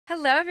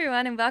Hello,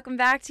 everyone, and welcome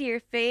back to your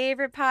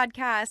favorite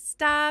podcast,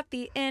 Stop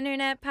the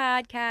Internet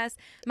Podcast.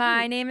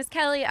 My name is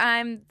Kelee.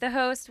 I'm the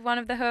host, one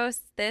of the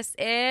hosts. This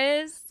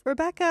is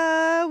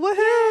Rebecca. Woohoo!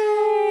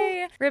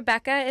 Yay!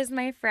 Rebecca is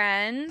my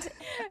friend.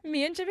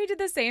 Me and Jimmy did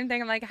the same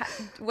thing. I'm like,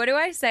 what do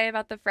I say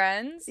about the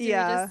friends?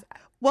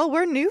 Well,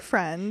 we're new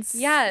friends.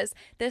 Yes.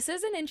 This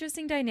is an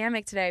interesting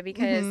dynamic today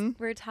because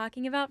we're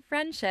talking about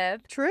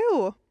friendship.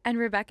 True. And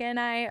Rebecca and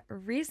I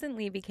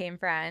recently became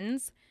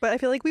friends. But I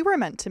feel like we were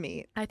meant to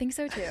meet. I think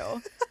so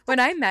too.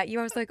 When I met you,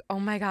 I was like, oh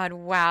my God,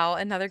 wow,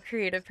 another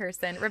creative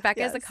person.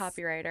 Rebecca is a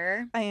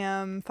copywriter. I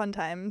am. Fun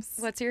times.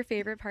 What's your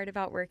favorite part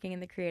about working in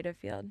the creative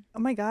field? Oh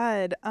my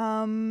God.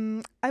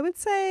 I would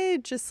say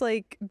just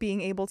like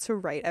being able to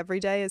write every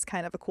day is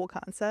kind of a cool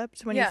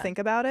concept when you think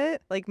about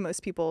it. Like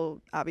most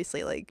people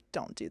obviously like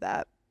don't do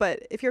that.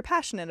 But if you're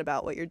passionate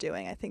about what you're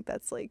doing, I think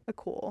that's like a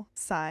cool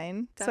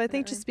sign. Definitely. So I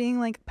think just being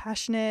like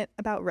passionate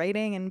about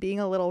writing and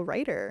being a little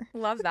writer.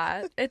 Love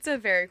that. It's a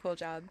very cool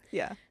job.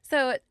 Yeah.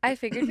 So I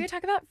figured we would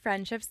talk about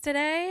friendships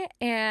today,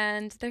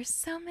 and there's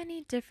so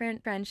many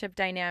different friendship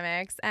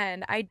dynamics,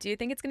 and I do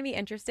think it's going to be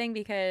interesting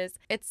because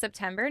it's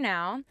September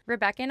now.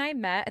 Rebecca and I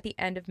met at the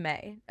end of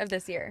May of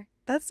this year.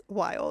 That's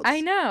wild.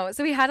 I know.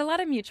 So we had a lot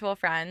of mutual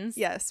friends.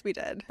 Yes, we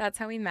did. That's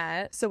how we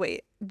met. So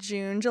wait,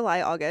 June,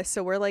 July, August.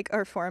 So we're like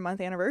our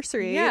 4-month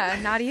anniversary. Yeah,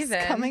 not even.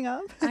 It's coming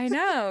up. I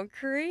know.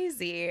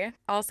 Crazy.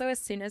 Also, as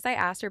soon as I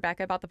asked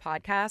Rebecca about the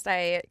podcast,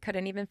 I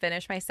couldn't even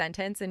finish my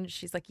sentence. And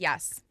she's like,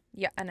 yes.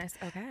 Yeah. And I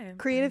said, okay.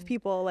 Creative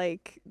people,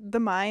 like the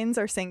minds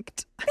are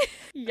synced.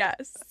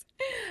 Yes.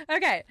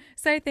 Okay.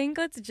 So I think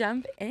let's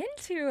jump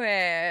into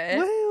it.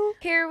 Woo.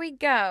 Here we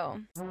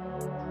go.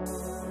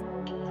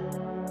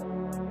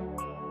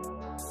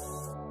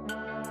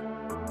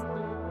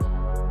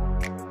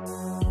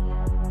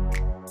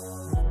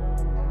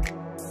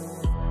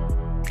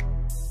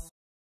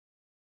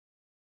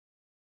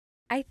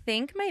 I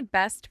think my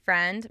best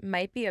friend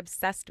might be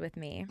obsessed with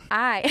me.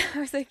 I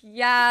was like,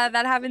 yeah,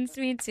 that happens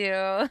to me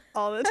too.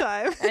 All the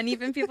time. And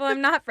even people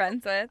I'm not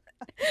friends with.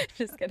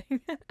 Just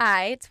kidding.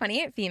 I,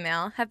 28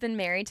 female, have been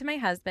married to my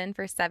husband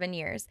for 7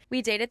 years.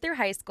 We dated through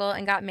high school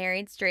and got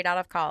married straight out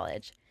of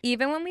college.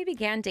 Even when we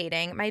began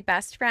dating, my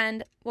best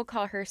friend, we'll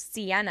call her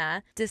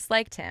Sienna,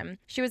 disliked him.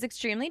 She was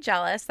extremely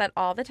jealous that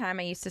all the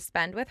time I used to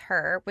spend with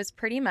her was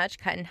pretty much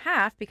cut in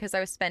half because I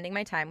was spending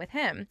my time with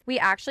him. We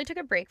actually took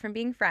a break from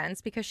being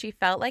friends because she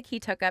felt like he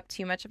took up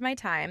too much of my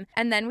time,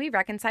 and then we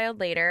reconciled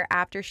later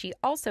after she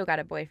also got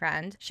a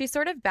boyfriend. She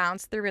sort of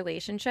bounced through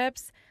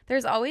relationships.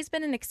 There's always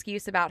been an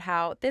excuse about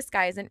how this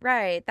guy isn't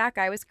right, that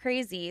guy was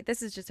crazy,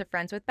 this is just a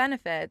friends with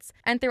benefits.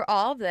 And through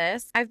all of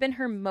this, I've been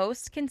her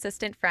most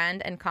consistent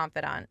friend and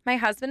confidant. My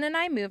husband and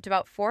I moved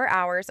about 4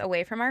 hours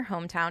away from our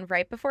hometown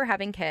right before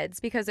having kids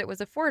because it was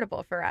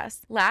affordable for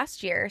us.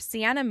 Last year,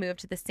 Sienna moved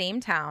to the same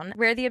town.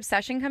 Where the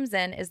obsession comes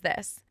in is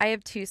this. I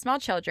have 2 small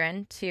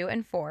children, 2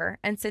 and 4,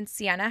 and since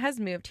Sienna has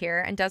moved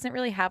here and doesn't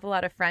really have a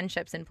lot of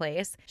friendships in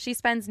place, she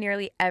spends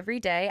nearly every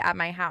day at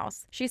my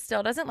house. She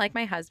still doesn't like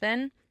my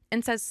husband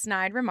and says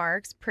snide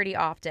remarks pretty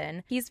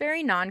often. He's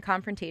very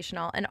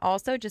non-confrontational and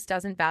also just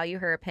doesn't value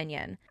her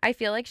opinion. I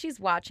feel like she's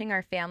watching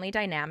our family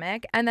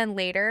dynamic and then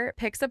later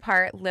picks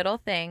apart little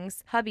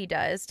things hubby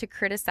does to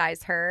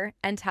criticize her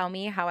and tell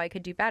me how I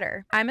could do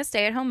better. I'm a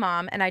stay-at-home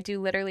mom and I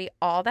do literally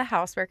all the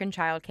housework and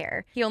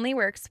childcare. He only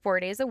works 4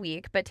 days a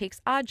week but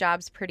takes odd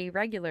jobs pretty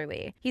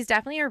regularly. He's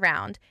definitely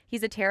around.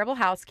 He's a terrible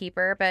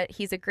housekeeper, but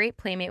he's a great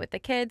playmate with the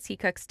kids. He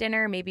cooks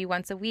dinner maybe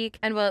once a week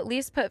and will at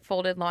least put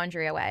folded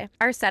laundry away.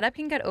 Our setup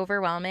can get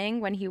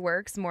overwhelming when he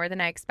works more than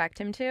I expect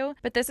him to,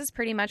 but this is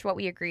pretty much what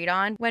we agreed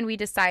on when we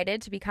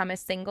decided to become a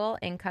single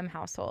income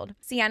household.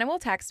 Sienna will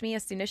text me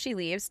as soon as she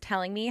leaves,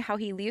 telling me how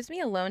he leaves me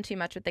alone too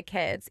much with the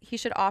kids. He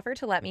should offer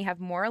to let me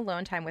have more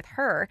alone time with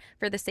her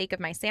for the sake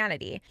of my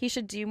sanity. He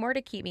should do more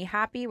to keep me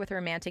happy with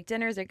romantic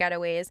dinners or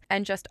getaways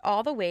and just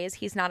all the ways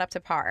he's not up to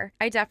par.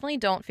 I definitely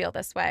don't feel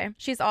this way.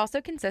 She's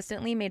also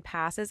consistently made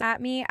passes at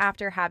me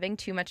after having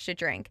too much to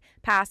drink.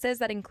 Passes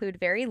that include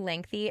very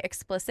lengthy,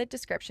 explicit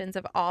descriptions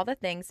of all the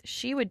things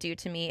she would do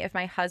to me if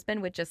my husband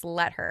would just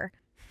let her.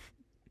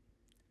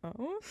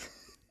 Oh.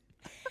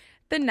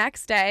 The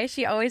next day,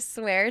 she always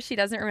swears she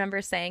doesn't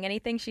remember saying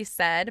anything she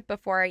said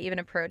before I even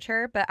approach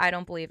her, but I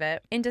don't believe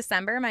it. In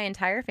December, my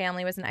entire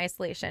family was in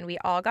isolation. We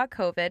all got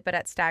COVID, but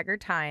at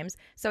staggered times.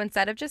 So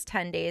instead of just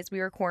 10 days, we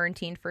were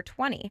quarantined for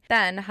 20.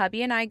 Then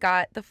hubby and I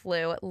got the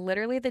flu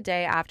literally the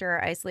day after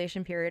our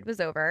isolation period was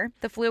over.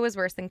 The flu was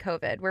worse than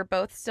COVID. We're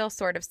both still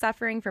sort of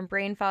suffering from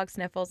brain fog,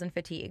 sniffles, and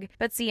fatigue.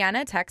 But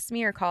Sienna texts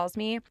me or calls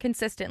me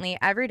consistently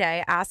every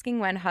day asking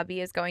when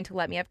hubby is going to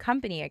let me have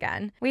company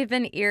again. We've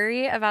been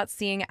eerie about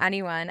seeing anyone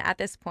only one at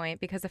this point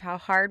because of how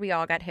hard we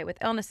all got hit with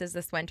illnesses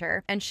this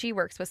winter, and she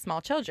works with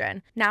small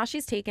children. Now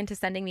she's taken to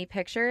sending me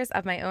pictures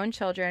of my own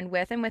children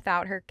with and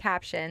without her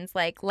captions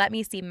like, let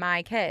me see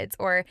my kids,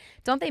 or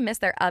don't they miss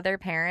their other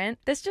parent?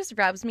 This just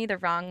rubs me the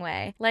wrong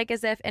way. Like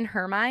as if in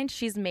her mind,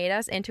 she's made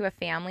us into a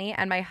family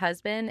and my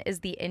husband is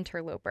the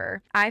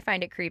interloper. I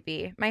find it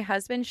creepy. My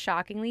husband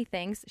shockingly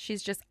thinks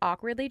she's just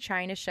awkwardly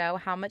trying to show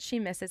how much she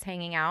misses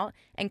hanging out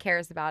and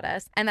cares about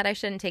us, and that I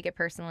shouldn't take it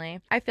personally.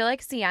 I feel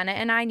like Sienna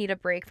and I need a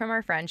break from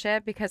our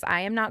friendship because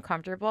I am not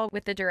comfortable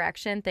with the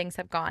direction things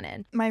have gone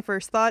in. My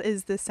first thought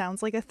is this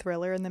sounds like a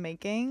thriller in the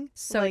making.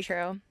 So like,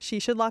 true. She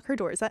should lock her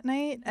doors at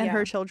night and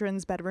her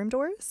children's bedroom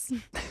doors.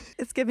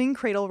 It's giving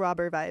cradle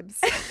robber vibes.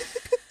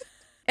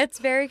 It's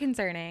very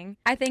concerning.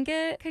 I think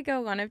it could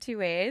go one of two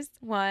ways.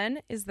 One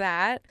is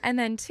that, and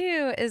then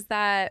two is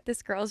that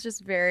this girl's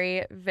just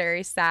very,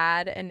 very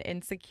sad and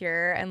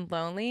insecure and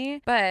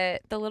lonely.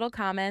 But the little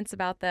comments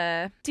about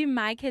do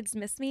my kids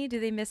miss me? Do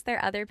they miss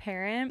their other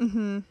parent?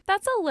 Mm-hmm.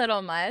 That's a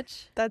little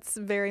much. That's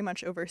very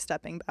much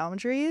overstepping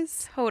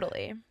boundaries.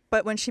 Totally.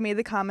 But when she made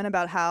the comment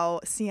about how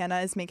Sienna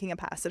is making a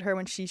pass at her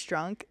when she's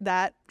drunk,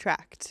 that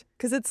tracked.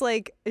 Because it's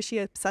like, is she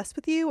obsessed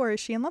with you or is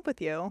she in love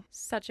with you?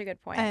 Such a good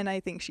point. And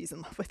I think she's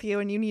in love with you.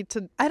 And you need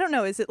to, I don't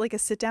know, is it like a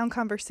sit down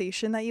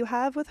conversation that you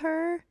have with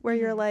her where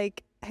you're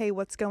like, hey,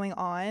 what's going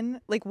on?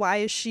 Like, why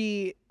is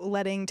she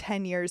letting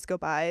 10 years go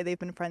by? They've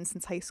been friends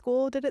since high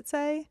school, did it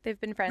say? They've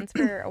been friends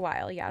for a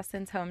while,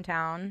 since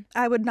hometown.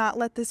 I would not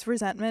let this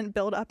resentment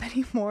build up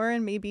anymore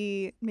and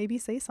maybe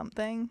say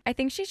something. I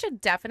think she should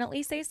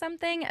definitely say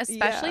something,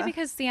 especially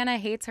because Sienna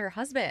hates her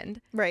husband.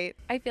 Right.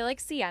 I feel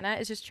like Sienna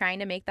is just trying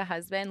to make the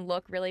husband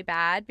look really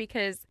bad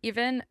because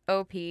even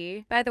OP,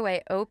 by the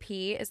way, OP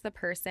is the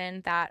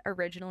person that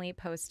originally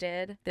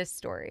posted this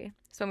story.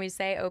 So when we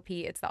say OP,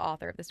 it's the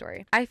author of the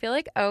story. I feel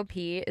like OP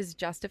is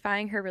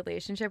justifying her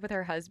relationship with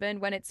her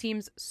husband when it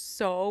seems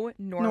so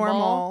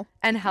normal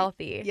and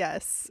healthy.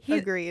 Yes,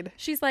 agreed.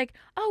 She's like,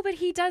 oh, but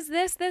he does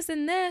this, this,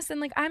 and this.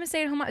 And like, I'm a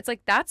stay-at-home mom. It's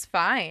like, that's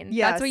fine.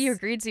 Yes. That's what you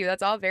agreed to.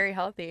 That's all very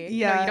healthy.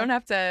 Yeah. You don't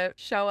have to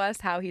show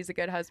us how he's a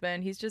good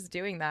husband. He's just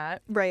doing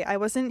that. Right. I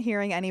wasn't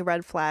hearing any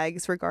red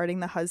flags regarding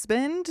the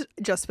husband,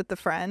 just with the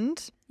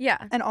friend. Yeah.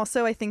 And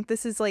also, I think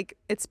this is like,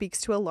 it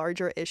speaks to a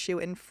larger issue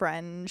in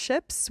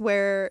friendships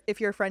where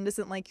if your friend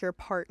isn't like your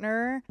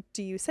partner,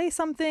 do you say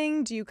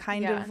something? Do you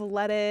kind of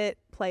let it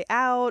play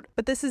out?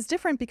 But this is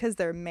different because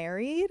they're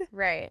married.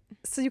 Right.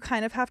 So you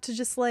kind of have to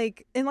just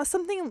like, unless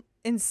something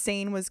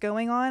insane was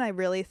going on, I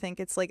really think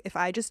it's like, if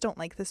I just don't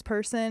like this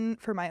person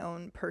for my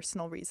own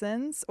personal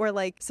reasons, or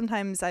like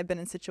sometimes I've been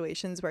in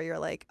situations where you're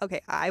like,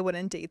 okay, I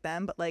wouldn't date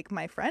them, but like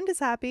my friend is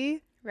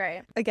happy.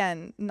 Right.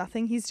 Again,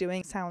 nothing he's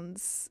doing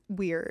sounds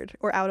weird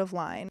or out of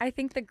line. I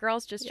think the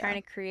girl's just trying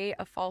to create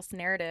a false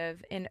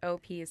narrative in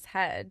OP's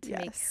head to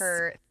make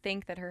her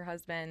think that her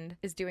husband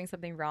is doing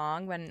something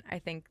wrong when I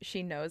think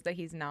she knows that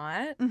he's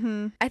not.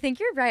 Mm-hmm. I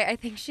think you're right. I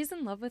think she's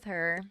in love with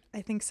her.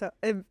 I think so.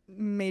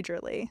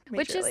 Majorly.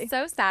 Which is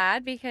so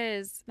sad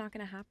because it's not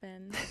going to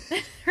happen.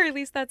 Or at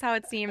least that's how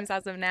it seems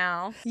as of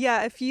now.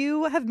 Yeah, if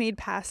you have made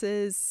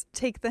passes,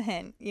 take the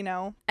hint, you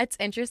know? It's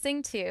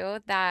interesting, too,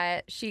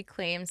 that she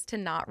claims to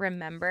not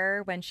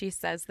remember when she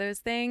says those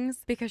things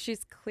because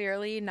she's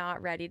clearly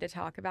not ready to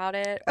talk about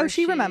it. Oh,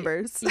 she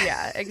remembers.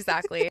 Yeah,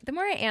 exactly. The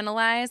more I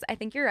analyze, I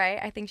think you're right.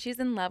 I think she's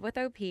in love with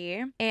OP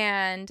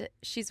and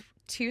she's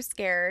too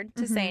scared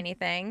to say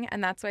anything,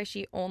 and that's why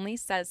she only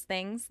says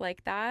things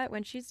like that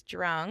when she's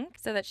drunk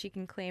so that she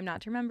can claim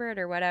not to remember it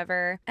or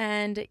whatever.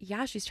 And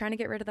yeah, she's trying to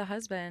get rid of the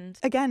husband.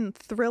 Again,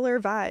 thriller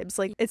vibes.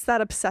 Like, it's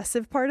that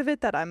obsessive part of it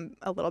that I'm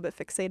a little bit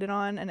fixated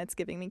on, and it's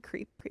giving me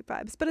creep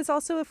vibes. But it's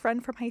also a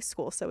friend from high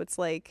school, so it's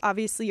like,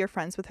 obviously you're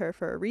friends with her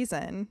for a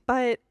reason,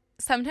 but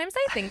sometimes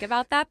I think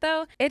about that,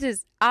 though. It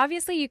is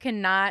obviously you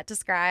cannot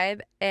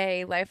describe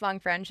a lifelong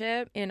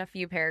friendship in a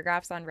few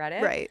paragraphs on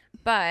Reddit. Right.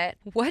 But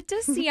what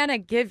does Sienna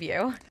give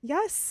you?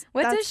 Yes,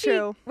 that's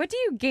true. What do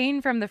you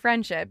gain from the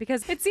friendship?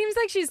 Because it seems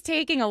like she's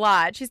taking a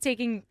lot. She's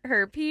taking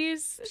her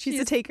piece. She's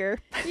a taker.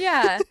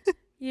 Yeah.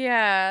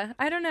 Yeah,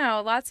 I don't know.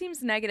 A lot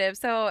seems negative.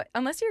 So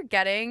unless you're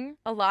getting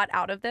a lot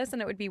out of this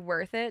and it would be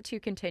worth it to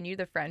continue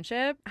the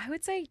friendship, I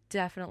would say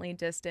definitely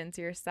distance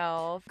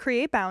yourself.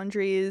 Create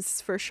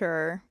boundaries for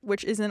sure,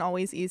 which isn't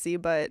always easy,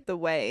 but the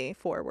way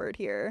forward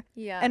here.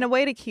 Yeah. And a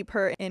way to keep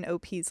her in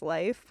OP's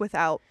life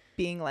without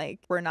being like,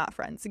 we're not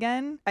friends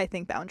again. I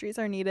think boundaries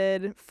are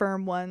needed,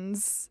 firm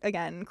ones,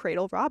 again,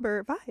 cradle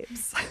robber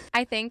vibes.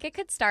 I think it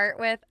could start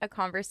with a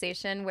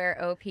conversation where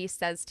OP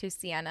says to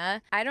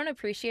Sienna, I don't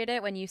appreciate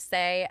it when you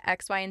say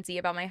X, Y, and Z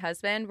about my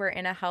husband. We're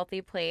in a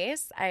healthy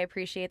place. I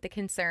appreciate the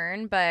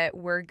concern, but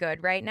we're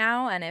good right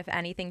now. And if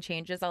anything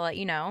changes, I'll let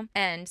you know,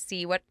 and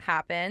see what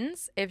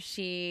happens. If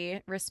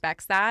she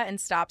respects that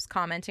and stops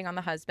commenting on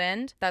the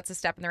husband, that's a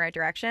step in the right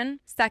direction.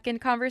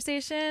 Second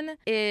conversation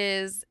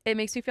is, it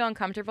makes me feel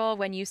uncomfortable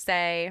when you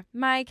say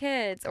my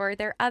kids or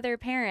their other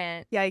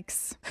parent.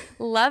 Yikes.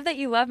 Love that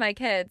you love my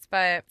kids,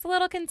 but it's a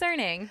little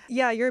concerning.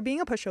 Yeah, you're being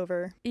a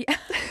pushover. Yeah.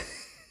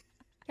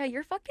 Yeah,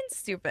 you're fucking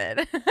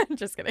stupid.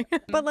 Just kidding.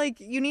 But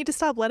like, you need to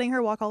stop letting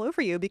her walk all over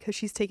you because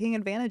she's taking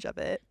advantage of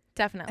it.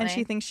 Definitely. And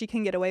she thinks she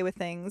can get away with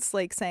things.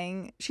 Like,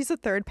 saying she's a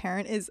third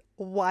parent is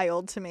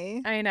wild to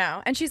me. I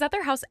know. And she's at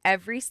their house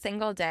every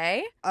single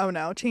day. Oh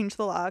no, change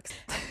the locks.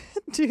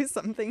 Do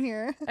something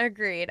here.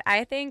 Agreed.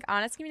 I think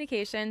honest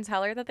communication,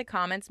 tell her that the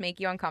comments make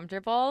you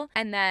uncomfortable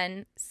and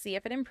then see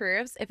if it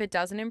improves. If it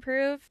doesn't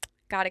improve,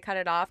 gotta cut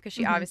it off because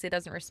she obviously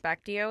doesn't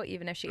respect you,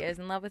 even if she is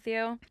in love with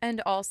you.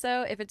 And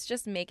also, if it's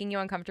just making you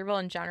uncomfortable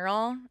in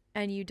general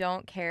and you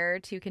don't care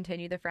to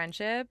continue the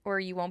friendship, or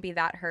you won't be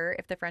that hurt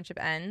if the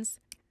friendship ends,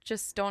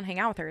 just don't hang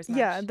out with her as much.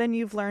 Yeah, then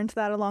you've learned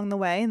that along the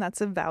way, and that's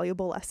a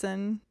valuable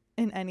lesson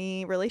in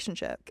any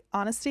relationship.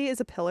 Honesty is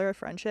a pillar of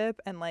friendship,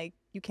 and like,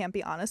 you can't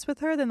be honest with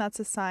her, then that's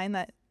a sign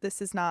that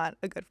this is not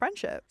a good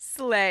friendship.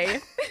 Slay.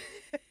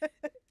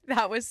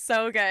 That was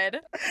so good.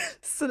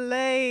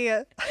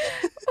 Slay.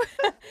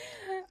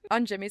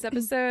 On Jimmy's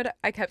episode,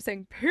 I kept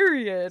saying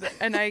period.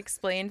 And I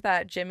explained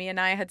that Jimmy and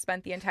I had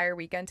spent the entire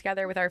weekend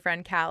together with our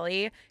friend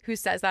Kelee, who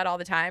says that all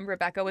the time.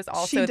 Rebecca was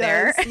also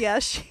there. Yeah,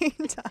 she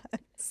does.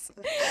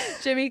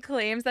 Jimmy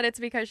claims that it's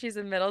because she's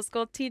a middle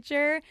school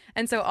teacher.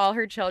 And so all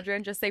her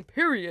children just say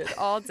period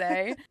all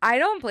day. I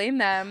don't blame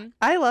them.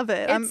 I love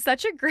it. It's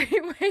such a great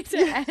way to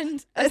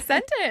end a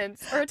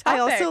sentence or a topic. I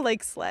also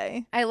like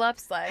slay. I love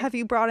slay. Have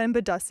you brought in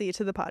Badussi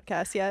to the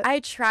podcast yet? I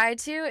tried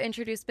to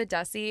introduce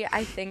Badussi.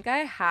 I think I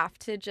have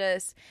to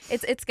just,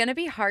 it's going to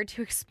be hard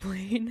to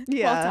explain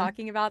while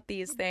talking about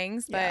these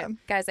things. But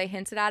guys, I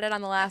hinted at it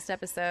on the last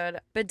episode.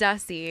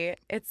 Badussi,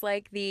 it's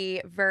like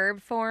the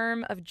verb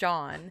form of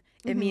John.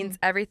 It means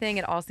everything.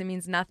 It also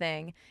means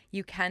nothing.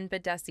 You can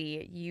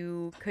Badussi.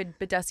 You could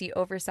Badussi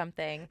over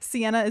something.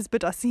 Sienna is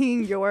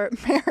Badussiing your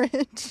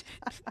marriage.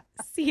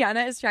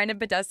 Sienna is trying to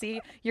Badussi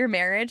your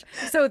marriage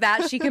so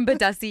that she can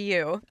Badussi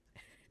you.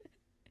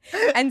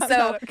 And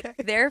so,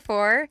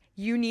 therefore,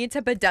 you need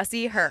to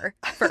Badussi her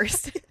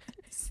first.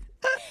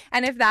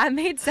 And if that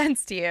made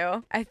sense to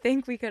you, I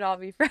think we could all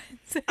be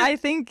friends. I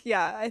think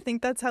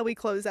that's how we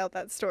close out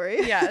that story.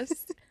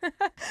 Yes.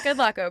 Good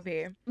luck, OP.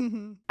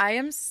 I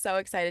am so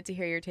excited to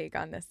hear your take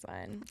on this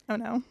one. Oh,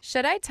 no.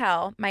 Should I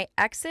tell my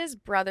ex's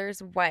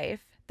brother's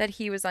wife that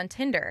he was on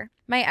Tinder?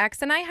 My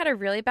ex and I had a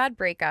really bad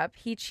breakup.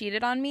 He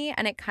cheated on me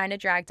and it kind of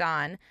dragged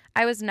on.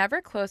 I was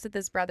never close with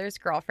his brother's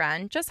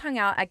girlfriend, just hung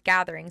out at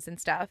gatherings and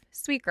stuff.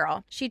 Sweet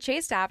girl. She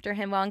chased after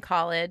him while in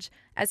college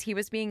as he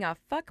was being a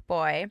fuck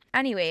boy.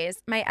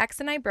 Anyways, my ex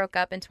and I broke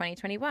up in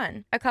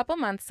 2021. A couple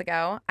months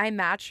ago, I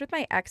matched with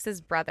my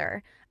ex's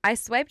brother. I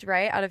swiped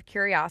right out of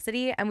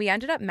curiosity and we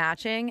ended up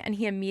matching and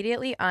he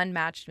immediately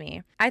unmatched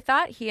me. I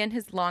thought he and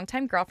his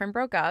longtime girlfriend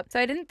broke up, so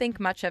I didn't think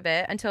much of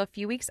it until a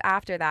few weeks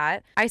after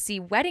that. I see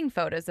wedding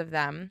photos of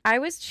them. I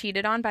was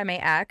cheated on by my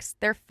ex.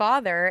 Their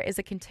father is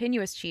a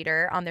continuous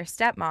cheater on their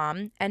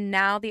stepmom, and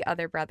now the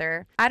other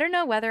brother. I don't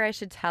know whether I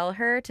should tell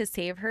her to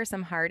save her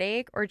some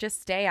heartache or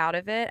just stay out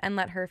of it and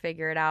let her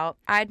figure it out.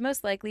 I'd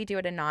most likely do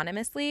it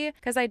anonymously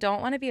because I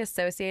don't want to be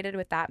associated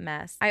with that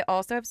mess. I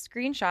also have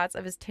screenshots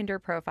of his Tinder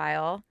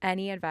profile.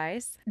 Any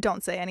advice?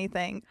 Don't say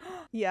anything.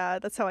 Yeah,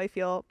 that's how I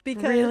feel.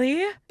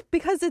 Really?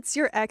 Because it's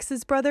your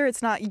ex's brother.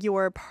 It's not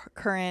your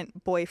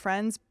current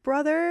boyfriend's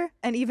brother.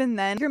 And even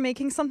then, you're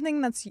making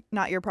something that's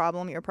not your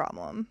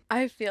problem.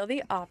 I feel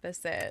the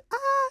opposite.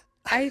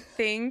 I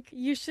think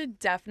you should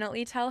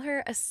definitely tell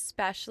her,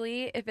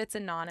 especially if it's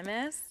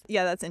anonymous.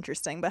 Yeah, that's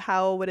interesting. But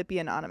how would it be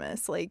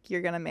anonymous? Like,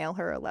 you're going to mail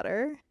her a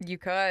letter? You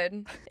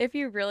could. If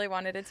you really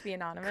wanted it to be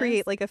anonymous.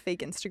 Create like a fake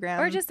Instagram.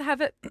 Or just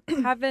have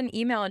an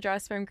email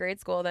address from grade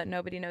school that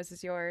nobody knows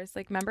is yours.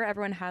 Like, remember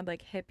everyone had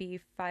like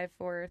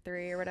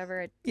hippie543 or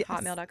whatever at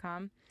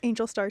hotmail.com?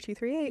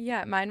 Angelstar238.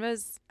 Yeah, mine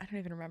was, I don't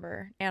even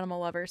remember, Animal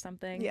Lover or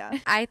something. Yeah.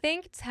 I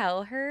think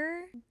tell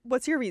her.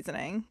 What's your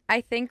reasoning?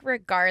 I think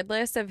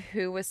regardless of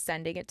who was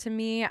sending it to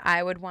me,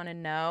 I would want to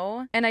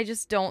know. And I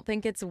just don't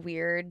think it's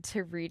weird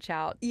to reach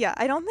out. Yeah,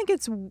 I don't think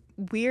it's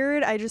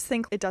weird. I just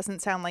think it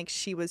doesn't sound like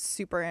she was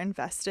super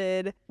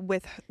invested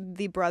with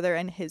the brother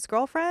and his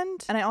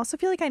girlfriend. And I also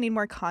feel like I need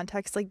more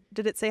context. Like,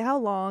 did it say how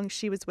long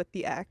she was with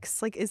the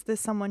ex? Like, is this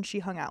someone she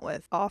hung out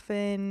with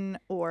often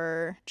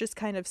or just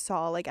kind of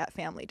saw like at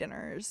family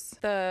dinners?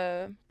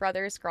 The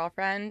brother's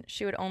girlfriend,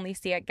 she would only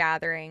see at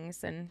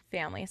gatherings and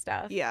family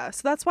stuff. Yeah,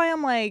 so that's why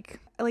I'm like,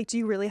 do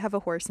you really have a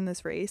horse in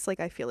this race? Like,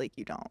 I feel like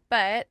you don't.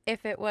 But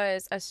if it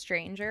was a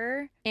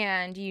stranger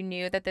and you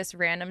knew that this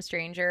random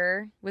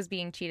stranger was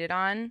being cheated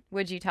on,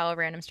 would you tell a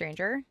random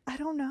stranger? I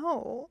don't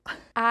know.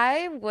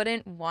 I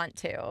wouldn't want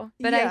to,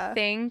 but I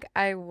think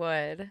I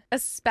would,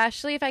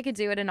 especially if I could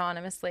do it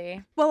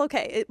anonymously. Well,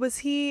 okay,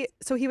 he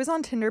was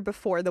on Tinder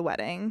before the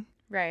wedding.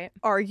 Right.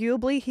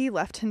 Arguably, he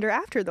left Tinder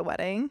after the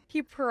wedding.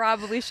 He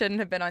probably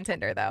shouldn't have been on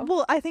Tinder, though.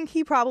 Well, I think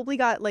he probably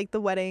got, like,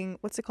 the wedding,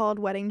 what's it called?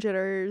 Wedding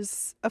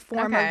jitters. A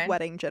form of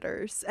wedding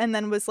jitters. And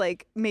then was,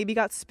 like, maybe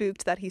got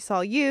spooked that he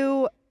saw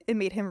you. It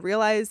made him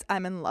realize,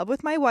 I'm in love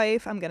with my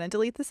wife. I'm going to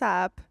delete this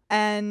app.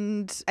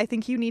 And I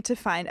think you need to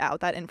find out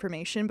that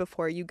information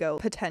before you go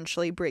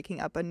potentially breaking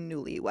up a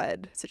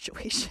newlywed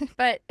situation.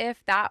 But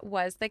if that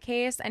was the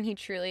case and he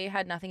truly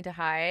had nothing to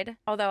hide,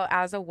 although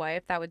as a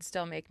wife, that would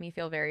still make me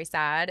feel very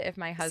sad if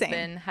my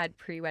husband had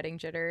pre-wedding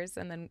jitters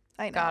and then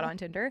got on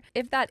Tinder.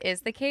 If that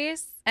is the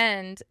case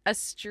and a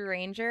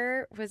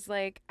stranger was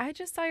like, I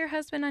just saw your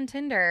husband on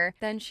Tinder,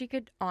 then she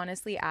could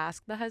honestly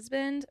ask the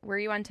husband, were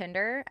you on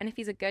Tinder? And if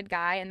he's a good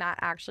guy and that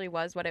actually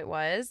was what it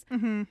was,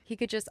 he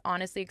could just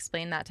honestly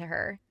explain that to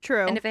her.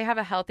 True. And if they have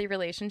a healthy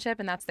relationship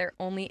and that's their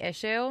only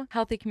issue,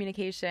 healthy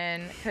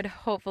communication could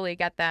hopefully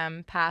get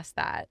them past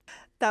that.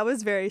 That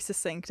was very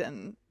succinct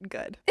and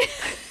good.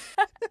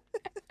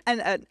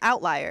 And an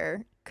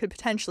outlier could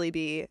potentially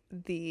be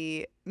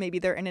maybe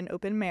they're in an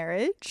open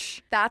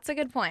marriage. That's a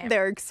good point.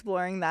 They're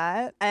exploring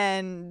that.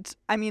 And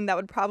I mean, that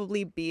would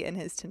probably be in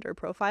his Tinder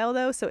profile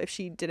though. So if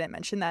she didn't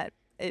mention that,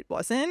 it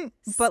wasn't.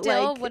 But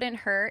still like, wouldn't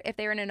hurt if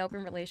they were in an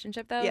open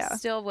relationship though. Yeah.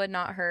 Still would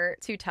not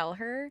hurt to tell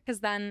her,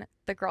 because then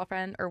the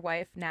girlfriend or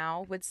wife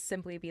now would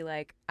simply be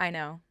like, I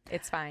know,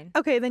 it's fine.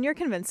 Okay, then you're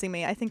convincing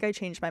me. I think I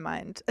changed my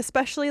mind.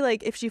 Especially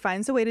like if she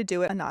finds a way to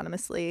do it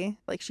anonymously,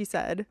 like she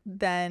said,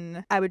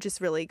 then I would just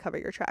really cover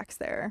your tracks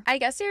there. I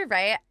guess you're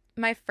right.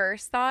 My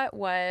first thought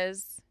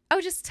was, oh,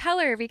 just tell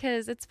her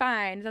because it's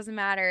fine. It doesn't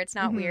matter. It's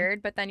not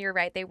weird. But then you're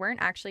right. They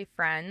weren't actually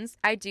friends.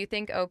 I do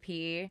think OP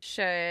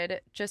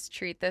should just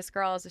treat this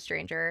girl as a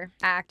stranger,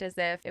 act as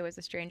if it was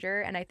a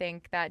stranger. And I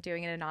think that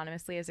doing it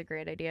anonymously is a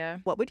great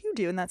idea. What would you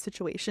do in that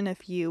situation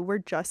if you were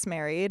just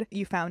married,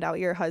 you found out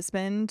your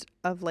husband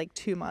of like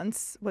 2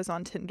 months was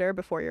on Tinder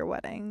before your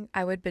wedding?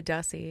 I would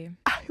bedussy.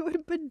 I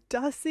would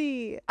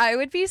bedussy. I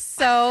would be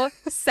so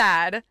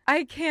sad.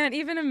 I can't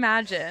even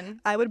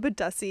imagine. I would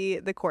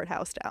bedussy the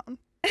courthouse down.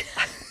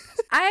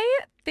 I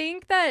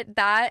think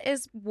that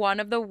is one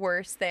of the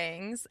worst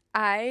things.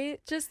 I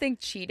just think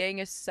cheating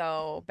is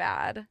so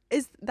bad.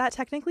 Is that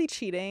technically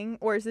cheating,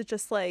 or is it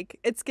just like,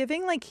 it's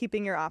giving like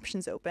keeping your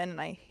options open, and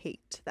I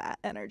hate that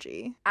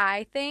energy.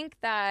 I think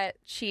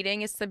that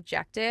cheating is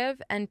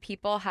subjective and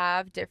people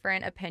have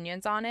different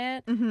opinions on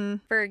it.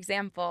 For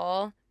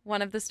example,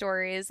 one of the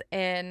stories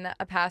in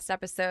a past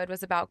episode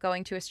was about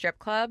going to a strip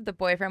club. The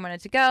boyfriend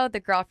wanted to go. The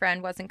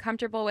girlfriend wasn't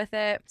comfortable with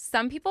it.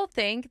 Some people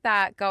think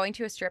that going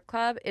to a strip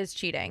club is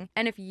cheating.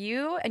 And if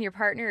you and your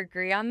partner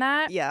agree on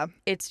that, yeah,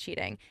 it's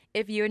cheating.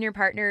 If you and your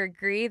partner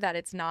agree that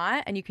it's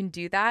not and you can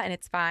do that and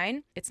it's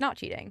fine, it's not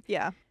cheating.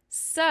 Yeah.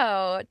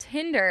 So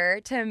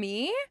Tinder, to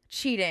me,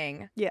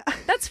 cheating. Yeah.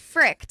 That's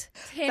fricked.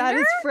 Tinder? That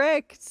is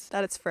fricked.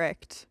 That is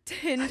fricked.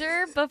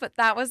 Tinder, but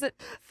that was it.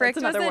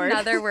 Fricked was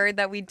another word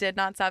that we did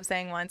not stop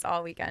saying once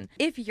all weekend.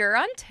 If you're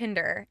on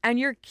Tinder and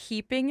you're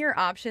keeping your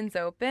options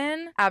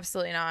open,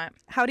 absolutely not.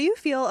 How do you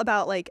feel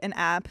about like an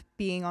app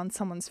being on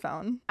someone's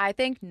phone? I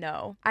think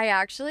no. I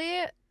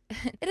actually...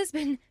 It has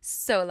been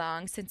so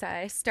long since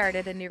I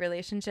started a new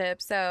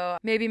relationship, so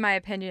maybe my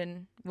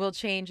opinion will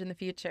change in the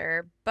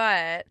future.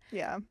 But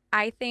yeah,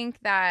 I think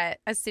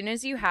that as soon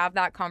as you have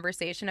that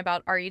conversation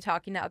about are you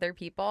talking to other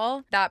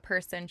people, that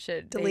person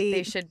should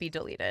they should be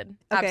deleted.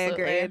 Okay,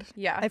 absolutely. agreed.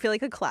 Yeah. I feel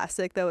like a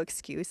classic though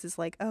excuse is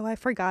like, oh, I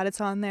forgot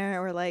it's on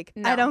there, or like,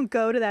 I don't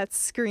go to that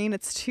screen,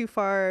 it's too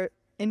far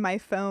in my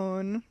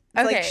phone.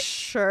 It's okay. Like,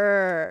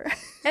 sure.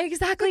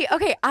 Exactly.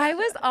 Okay, I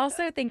was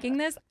also thinking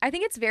this. I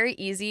think it's very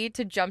easy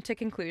to jump to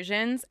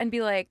conclusions and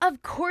be like,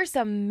 of course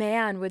a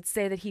man would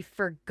say that he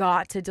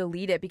forgot to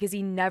delete it because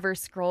he never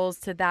scrolls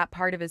to that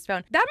part of his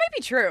phone. That might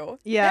be true.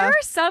 Yeah. There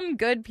are some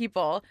good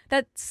people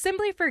that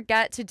simply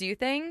forget to do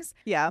things.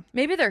 Yeah.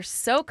 Maybe they're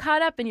so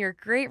caught up in your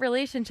great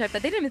relationship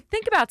that they didn't even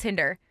think about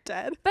Tinder.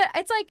 Dead. But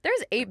it's like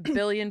there's 8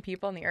 billion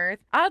people on the earth.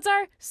 Odds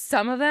are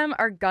some of them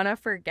are gonna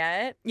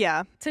forget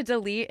to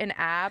delete an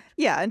app.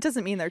 Yeah, it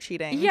doesn't mean they're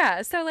cheating.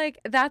 Yeah, so like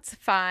that's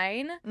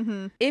fine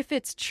if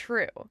it's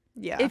true.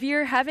 Yeah. If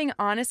you're having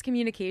honest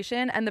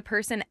communication and the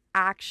person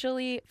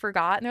actually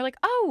forgot and they're like,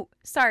 oh,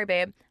 sorry,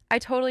 babe, I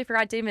totally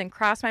forgot. Didn't even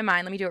cross my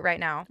mind. Let me do it right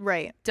now.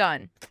 Right.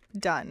 Done.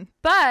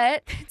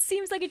 But it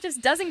seems like it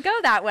just doesn't go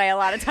that way a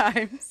lot of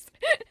times.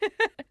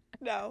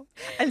 No.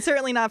 And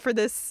certainly not for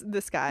this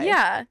guy.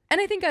 Yeah. And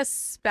I think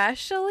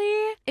especially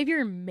if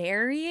you're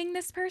marrying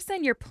this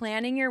person, you're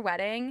planning your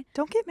wedding.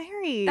 Don't get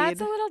married. That's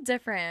a little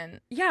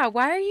different. Yeah.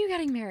 Why are you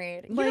getting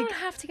married? You don't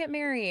have to get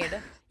married.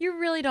 You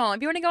really don't.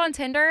 If you want to go on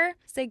Tinder,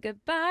 say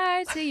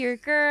goodbye to your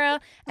girl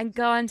and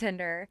go on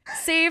Tinder.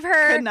 Save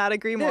her. Could not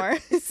agree more.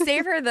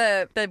 Save her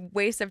the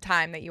waste of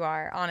time that you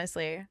are,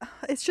 honestly.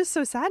 It's just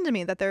so sad to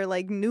me that they're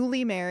like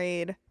newly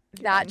married.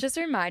 That just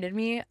reminded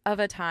me of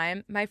a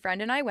time my friend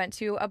and I went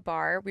to a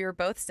bar. We were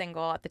both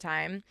single at the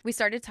time. We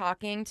started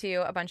talking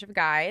to a bunch of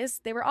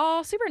guys. They were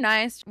all super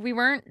nice. We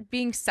weren't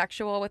being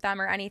sexual with them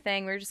or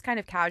anything. We were just kind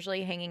of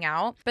casually hanging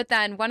out. But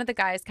then one of the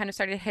guys kind of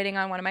started hitting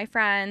on one of my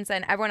friends,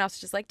 and everyone else was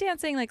just like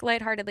dancing, like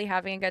lightheartedly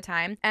having a good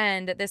time.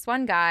 And this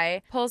one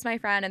guy pulls my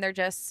friend and they're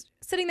just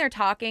sitting there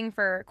talking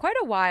for quite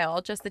a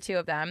while, just the two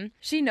of them.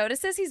 She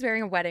notices he's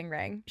wearing a wedding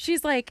ring.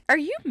 She's like, "Are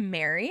you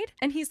married?"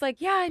 And he's like,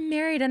 "Yeah, I'm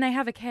married and I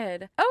have a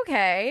kid."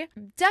 Okay.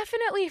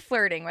 Definitely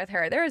flirting with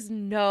her. There is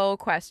no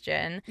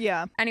question.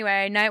 Yeah.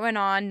 Anyway, night went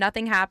on.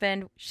 Nothing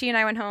happened. She and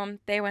I went home.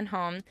 They went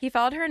home. He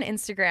followed her on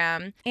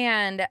Instagram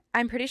and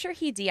I'm pretty sure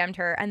he DM'd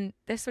her. And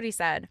this is what he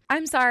said.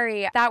 "I'm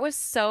sorry. That was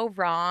so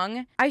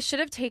wrong. I should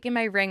have taken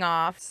my ring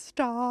off."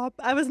 Stop.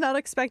 I was not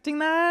expecting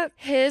that.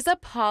 His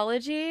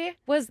apology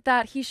was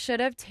that he should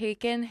have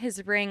taken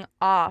his ring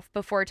off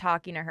before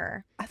talking to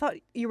her. I thought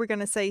you were going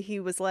to say he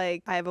was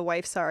like, "I have a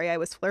wife, sorry, I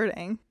was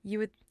flirting."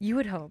 You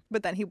would hope.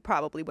 But then he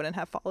probably wouldn't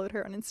have followed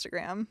her on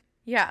Instagram.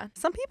 Yeah.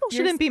 Some people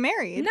shouldn't be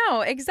married.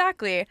 No,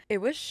 exactly.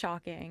 It was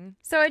shocking.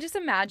 So I just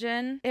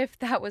imagine if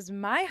that was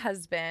my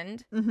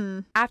husband,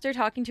 after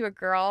talking to a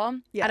girl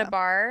at a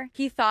bar,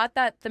 he thought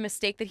that the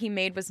mistake that he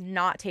made was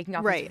not taking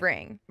off his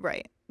ring.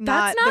 Right.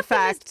 That's not the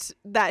fact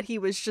that he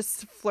was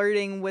just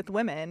flirting with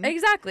women.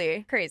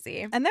 Exactly.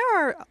 Crazy. And there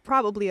are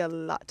probably a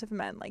lot of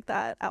men like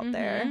that out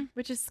there.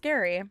 Which is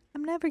scary.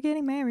 I'm never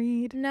getting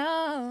married.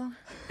 No.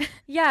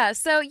 Yeah,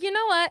 so you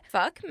know what?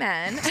 Fuck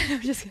men.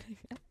 I'm just kidding.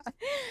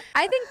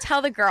 I think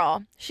tell the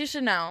girl. She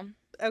should know.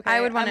 Okay,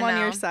 I would want to know. I'm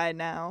on your side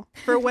now.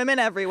 For women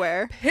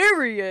everywhere.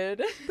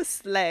 Period. The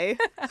slay.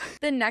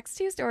 The next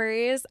two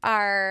stories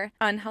are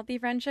unhealthy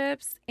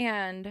friendships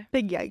and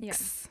big yikes.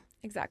 Yeah.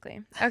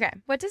 Exactly. Okay.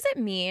 What does it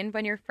mean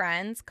when your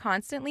friends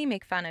constantly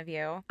make fun of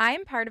you? I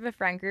am part of a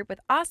friend group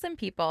with awesome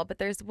people, but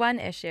there's one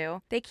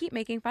issue. They keep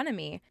making fun of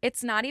me.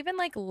 It's not even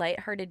like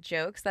lighthearted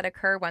jokes that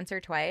occur once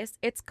or twice.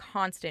 It's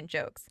constant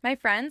jokes. My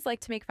friends like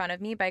to make fun of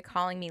me by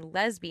calling me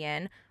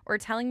lesbian or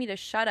telling me to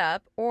shut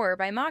up or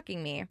by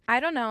mocking me. I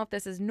don't know if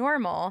this is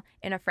normal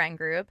in a friend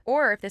group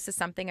or if this is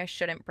something I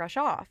shouldn't brush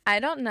off.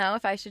 I don't know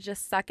if I should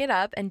just suck it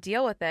up and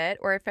deal with it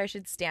or if I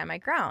should stand my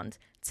ground.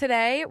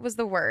 Today was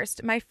the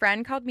worst. My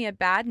friend called me a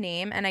bad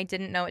name and I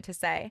didn't know what to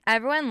say.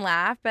 Everyone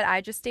laughed, but I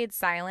just stayed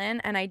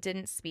silent and I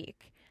didn't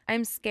speak.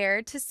 I'm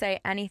scared to say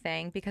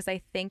anything because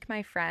I think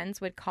my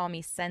friends would call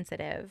me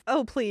sensitive.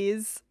 Oh,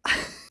 please.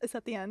 Is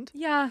that the end?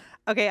 Yeah.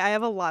 Okay, I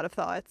have a lot of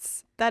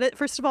thoughts.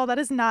 First of all, that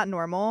is not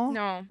normal.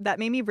 No. That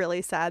made me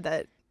really sad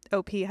that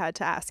OP had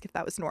to ask if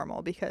that was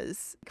normal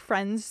because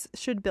friends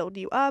should build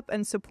you up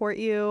and support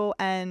you.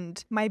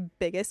 And my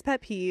biggest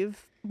pet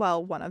peeve,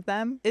 well, one of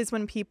them, is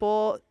when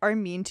people are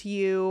mean to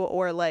you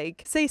or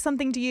like say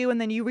something to you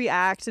and then you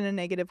react in a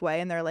negative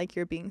way and they're like,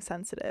 "You're being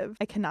sensitive."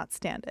 I cannot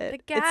stand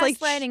it. The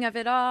gaslighting of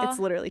it all. It's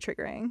literally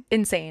triggering.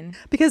 Insane.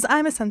 Because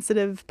I'm a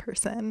sensitive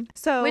person.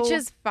 So Which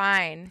is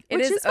fine. It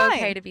is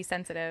okay to be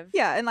sensitive.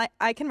 Yeah, and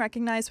I can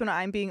recognize when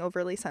I'm being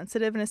overly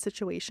sensitive in a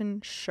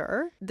situation,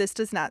 sure. This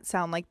does not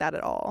sound like that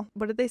at all.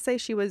 What did they say?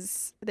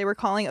 They were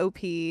calling OP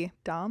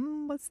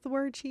dumb? What's the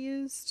word she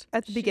used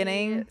at the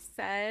beginning? She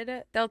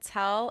said they'll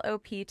tell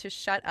OP to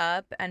shut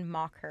up and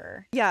mock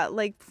her. Yeah,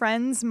 like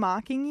friends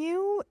mocking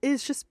you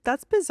is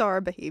that's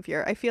bizarre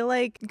behavior. I feel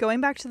like going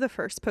back to the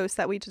first post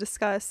that we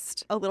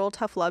discussed, a little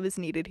tough love is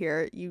needed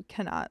here. You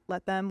cannot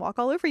let them walk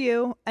all over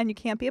you and you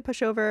can't be a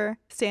pushover.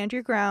 Stand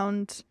your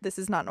ground. This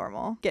is not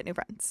normal. Get new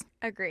friends.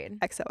 Agreed.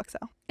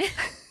 XOXO.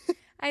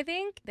 I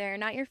think they're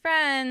not your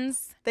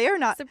friends. They are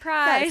not.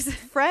 Surprise. Yes,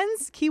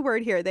 friends,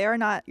 keyword here. They are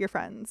not your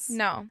friends.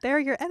 No. They're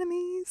your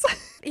enemies.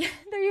 Yeah,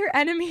 they're your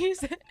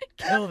enemies.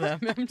 Kill them.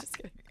 I'm just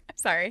kidding.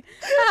 Sorry.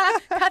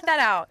 Cut that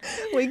out.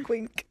 Wink,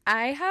 wink.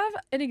 I have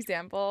an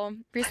example.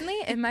 Recently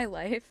in my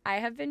life, I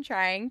have been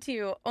trying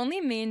to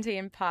only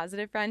maintain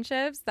positive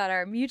friendships that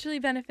are mutually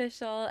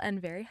beneficial and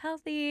very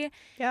healthy.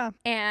 Yeah.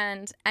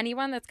 And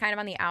anyone that's kind of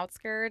on the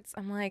outskirts,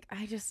 I'm like,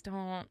 I just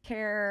don't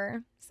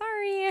care.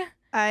 Sorry.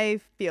 I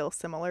feel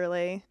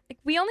similarly. Like,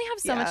 we only have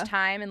so much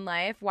time in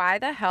life. Why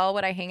the hell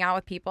would I hang out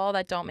with people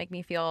that don't make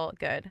me feel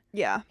good?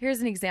 Yeah. Here's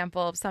an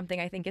example of something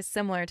I think is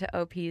similar to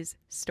OP's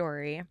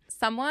story.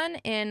 Someone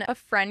in a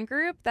friend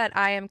group that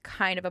I am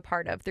kind of a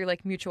part of through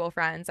like mutual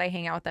friends. I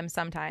hang out with them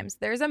sometimes.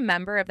 There's a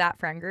member of that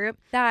friend group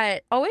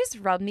that always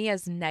rubbed me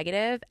as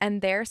negative,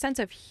 and their sense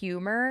of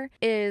humor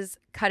is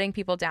cutting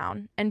people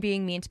down and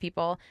being mean to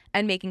people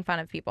and making fun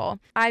of people.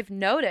 I've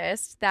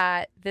noticed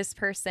that this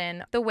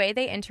person, the way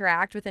they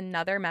interact with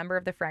another member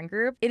of the friend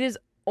group, it is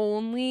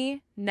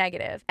only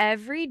negative.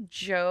 Every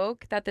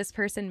joke that this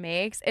person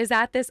makes is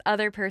at this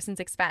other person's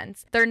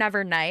expense. They're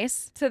never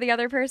nice to the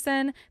other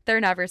person. They're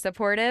never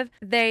supportive.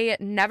 They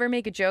never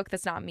make a joke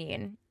that's not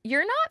mean.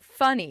 You're not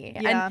funny.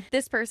 Yeah. And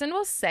this person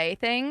will say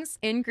things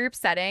in group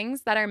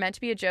settings that are meant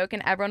to be a joke,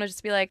 and everyone will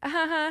just be like,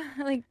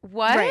 like,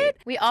 what? Right.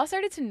 We all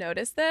started to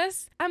notice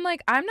this. I'm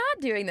like, I'm not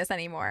doing this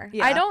anymore.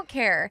 Yeah. I don't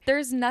care.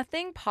 There's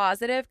nothing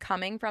positive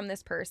coming from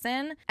this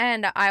person,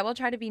 and I will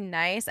try to be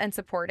nice and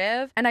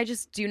supportive, and I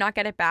just do not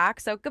get it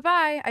back. So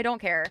goodbye. I don't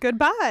care.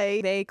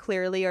 Goodbye. They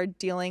clearly are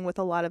dealing with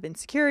a lot of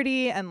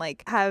insecurity and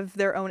like have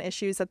their own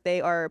issues that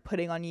they are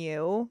putting on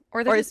you.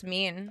 Or they're just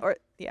mean.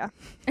 Yeah.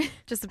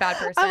 Just a bad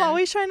person. I'm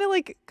always trying to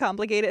like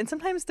complicate it, and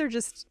sometimes they're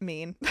just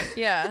mean.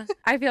 Yeah.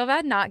 I feel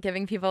bad not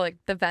giving people like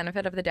the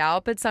benefit of the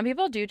doubt, but some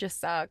people do just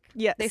suck.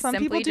 Yeah, some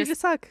people do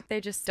just suck.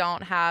 They just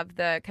don't have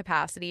the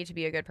capacity to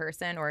be a good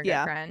person or a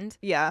good friend.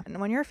 Yeah. And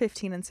when you're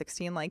 15 and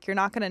 16, like you're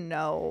not going to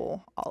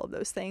know all of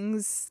those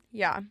things.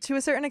 Yeah. To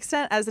a certain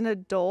extent, as an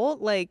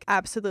adult, like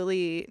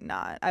absolutely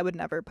not. I would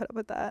never put up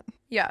with that.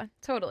 Yeah,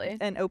 totally.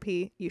 And OP,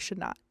 you should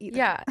not either.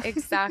 Yeah,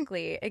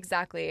 exactly.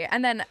 Exactly.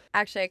 And then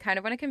actually, I kind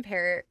of want to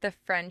compare the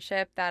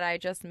friendship that I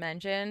just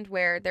mentioned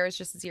where there was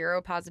just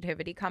zero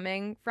positivity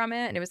coming from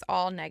it and it was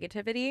all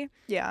negativity.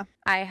 Yeah.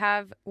 I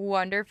have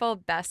wonderful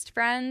best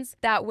friends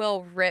that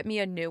will rip me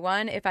a new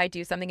one if I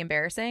do something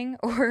embarrassing,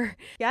 or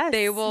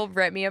they will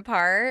rip me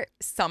apart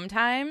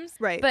sometimes.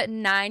 Right. But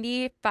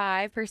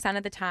 95%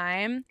 of the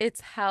time, it's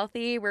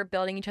healthy. We're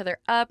building each other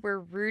up. We're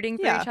rooting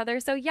for each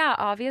other. So yeah,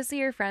 obviously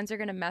your friends are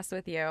going to mess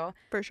with you.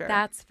 For sure.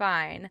 That's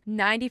fine.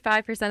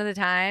 95% of the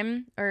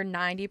time, or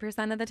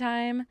 90% of the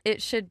time,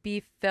 it should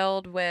be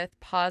filled with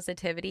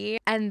positivity.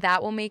 And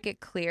that will make it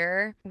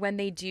clear when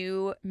they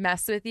do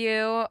mess with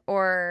you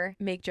or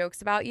make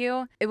jokes about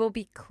you, it will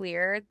be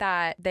clear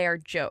that they are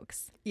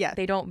jokes. Yeah.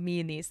 They don't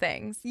mean these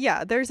things.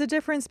 Yeah, there's a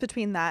difference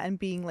between that and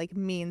being like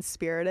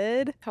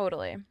mean-spirited.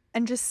 Totally.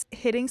 And just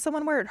hitting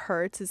someone where it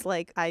hurts is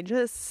like,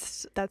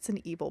 that's an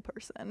evil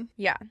person.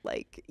 Yeah.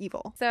 Like,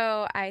 evil.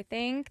 So I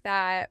think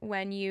that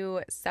when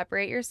you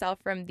separate yourself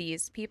from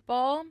these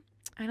people,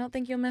 I don't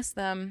think you'll miss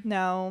them.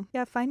 No.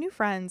 Yeah, find new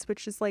friends,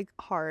 which is like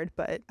hard,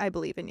 but I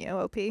believe in you,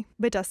 OP.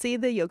 But Dusty,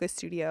 the yoga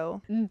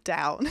studio,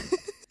 down.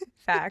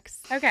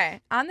 Facts. Okay.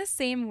 On the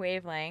same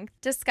wavelength,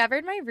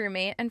 discovered my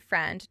roommate and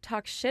friend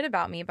talk shit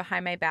about me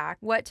behind my back.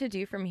 What to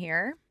do from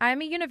here?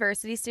 I'm a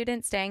university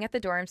student staying at the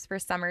dorms for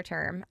summer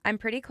term. I'm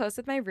pretty close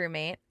with my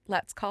roommate.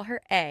 Let's call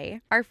her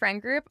A. Our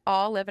friend group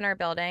all live in our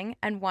building,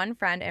 and one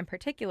friend in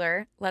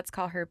particular, let's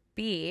call her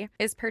B,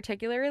 is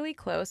particularly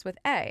close with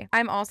A.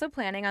 I'm also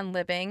planning on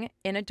living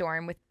in a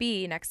dorm with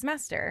B next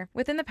semester.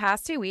 Within the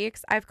past 2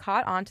 weeks, I've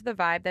caught on to the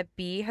vibe that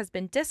B has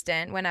been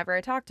distant whenever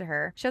I talk to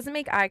her. She doesn't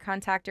make eye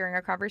contact during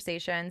our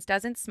conversations,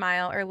 doesn't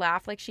smile or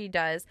laugh like she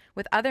does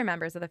with other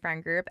members of the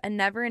friend group, and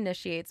never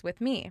initiates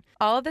with me.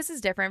 All of this is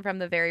different from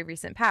the very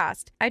recent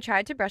past. I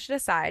tried to brush it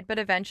aside, but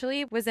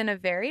eventually was in a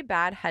very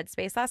bad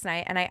headspace last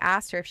night, and I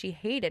asked her if she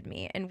hated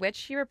me, in which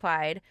she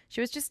replied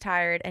she was just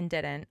tired and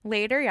didn't.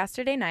 Later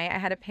yesterday night, I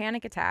had a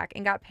panic attack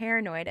and got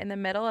paranoid in the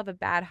middle of a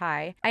bad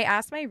high. I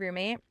asked my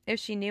roommate if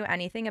she knew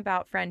anything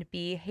about friend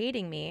B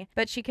hating me,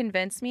 but she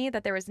convinced me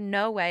that there was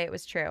no way it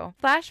was true.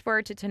 Flash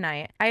forward to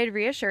tonight. I had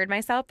reassured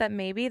myself that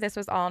maybe this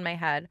was all in my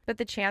head, but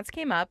the chance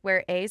came up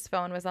where A's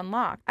phone was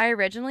unlocked. I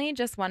originally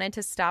just wanted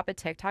to stop a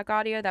TikTok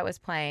audio that was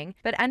playing,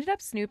 but ended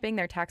up snooping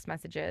their text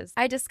messages.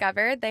 I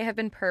discovered they have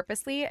been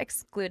purposely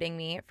excluding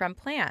me from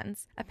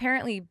plans.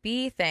 Apparently,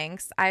 B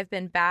thinks I've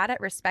been bad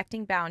at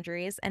respecting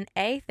boundaries, and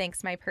A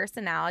thinks my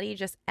personality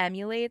just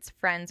emulates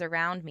friends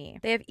around me.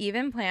 They have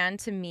even planned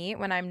to meet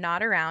when I'm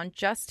not around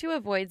just to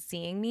avoid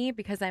seeing me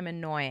because I'm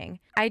annoying.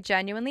 I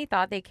genuinely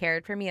thought they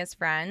cared for me as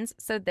friends,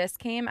 so this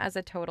came as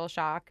a total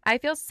shock. I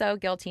feel so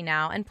guilty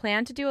now and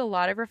plan to do a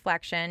lot of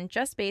reflection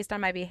just based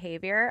on my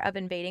behavior of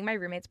invading my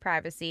roommate's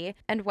privacy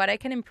and what I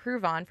can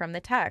improve on from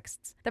the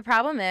texts. The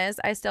problem is,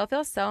 I still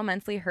feel so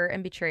immensely hurt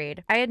and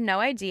betrayed. I had no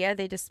idea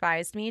they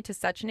despised me to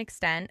such an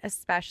extent,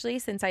 especially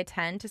since I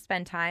tend to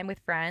spend time with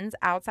friends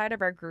outside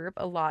of our group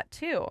a lot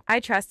too. I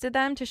trusted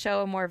them to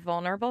show a more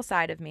vulnerable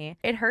side of me.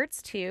 It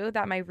hurts too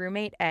that my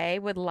roommate A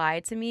would lie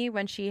to me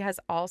when she has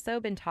also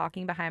been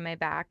talking behind my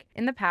back.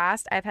 In the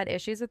past, I've had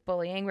issues with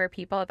bullying where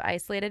people have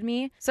isolated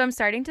me, so I'm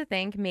starting to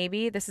think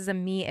maybe this is a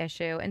me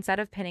issue instead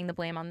of pinning the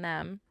blame on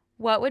them.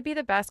 What would be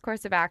the best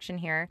course of action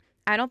here?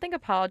 I don't think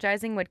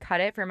apologizing would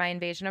cut it for my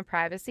invasion of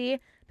privacy,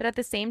 but at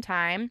the same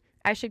time,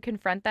 I should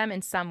confront them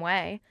in some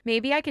way.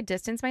 Maybe I could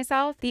distance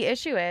myself. The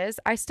issue is,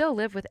 I still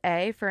live with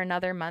A for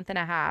another month and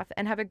a half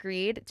and have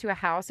agreed to a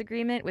house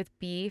agreement with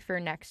B for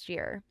next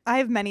year. I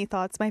have many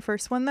thoughts. My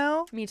first one,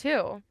 though, Me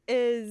too.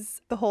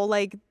 is the whole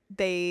like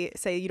they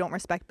say you don't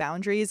respect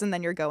boundaries and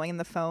then you're going in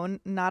the phone.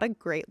 Not a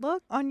great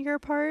look on your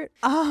part.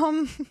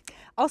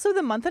 Also,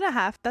 the month and a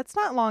half, that's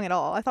not long at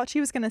all. I thought she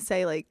was going to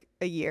say like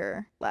a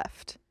year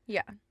left.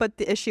 Yeah. But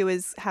the issue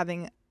is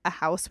having a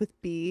house with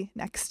B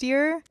next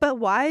year. But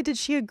why did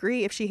she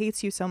agree if she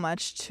hates you so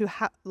much to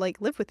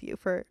live with you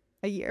for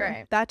a year?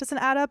 Right. That doesn't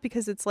add up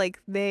because it's like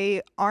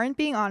they aren't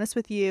being honest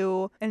with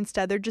you.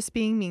 Instead, they're just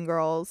being mean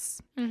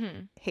girls.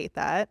 Mm-hmm. Hate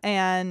that.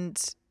 And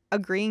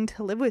agreeing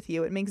to live with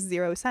you, it makes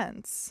zero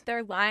sense.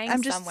 They're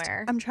lying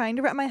somewhere. I'm trying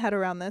to wrap my head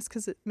around this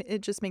because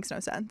it just makes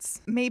no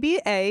sense. Maybe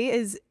A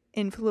is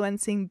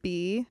influencing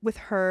B with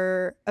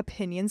her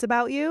opinions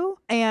about you,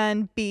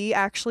 and B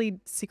actually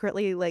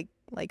secretly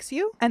likes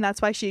you, and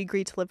that's why she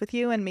agreed to live with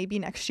you, and maybe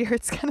next year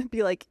it's gonna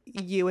be like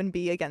you and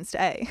B against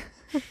A.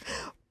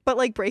 but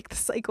like break the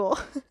cycle.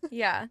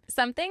 Yeah.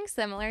 Something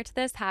similar to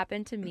this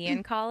happened to me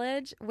in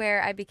college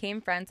where I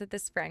became friends with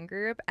this friend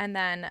group and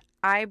then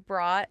I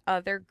brought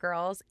other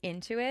girls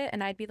into it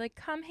and I'd be like,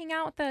 come hang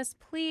out with us,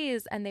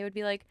 please. And they would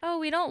be like, oh,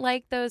 we don't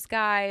like those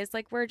guys.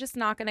 Like, we're just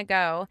not going to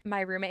go. My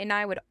roommate and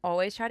I would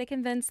always try to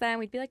convince them.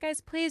 We'd be like,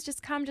 guys, please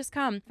just come, just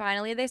come.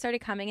 Finally, they started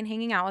coming and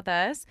hanging out with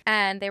us.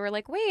 And they were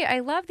like, wait, I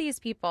love these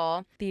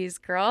people. These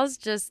girls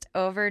just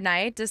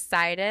overnight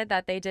decided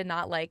that they did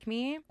not like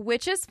me,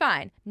 which is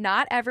fine.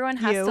 Not everyone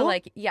has to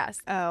like, yes.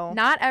 Oh.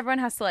 Not everyone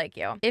has to like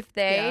you. If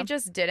they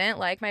just didn't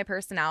like my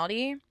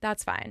personality,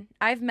 that's fine.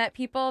 I've met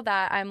people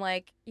that I'm like,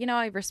 you know,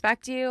 I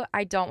respect you.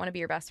 I don't want to be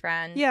your best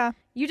friend. Yeah.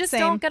 You just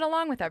don't get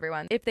along with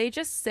everyone. If they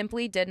just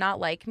simply did not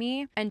like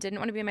me and didn't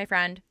want to be my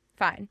friend,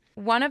 fine.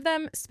 One of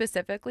them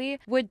specifically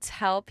would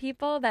tell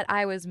people that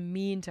I was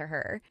mean to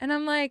her. And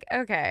I'm like,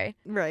 okay.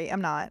 Right.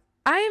 I'm not.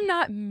 I am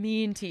not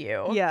mean to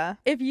you. Yeah.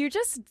 If you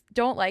just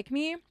don't like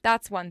me,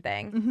 that's one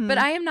thing. Mm-hmm. But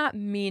I am not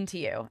mean to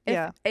you.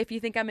 If you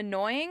think I'm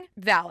annoying,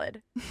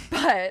 valid.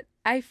 But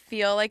I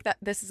feel like that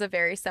this is a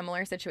very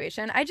similar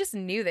situation. I just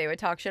knew they would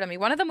talk shit on me.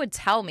 One of them would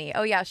tell me,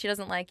 oh yeah, she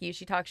doesn't like you.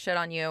 She talks shit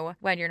on you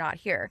when you're not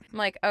here. I'm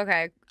like,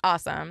 okay,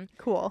 awesome.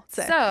 Cool.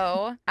 Sick.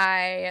 So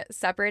I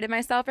separated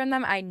myself from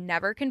them. I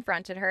never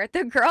confronted her.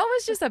 The girl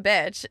was just a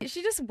bitch.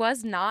 She just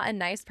was not a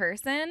nice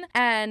person.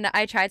 And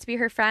I tried to be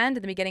her friend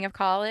at the beginning of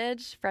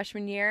college,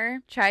 freshman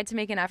year. Tried to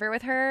make an effort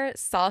with her.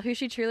 Saw who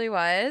she truly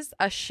was.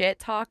 A shit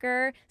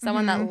talker.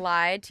 Someone that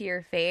lied to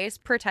your face,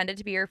 pretended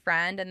to be your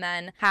friend, and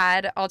then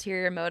had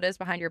ulterior motives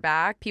behind your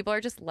back. People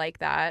are just like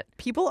that.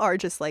 People are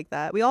just like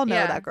that. We all know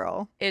that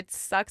girl. It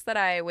sucks that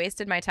I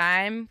wasted my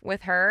time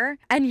with her.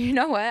 And you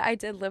know what? I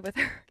did live with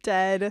her.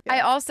 Dead. I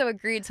also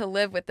agreed to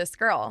live with this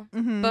girl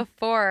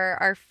before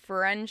our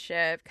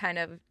friendship kind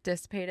of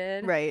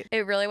dissipated. Right.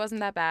 It really wasn't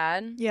that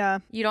bad. Yeah.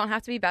 You don't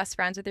have to be best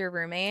friends with your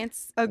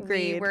roommates.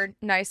 Agreed. We were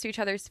nice to each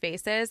other's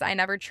faces. I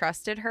never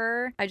trusted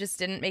her. I just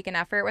didn't make an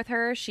effort with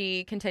her.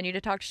 She continued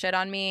to talk shit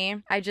on me.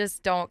 I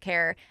just don't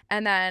care.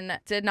 And then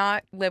did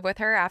not live with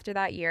her after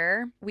that year.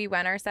 We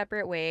went our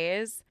separate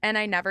ways and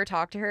I never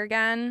talked to her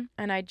again.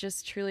 And I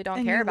just truly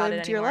don't care about it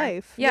anymore. Your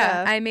life.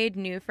 Yeah. I made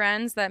new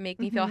friends that make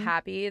me feel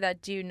happy,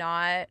 that do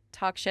not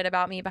talk shit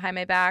about me behind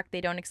my back.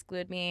 They don't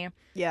exclude me.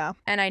 Yeah.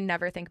 And I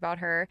never think about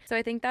her. So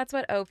I think that's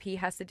what OP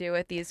has to do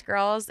with these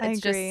girls.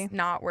 It's just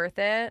not worth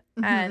it.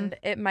 And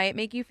it might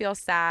make you feel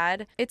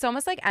sad. It's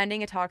almost like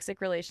ending a toxic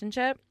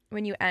relationship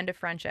when you end a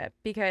friendship,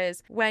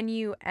 because when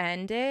you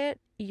end it,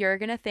 you're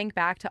going to think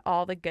back to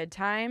all the good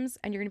times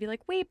and you're going to be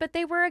like, wait, but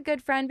they were a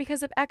good friend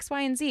because of X,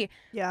 Y, and Z.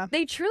 Yeah.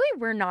 They truly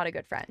were not a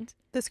good friend.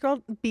 This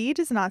girl, B,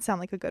 does not sound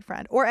like a good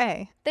friend. Or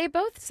A. They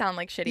both sound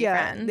like shitty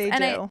friends. They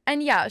do.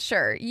 And yeah,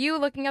 sure. You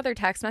looking at their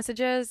text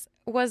messages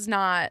was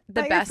not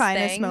the best your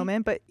finest thing.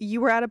 moment, but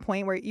you were at a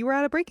point where you were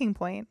at a breaking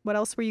point. What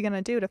else were you going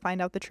to do to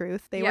find out the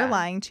truth? They were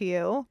lying to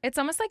you. It's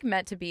almost like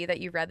meant to be that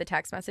you read the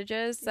text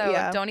messages.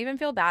 So don't even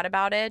feel bad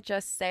about it.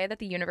 Just say that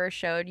the universe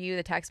showed you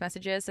the text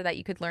messages so that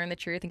you could learn the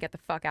truth and get the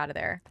fuck out of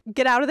there.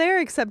 Get out of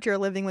there, except you're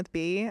living with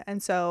B.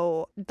 And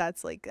so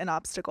that's like an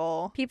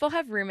obstacle. People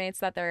have roommates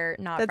that they're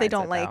not that they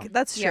don't with, like.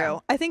 Though. That's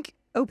true. I think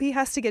OP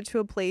has to get to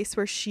a place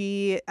where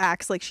she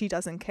acts like she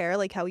doesn't care,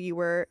 like how you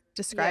were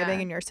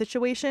describing in your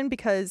situation,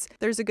 because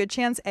there's a good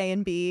chance A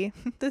and B,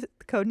 the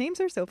code names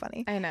are so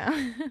funny. I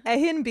know.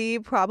 A and B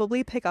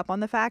probably pick up on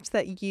the fact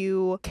that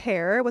you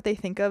care what they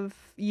think of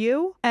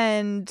you.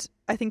 And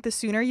I think the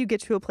sooner you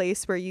get to a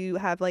place where you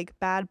have like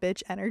bad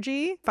bitch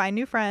energy, find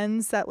new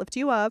friends that lift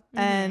you up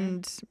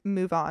and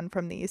move on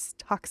from these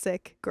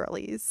toxic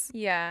girlies.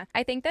 Yeah.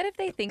 I think that if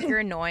they think you're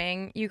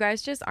annoying, you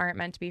guys just aren't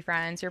meant to be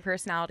friends. Your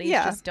personalities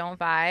just don't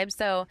vibe.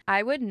 So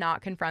I would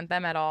not confront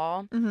them at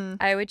all.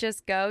 I would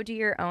just go do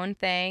your own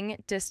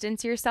thing,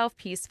 distance yourself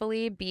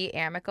peacefully, be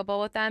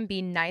amicable with them,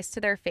 be nice to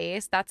their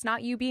face. That's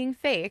not you being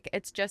fake.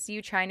 It's just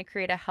you trying to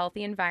create a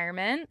healthy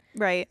environment.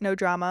 Right. No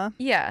drama.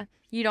 Yeah.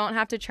 You don't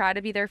have to try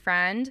to be their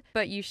friend,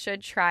 but you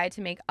should try to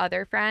make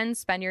other friends,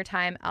 spend your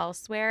time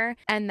elsewhere,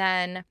 and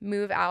then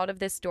move out of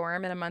this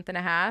dorm in a month and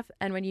a half.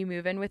 And when you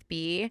move in with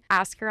B,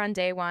 ask her on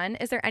day one,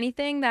 is there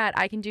anything that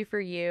I can do for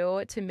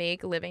you to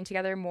make living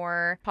together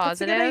more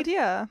positive? That's a good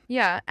idea.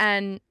 Yeah.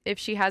 And if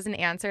she has an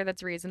answer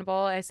that's reasonable,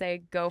 I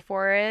say go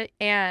for it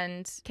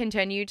and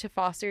continue to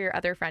foster your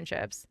other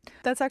friendships.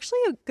 That's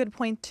actually a good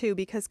point too,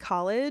 because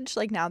college,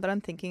 like now that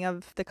I'm thinking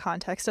of the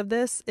context of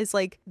this, is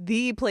like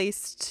the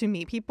place to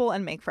meet people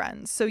and make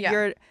friends. So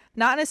you're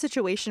not in a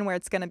situation where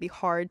it's going to be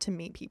hard to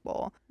meet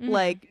people.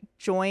 Like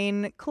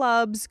join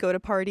clubs, go to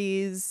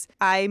parties.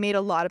 I made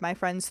a lot of my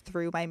friends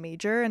through my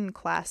major and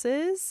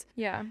classes.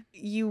 Yeah.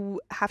 You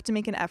have to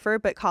make an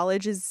effort, but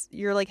college is,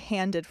 you're like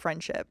handed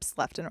friendships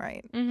left and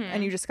right.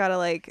 And you just got to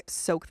like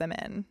soak them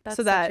in. That's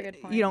so such a that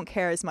good point. you don't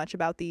care as much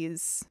about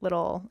these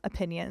little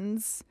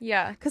opinions.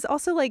 Yeah. Because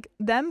also like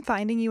them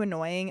finding you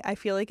annoying, I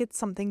feel like it's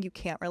something you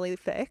can't really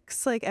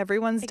fix. Like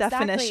everyone's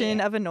definition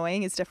of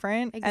annoying is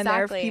different. And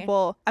there are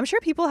people, I'm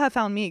sure people have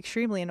found me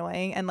extremely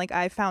annoying. And like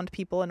I've found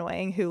people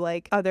annoying who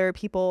like other where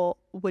people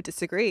would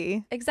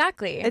disagree.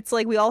 Exactly. It's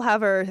like we all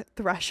have our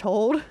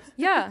threshold.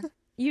 Yeah.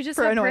 You just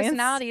for have annoyance.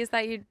 Personalities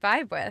that you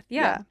vibe with.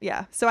 Yeah.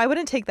 Yeah. So I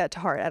wouldn't take that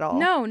to heart at all.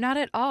 No, not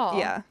at all.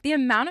 Yeah. The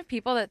amount of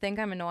people that think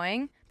I'm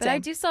annoying, but I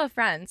Same. do still have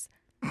friends.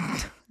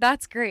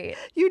 That's great.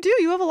 You do.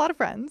 You have a lot of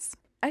friends.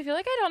 I feel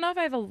like I don't know if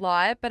I have a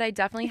lot, but I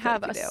definitely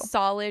have like you a do.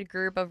 solid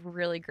group of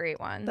really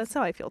great ones. That's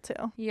how I feel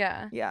too.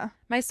 Yeah. Yeah.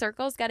 My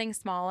circle's getting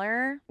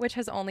smaller, which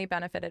has only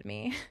benefited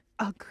me.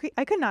 Agree.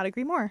 I could not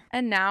agree more.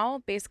 And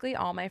now, basically,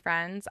 all my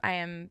friends I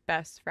am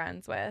best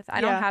friends with. I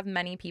don't have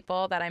many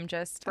people that I'm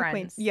just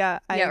friends. I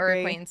or agree.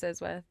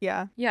 acquaintances with.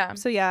 Yeah. Yeah.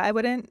 So yeah, I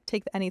wouldn't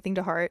take anything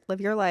to heart. Live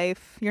your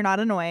life. You're not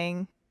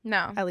annoying.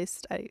 No. At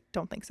least I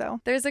don't think so.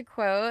 There's a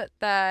quote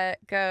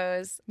that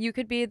goes, you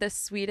could be the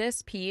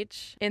sweetest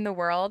peach in the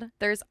world.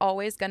 There's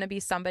always going to be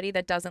somebody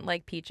that doesn't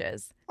like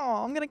peaches.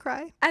 Oh, I'm going to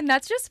cry. And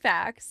that's just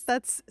facts.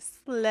 That's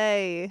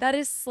slay. That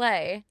is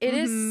slay. It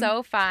is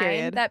so fine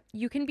Period. that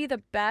you can be the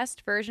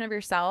best version of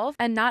yourself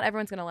and not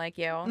everyone's going to like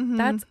you.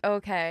 That's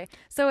okay.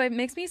 So it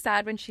makes me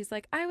sad when she's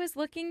like, I was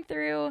looking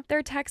through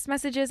their text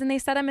messages and they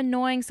said I'm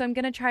annoying, so I'm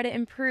going to try to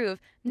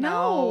improve.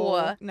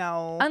 No.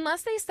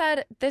 Unless they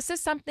said, this is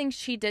something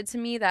she did to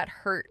me that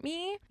hurt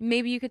me.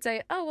 Maybe you could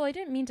say, oh, well, I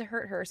didn't mean to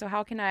hurt her. So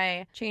how can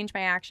I change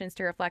my actions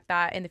to reflect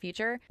that in the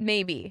future?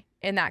 Maybe.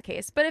 In that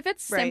case. But if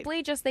it's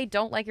simply just they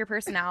don't like your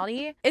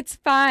personality, it's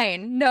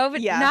fine. No,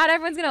 but not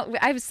everyone's gonna.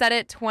 I've said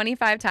it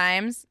 25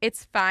 times.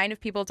 It's fine if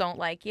people don't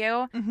like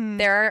you.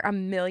 There are a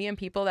million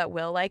people that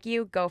will like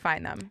you. Go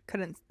find them.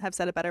 Couldn't have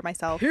said it better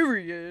myself.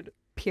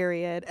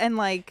 Period. And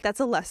like that's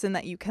a lesson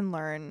that you can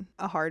learn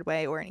a hard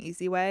way or an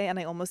easy way, and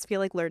I almost feel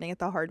like learning it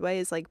the hard way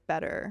is like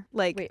better.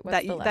 Like Wait,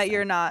 that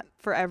you're not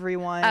for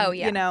everyone. Oh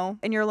yeah. You know,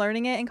 and you're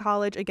learning it in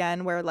college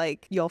again, where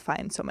like you'll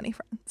find so many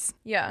friends.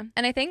 Yeah.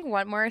 And I think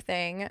one more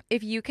thing,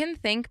 if you can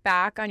think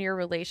back on your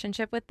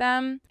relationship with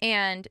them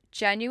and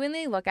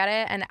genuinely look at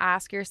it and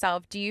ask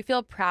yourself, do you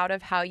feel proud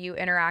of how you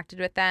interacted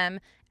with them?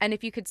 And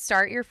if you could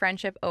start your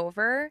friendship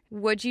over,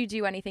 would you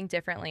do anything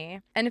differently?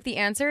 And if the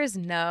answer is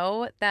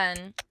no,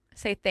 then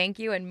say thank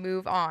you and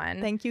move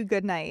on. Thank you.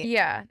 Good night.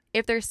 Yeah.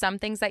 If there's some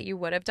things that you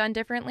would have done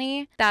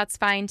differently, that's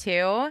fine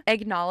too.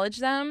 Acknowledge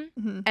them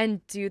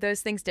and do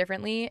those things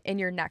differently in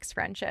your next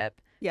friendship.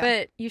 Yeah.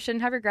 But you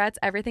shouldn't have regrets.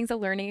 Everything's a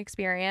learning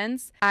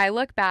experience. I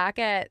look back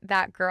at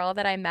that girl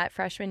that I met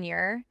freshman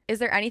year. Is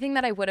there anything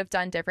that I would have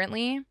done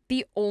differently?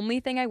 The only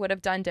thing I would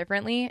have done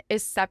differently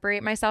is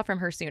separate myself from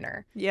her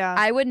sooner. Yeah.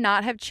 I would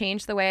not have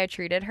changed the way I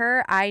treated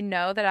her. I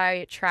know that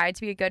I tried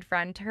to be a good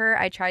friend to her.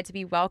 I tried to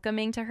be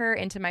welcoming to her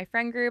into my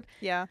friend group.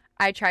 Yeah.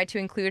 I tried to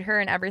include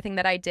her in everything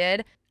that I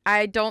did.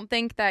 I don't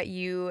think that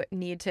you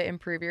need to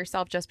improve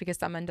yourself just because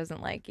someone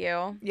doesn't like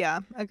you.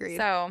 Yeah, agreed.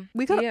 So,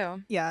 do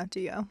you? Yeah,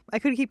 do you? I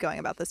could keep going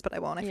about this, but I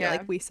won't. I feel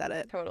like we said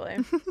it. Totally.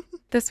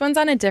 This one's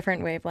on a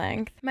different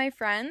wavelength. My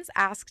friends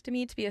asked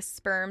me to be a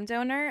sperm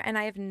donor, and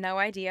I have no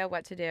idea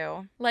what to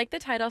do. Like the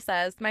title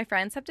says, my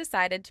friends have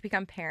decided to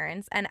become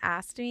parents and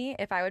asked me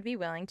if I would be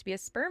willing to be a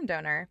sperm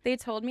donor. They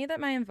told me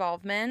that my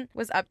involvement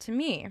was up to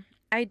me.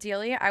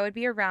 Ideally, I would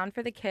be around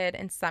for the kid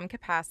in some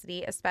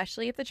capacity,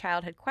 especially if the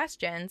child had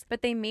questions,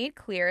 but they made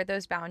clear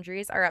those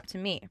boundaries are up to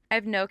me. I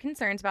have no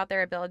concerns about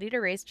their ability to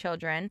raise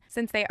children,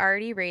 since they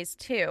already raised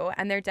 2,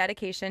 and their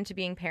dedication to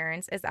being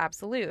parents is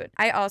absolute.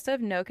 I also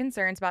have no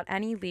concerns about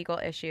any legal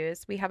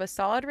issues. We have a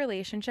solid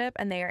relationship,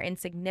 and they are in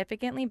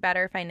significantly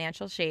better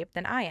financial shape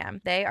than I am.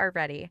 They are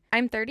ready.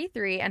 I'm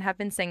 33 and have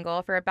been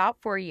single for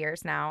about 4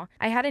 years now.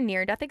 I had a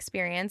near-death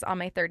experience on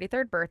my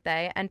 33rd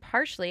birthday, and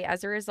partially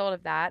as a result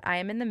of that, I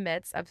am in the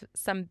midst of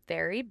some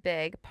very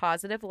big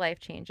positive life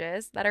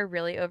changes that are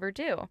really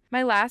overdue.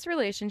 My last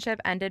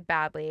relationship ended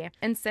badly,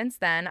 and since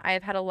then I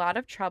have had a lot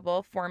of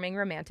trouble forming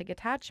romantic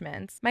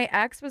attachments. My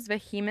ex was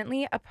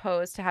vehemently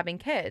opposed to having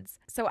kids,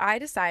 so I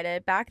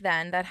decided back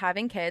then that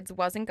having kids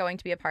wasn't going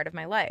to be a part of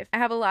my life. I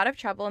have a lot of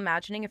trouble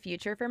imagining a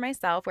future for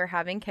myself where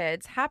having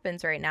kids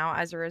happens right now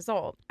as a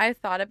result. I've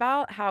thought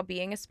about how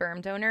being a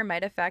sperm donor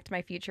might affect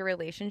my future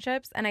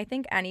relationships, and I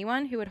think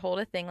anyone who would hold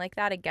a thing like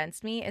that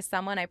against me is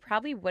someone I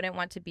probably wouldn't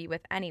want to be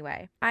with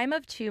anyway. I'm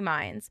of 2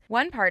 minds.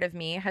 One part of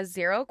me has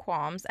 0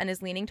 qualms and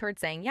is leaning towards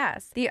saying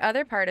yes. The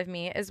other part of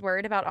me is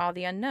worried about all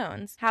the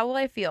unknowns. How will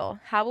I feel?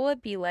 How will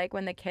it be like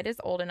when the kid is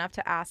old enough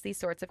to ask these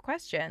sorts of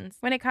questions?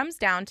 When it comes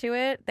down to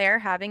it, they're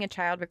having a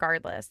child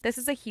regardless. This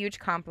is a huge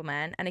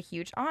compliment and a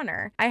huge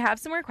honor. I have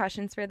some more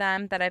questions for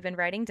them that I've been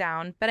writing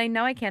down, but I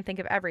know I can't think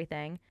of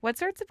everything. What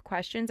sorts of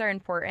questions are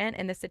important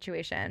in this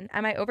situation?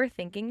 Am I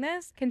overthinking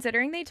this,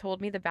 considering they told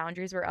me the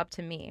boundaries were up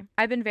to me?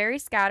 I've been very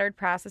scattered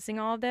processing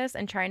all of this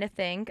and trying to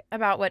think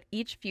about what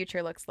each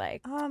future looks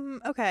like.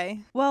 Okay.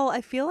 Well, I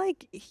feel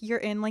like you're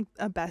in like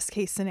a best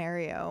case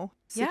scenario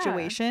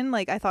situation. Yeah.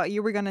 Like I thought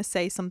you were going to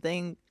say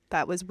something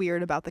that was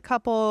weird about the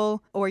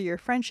couple or your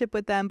friendship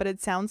with them, but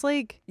it sounds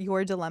like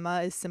your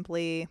dilemma is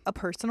simply a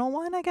personal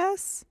one, I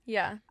guess.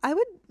 Yeah. I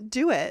would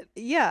do it.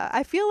 Yeah.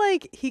 I feel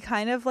like he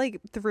kind of like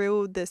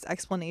through this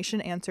explanation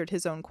answered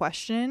his own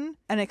question,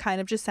 and it kind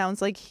of just sounds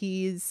like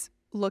he's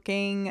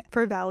looking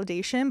for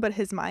validation, but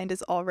his mind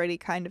is already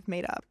kind of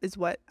made up, is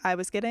what I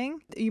was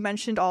getting. You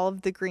mentioned all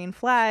of the green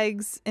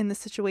flags in the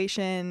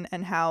situation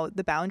and how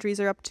the boundaries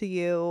are up to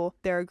you.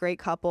 They're a great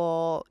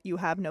couple. You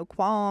have no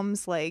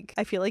qualms. Like,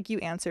 I feel like you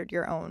answered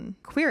your own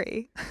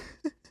query.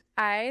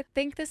 I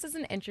think this is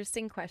an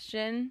interesting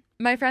question.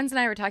 My friends and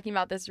I were talking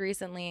about this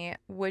recently.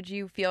 Would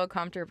you feel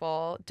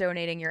comfortable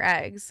donating your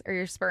eggs or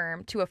your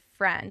sperm to a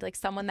friend, like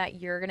someone that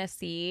you're going to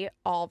see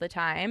all the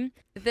time?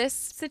 This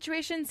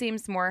situation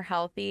seems more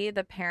healthy.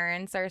 The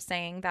parents are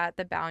saying that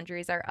the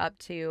boundaries are up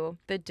to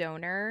the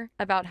donor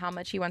about how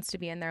much he wants to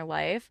be in their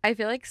life. I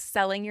feel like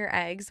selling your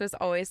eggs was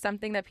always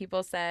something that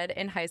people said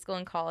in high school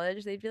and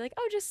college. They'd be like,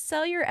 oh, just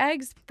sell your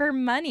eggs for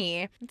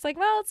money. It's like,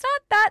 well, it's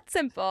not that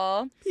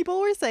simple. People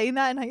were saying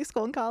that in high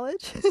school and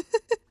college.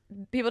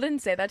 People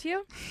didn't say that to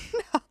you?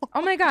 No.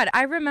 Oh my God.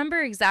 I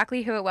remember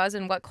exactly who it was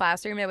and what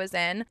classroom it was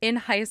in. In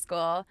high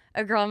school,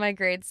 a girl in my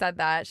grade said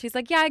that. She's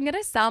like, yeah, I'm going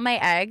to sell my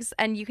eggs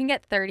and you can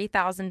get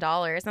 $30,000 and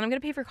I'm going to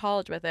pay for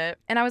college with it.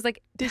 And I was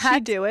like, did she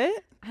do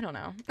it? I don't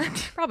know.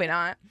 Probably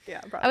not. Yeah,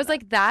 probably I was not.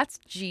 like, that's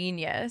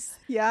genius.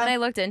 Yeah. Then I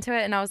looked into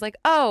it and I was like,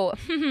 oh,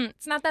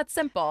 it's not that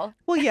simple.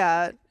 Well,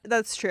 yeah,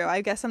 that's true.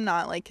 I guess I'm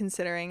not like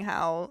considering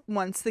how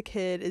once the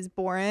kid is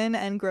born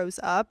and grows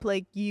up,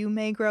 like you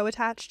may grow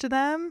attached to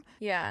them.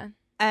 Yeah.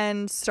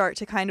 And start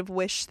to kind of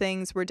wish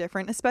things were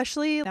different,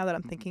 especially now that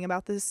I'm thinking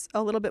about this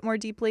a little bit more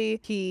deeply.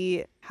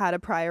 He had a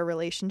prior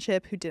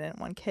relationship who didn't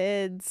want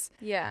kids.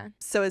 Yeah.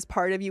 So as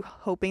part of you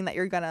hoping that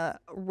you're going to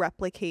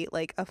replicate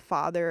like a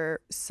father,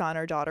 son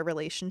or daughter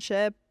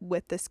relationship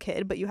with this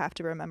kid, but you have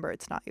to remember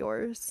it's not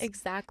yours.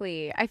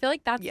 Exactly. I feel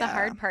like that's the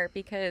hard part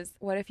because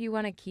what if you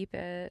want to keep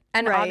it?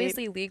 And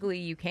obviously legally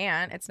you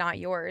can't. It's not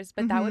yours,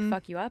 but that would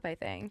fuck you up, I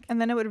think. And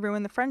then it would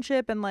ruin the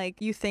friendship and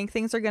like you think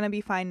things are going to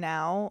be fine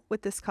now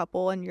with this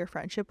couple and your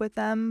friendship with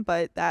them,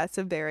 but that's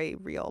a very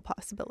real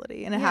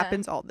possibility and it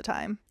happens all the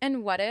time.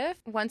 And what if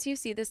once you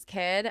see this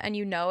kid and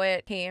you know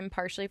it came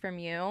partially from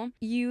you,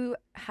 you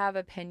have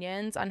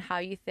opinions on how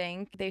you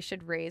think they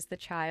should raise the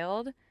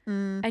child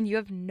and you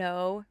have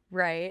no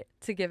right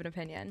to give an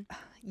opinion?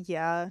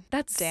 Yeah.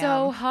 That's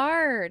so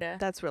hard.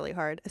 That's really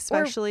hard,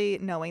 especially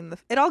knowing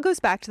it all goes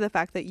back to the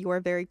fact that you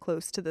are very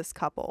close to this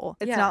couple.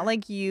 It's not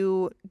like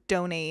you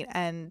donate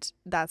and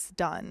that's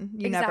done.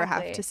 You never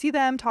have to see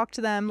them, talk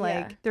to them.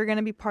 Like they're going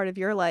to be part of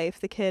your life,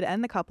 the kid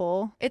and the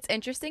couple. It's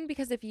interesting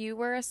because if you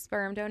were a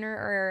sperm donor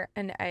or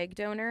an egg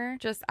donor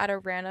just at a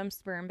random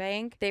sperm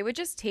bank, they would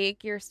just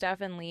take your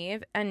stuff and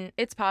leave. And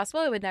it's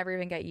possible it would never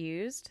even get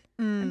used.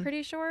 I'm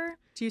pretty sure.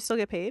 Do you still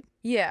get paid?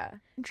 Yeah.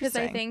 Because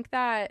I think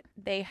that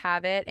they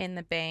have it in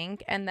the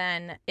bank. And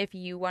then if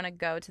you want to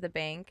go to the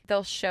bank,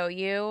 they'll show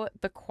you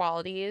the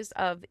qualities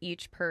of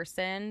each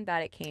person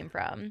that it came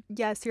from.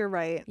 Yes, you're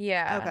right.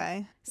 Yeah.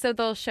 Okay. So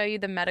they'll show you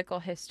the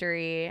medical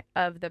history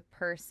of the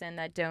person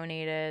that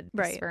donated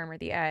the sperm or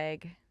the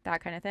egg.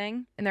 That kind of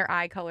thing. And their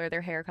eye color, their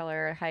hair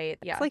color, height.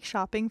 Yeah. It's like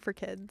shopping for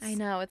kids. I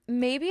know.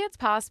 Maybe it's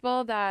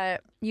possible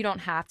that you don't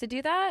have to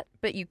do that,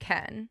 but you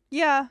can.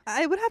 Yeah.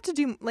 I would have to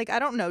do, like, I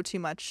don't know too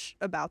much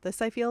about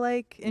this, I feel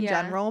like, in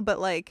general. But,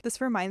 like, this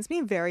reminds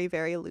me very,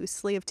 very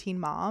loosely of Teen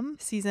Mom,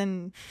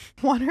 season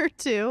 1 or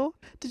 2.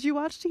 Did you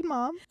watch Teen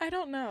Mom? I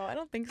don't know. I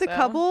don't think so. The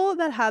couple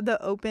that had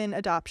the open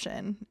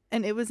adoption.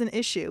 And it was an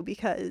issue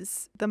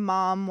because the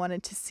mom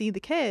wanted to see the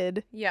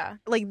kid. Yeah.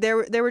 Like, there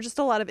were just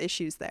a lot of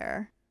issues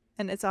there.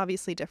 And it's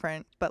obviously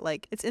different, but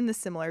like it's in the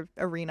similar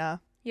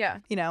arena. Yeah.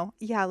 You know,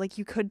 yeah, like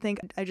you could think,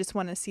 I just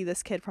want to see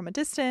this kid from a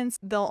distance.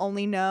 They'll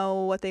only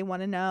know what they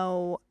want to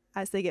know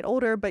as they get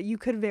older, but you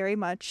could very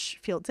much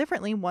feel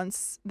differently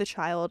once the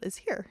child is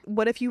here.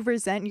 What if you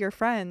resent your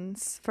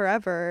friends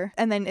forever?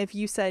 And then if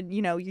you said,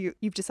 you know,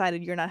 you've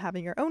decided you're not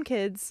having your own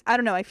kids, I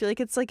don't know. I feel like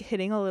it's like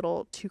hitting a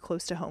little too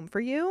close to home for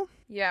you.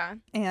 Yeah.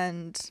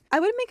 And I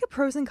would make a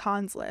pros and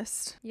cons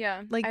list.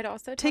 Yeah. Like I'd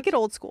also take it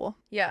old school.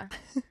 Yeah.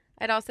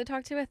 I'd also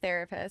talk to a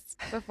therapist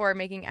before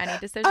making any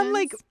decisions. I'm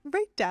like,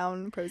 write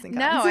down pros and cons.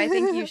 No, I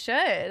think you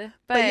should.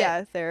 But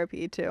yeah,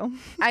 therapy too.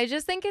 I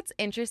just think it's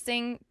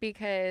interesting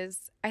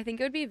because I think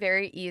it would be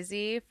very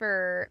easy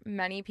for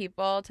many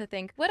people to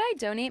think, would I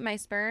donate my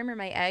sperm or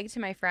my egg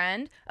to my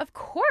friend? Of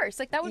course.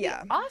 Like, that would be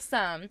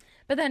awesome.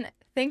 But then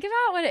think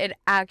about what it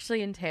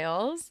actually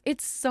entails.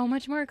 It's so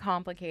much more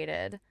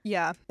complicated.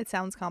 Yeah, it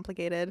sounds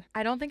complicated.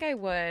 I don't think I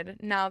would.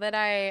 Now that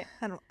I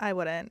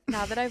wouldn't.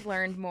 Now that I've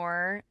learned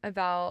more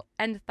about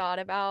and thought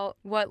about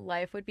what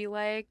life would be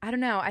like, I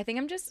don't know. I think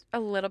I'm just a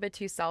little bit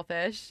too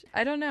selfish.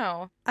 I don't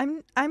know.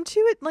 I'm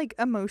too like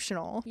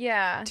emotional.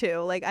 Yeah. Too.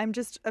 Like I'm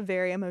just a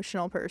very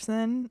emotional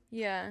person.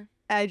 Yeah.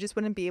 I just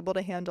wouldn't be able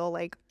to handle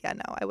like, yeah,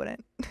 no, I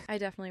wouldn't. I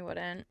definitely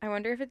wouldn't. I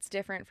wonder if it's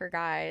different for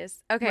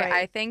guys. Okay,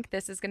 I think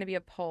this is going to be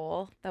a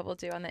poll that we'll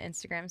do on the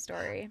Instagram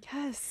story.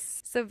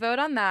 Yes. So vote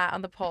on that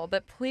on the poll,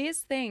 but please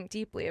think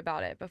deeply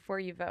about it before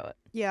you vote.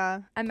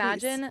 Yeah.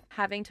 Imagine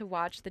having to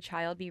watch the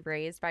child be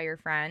raised by your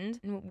friend.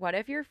 And what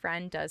if your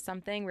friend does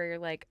something where you're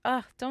like,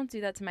 oh, don't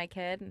do that to my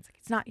kid? And it's like,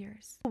 it's not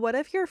yours. What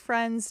if your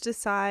friends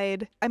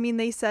decide, I mean,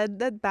 they said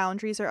that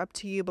boundaries are up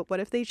to you, but what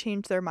if they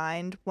change their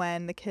mind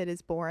when the kid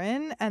is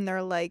born and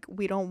they're like,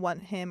 we don't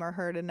want him or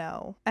her to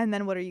know? And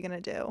then what are you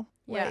going to do?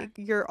 Yeah. Like,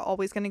 you're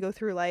always going to go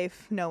through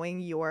life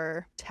knowing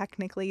you're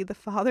technically the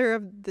father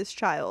of this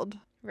child.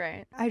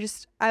 Right.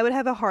 I would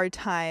have a hard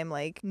time,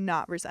 like,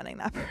 not resenting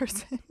that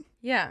person.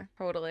 Yeah,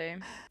 totally.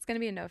 It's going to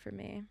be a no for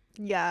me.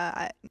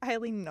 Yeah, I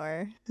lean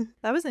no.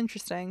 That was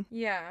interesting.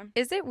 Yeah.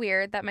 Is it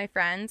weird that my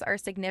friends are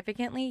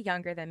significantly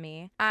younger than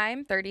me?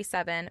 I'm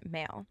 37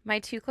 male. My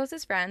two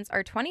closest friends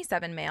are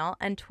 27 male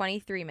and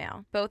 23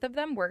 male. Both of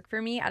them work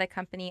for me at a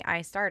company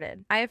I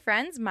started. I have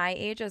friends my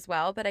age as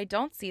well, but I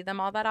don't see them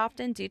all that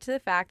often due to the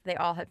fact that they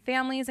all have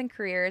families and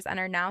careers and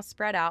are now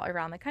spread out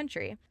around the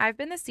country. I've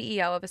been the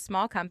CEO of a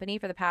small company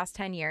for the past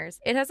 10 years.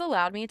 It has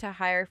allowed me to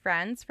hire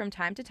friends from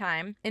time to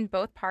time in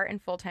both part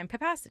and full-time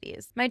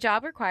capacities. My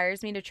job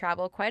requires me to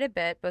travel quite a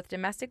bit, both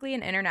domestically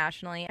and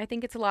internationally. I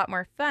think it's a lot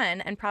more fun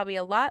and probably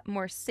a lot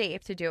more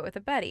safe to do it with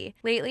a buddy.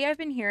 Lately, I've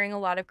been hearing a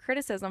lot of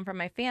criticism from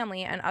my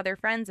family and other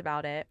friends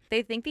about it.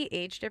 They think the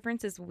age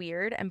difference is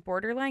weird and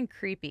borderline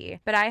creepy,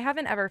 but I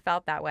haven't ever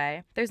felt that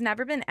way. There's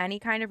never been any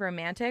kind of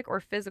romantic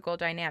or physical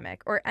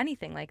dynamic or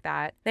anything like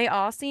that. They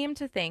all seem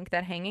to think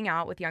that hanging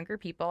out with younger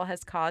people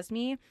has caused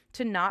me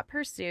to not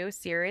pursue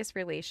serious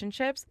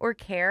relationships or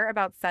care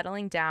about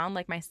settling down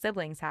like my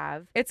siblings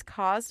have. It's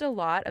caused a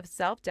lot of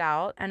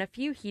self-doubt and a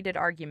few heated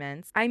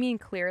arguments. I mean,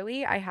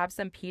 clearly I have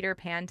some Peter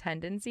Pan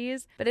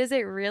tendencies, but is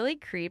it really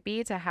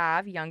creepy to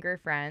have younger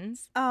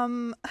friends?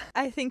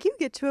 I think you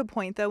get to a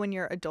point though in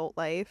your adult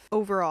life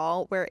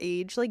overall where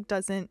age like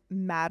doesn't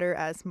matter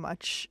as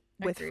much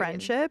with Agreed.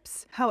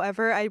 friendships.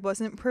 However, I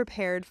wasn't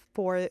prepared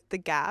for the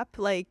gap.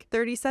 Like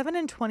 37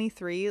 and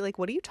 23, like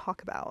what do you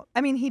talk about?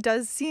 I mean, he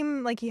does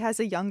seem like he has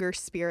a younger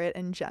spirit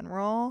in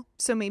general.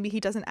 So maybe he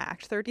doesn't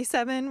act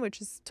 37,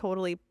 which is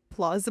totally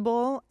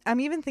plausible.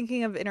 I'm even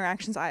thinking of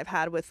interactions I've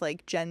had with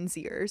like Gen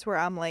Zers where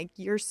I'm like,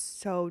 you're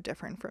so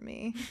different from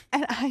me.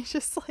 And I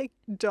just like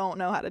don't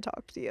know how to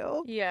talk to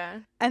you. Yeah.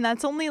 And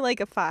that's only like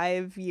a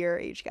 5-year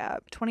age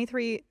gap.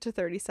 23 to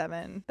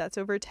 37, that's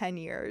over 10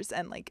 years.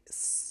 And like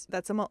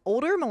that's an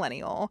older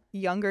millennial,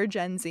 younger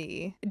Gen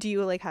Z. Do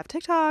you like have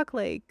TikTok?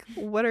 Like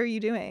what are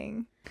you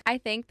doing? I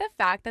think the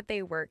fact that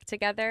they work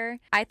together,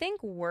 I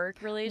think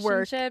work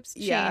relationships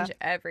change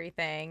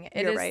everything.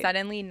 It You're is right.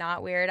 suddenly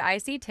not weird. I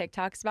see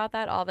TikToks about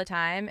that all the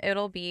time.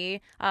 It'll be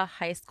a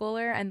high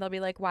schooler and they'll be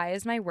like, why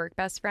is my work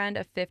best friend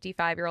a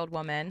 55-year-old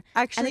woman?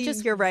 Actually, and it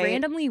just you're right.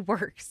 randomly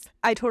works.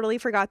 I totally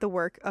forgot the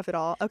work of it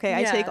all. Okay,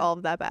 I Yeah. take all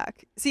of that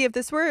back. See, if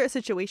this were a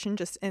situation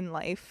just in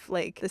life,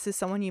 like this is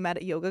someone you met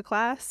at yoga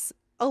class,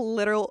 a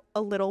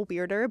little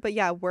weirder. But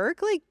yeah,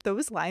 work, like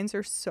those lines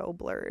are so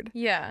blurred.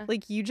 Yeah.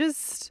 Like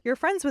you're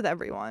friends with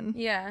everyone.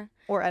 Yeah.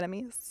 Or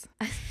enemies.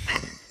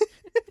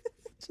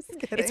 Just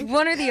kidding. It's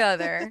one or the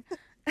other.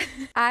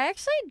 I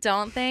actually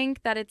don't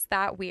think that it's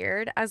that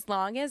weird as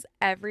long as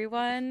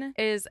everyone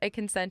is a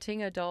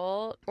consenting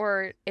adult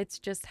or it's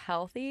just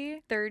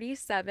healthy.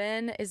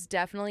 37 is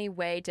definitely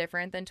way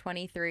different than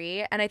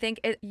 23. And I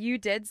think you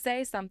did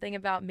say something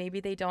about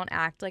maybe they don't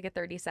act like a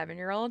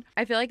 37-year-old.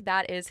 I feel like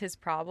that is his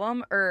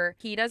problem, or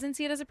he doesn't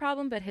see it as a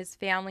problem, but his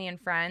family and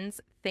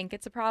friends think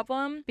it's a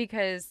problem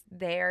because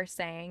they are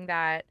saying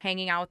that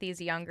hanging out with these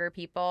younger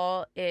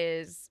people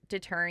is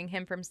deterring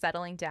him from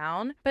settling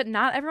down. But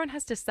not everyone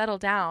has to settle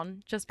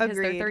down just because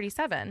Agreed. they're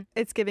 37.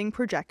 It's giving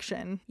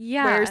projection.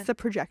 Yeah. Where's the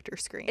projector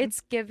screen? It's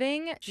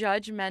giving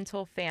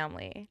judgmental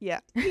family.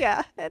 Yeah,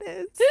 it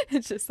is.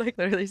 It's just like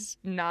literally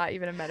not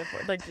even a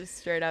metaphor, like just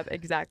straight up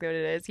exactly what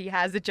it is. He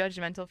has a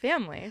judgmental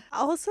family.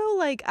 Also,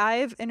 like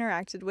I've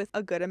interacted with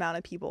a good amount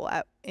of people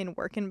in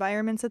work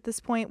environments at this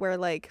point where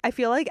like I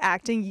feel like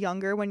acting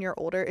younger when you're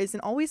older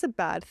isn't always a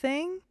bad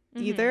thing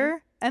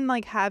either. And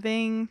like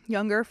having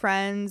younger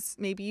friends,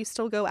 maybe you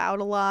still go out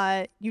a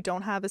lot, you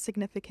don't have a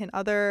significant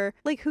other,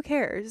 like who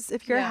cares?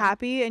 If you're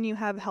happy and you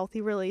have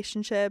healthy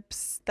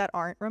relationships that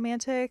aren't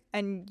romantic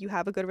and you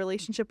have a good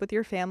relationship with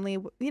your family,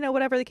 you know,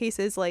 whatever the case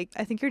is, like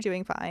I think you're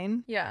doing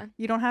fine. Yeah.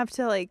 You don't have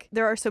to like,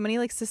 there are so many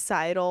like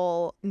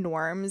societal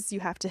norms you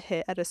have to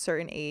hit at a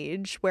certain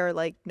age where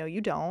like, no, you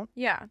don't.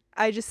 Yeah.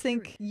 I just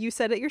think you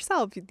said it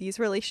yourself. These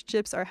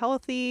relationships are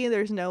healthy.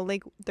 There's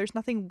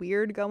nothing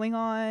weird going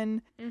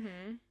on.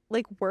 Mm-hmm.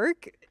 Like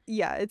work,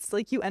 yeah, it's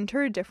like you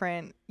enter a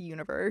different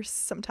universe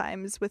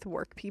sometimes with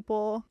work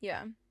people.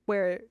 Yeah.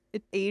 Where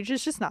age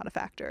is just not a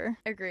factor.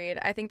 Agreed.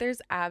 I think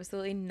there's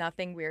absolutely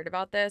nothing weird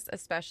about this,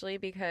 especially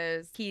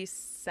because he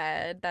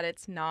said that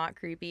it's not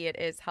creepy. It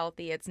is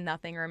healthy. It's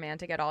nothing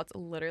romantic at all. It's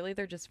literally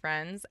they're just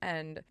friends.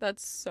 And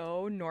that's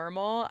so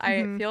normal.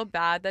 I feel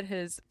bad that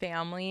his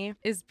family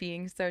is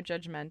being so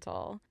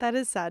judgmental. That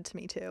is sad to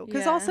me too.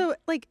 Because Yeah. also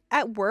like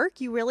at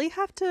work, you really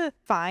have to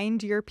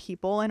find your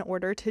people in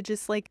order to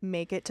just like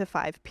make it to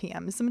 5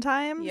 p.m.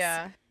 sometimes.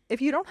 Yeah. If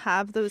you don't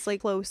have those like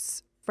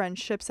close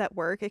friendships at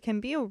work, it can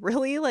be a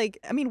really like,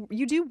 I mean,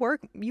 you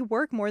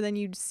work more than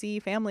you'd see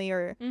family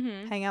or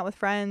hang out with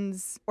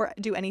friends or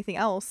do anything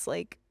else.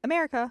 Like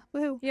America,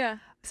 woohoo. Yeah.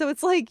 So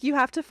it's like you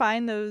have to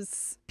find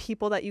those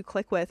people that you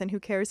click with, and who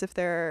cares if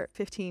they're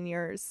 15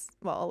 years,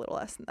 well, a little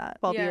less than that,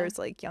 12 years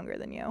like younger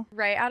than you.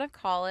 Right out of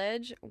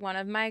college, one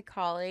of my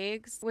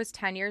colleagues was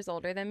 10 years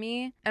older than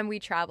me, and we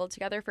traveled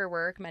together for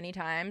work many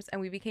times,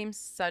 and we became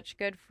such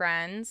good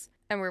friends.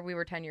 And we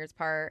were 10 years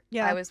apart.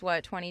 Yeah. I was,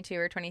 22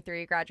 or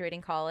 23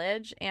 graduating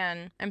college,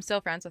 and I'm still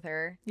friends with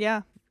her.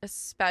 Yeah.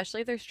 Especially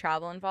if there's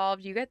travel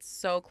involved. You get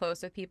so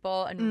close with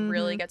people and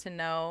really get to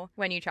know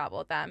when you travel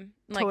with them.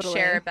 Like,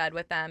 share a bed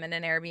with them in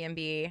an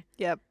Airbnb.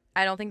 Yep.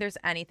 I don't think there's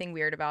anything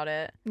weird about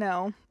it.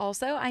 No.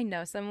 Also, I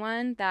know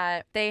someone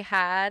that they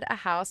had a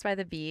house by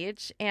the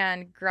beach,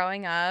 and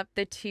growing up,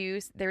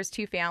 there was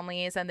two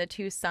families, and the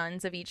two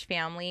sons of each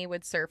family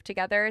would surf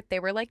together. They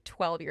were like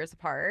 12 years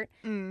apart.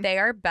 They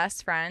are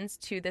best friends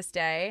to this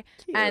day.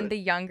 Cute. And the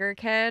younger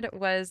kid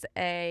was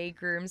a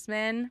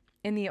groomsman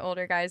in the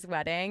older guy's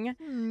wedding,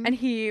 and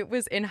he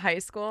was in high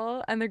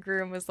school, and the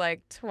groom was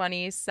like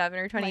 27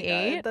 or 28.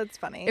 Oh my God, that's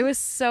funny. It was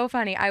so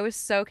funny. I was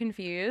so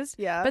confused.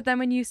 Yeah. But then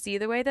when you see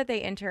the way that they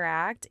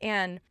interact,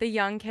 and the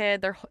young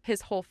kid,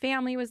 his whole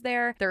family was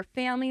there, their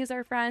families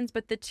are friends,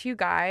 but the two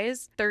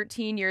guys,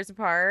 13 years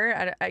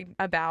apart,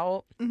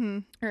 about,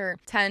 or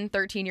 10,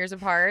 13 years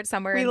apart,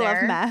 somewhere in there. We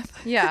love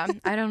math. Yeah.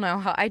 I don't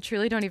know I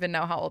truly don't even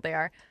know how old they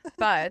are,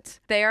 but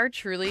they are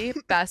truly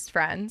best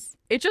friends.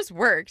 It just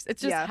works.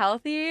 It's just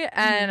healthy,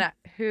 and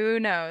who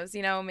knows?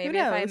 You know, maybe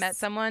if I met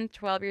someone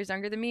 12 years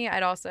younger than me,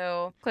 I'd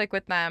also click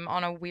with them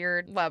on a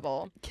weird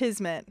level.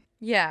 Kismet.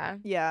 Yeah.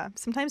 Yeah.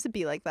 Sometimes it'd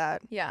be like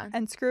that. Yeah.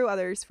 And screw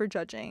others for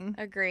judging.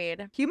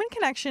 Agreed. Human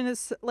connection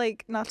is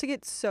like, not to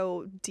get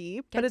so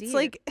deep, but it's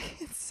like,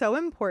 it's so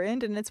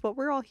important, and it's what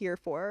we're all here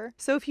for.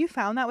 So if you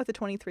found that with a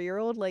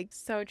 23-year-old, like.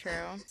 So true.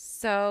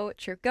 So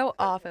true. Go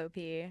off, OP.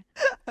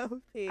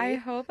 OP. I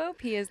hope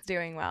OP is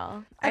doing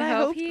well. I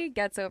hope he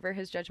gets over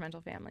his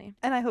judgmental family.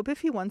 And I hope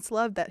if he wants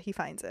love that he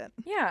finds it.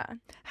 Yeah.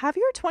 Have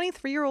your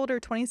 23-year-old or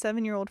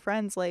 27-year-old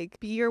friends like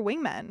be your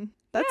wingmen.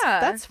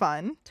 That's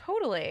fun.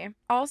 Totally.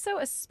 Also,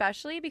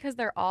 especially because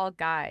they're all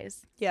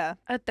guys. Yeah.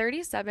 A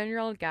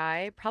 37-year-old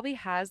guy probably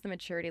has the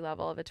maturity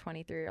level of a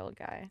 23-year-old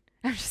guy.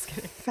 I'm just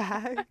kidding.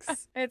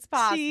 Facts. It's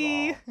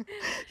possible.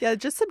 Yeah,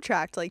 just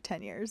subtract like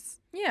 10 years.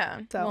 Yeah.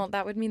 So. Well,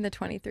 that would mean the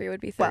 23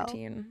 would be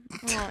 13.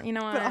 Well, you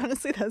know what? But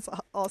honestly, that's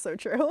also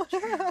true.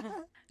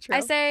 True. I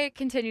say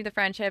continue the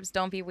friendships,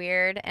 don't be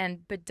weird,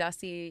 and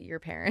bedussy your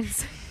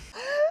parents.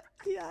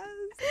 Yes.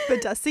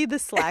 Bedussy the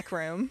Slack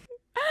room.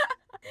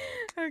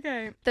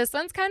 Okay. This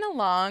one's kind of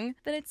long,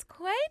 but it's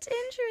quite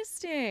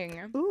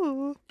interesting.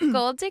 Ooh.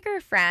 Gold digger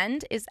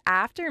friend is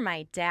after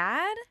my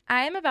dad.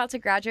 I am about to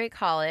graduate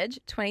college,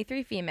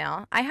 23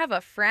 female. I have a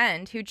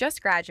friend who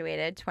just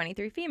graduated,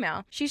 23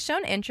 female. She's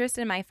shown interest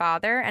in my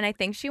father, and I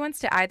think she wants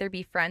to either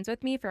be friends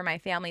with me for my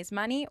family's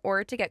money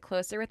or to get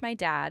closer with my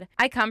dad.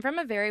 I come from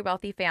a very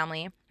wealthy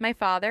family. My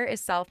father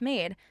is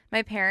self-made.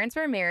 My parents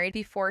were married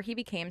before he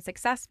became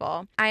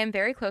successful. I am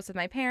very close with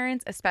my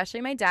parents,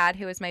 especially my dad,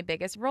 who is my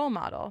biggest role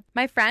model.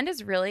 My friend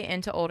is really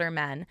into older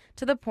men,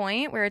 to the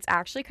point where it's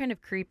actually kind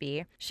of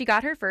creepy. She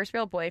got her first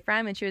real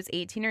boyfriend when she was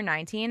 18 or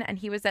 19, and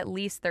he was at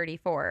least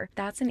 34.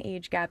 That's an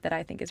age gap that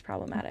I think is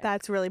problematic.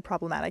 That's really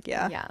problematic,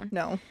 yeah. Yeah.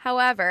 No.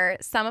 However,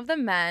 some of the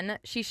men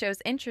she shows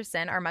interest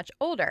in are much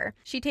older.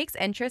 She takes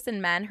interest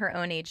in men her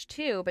own age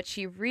too, but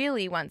she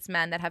really wants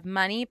men that have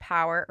money,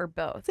 power, or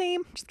both.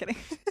 Same. Just kidding.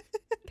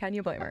 Can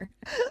you blame her?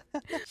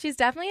 She's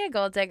definitely a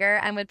gold digger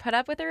and would put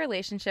up with a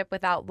relationship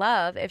without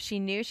love if she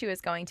knew she was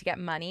going to get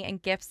money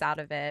and gifts out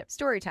of it.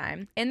 Story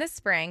time. In the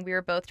spring, we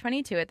were both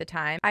 22 at the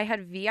time. I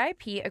had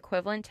VIP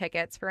equivalent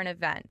tickets for an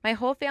event. My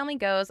whole family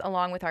goes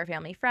along with our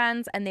family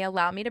friends, and they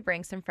allow me to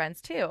bring some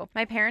friends too.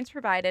 My parents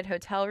provided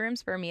hotel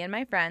rooms for me and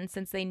my friends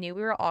since they knew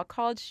we were all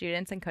college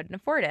students and couldn't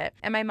afford it.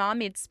 And my mom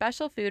made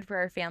special food for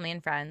our family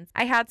and friends.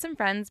 I had some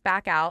friends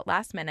back out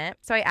last minute,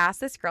 so I asked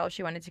this girl if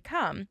she wanted to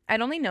come.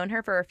 I'd only known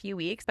her for a few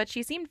weeks, but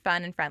she seemed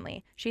fun and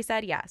friendly. She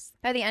said yes.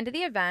 By the end of the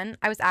event,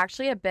 I was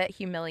actually a bit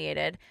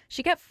humiliated.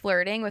 She kept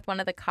flirting with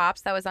one of the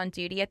cops that was on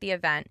duty at the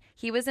event.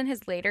 He was in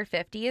his later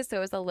 50s, so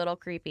it was a little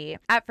creepy.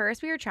 At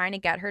first, we were trying to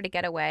get her to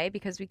get away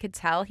because we could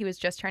tell he was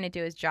just trying to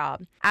do his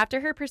job. After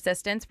her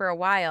persistence for a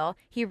while,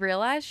 he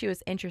realized she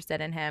was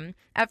interested in him.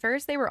 At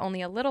first, they were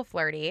only a little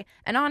flirty,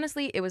 and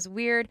honestly, it was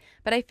weird,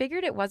 but I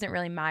figured it wasn't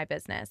really my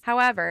business.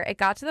 However, it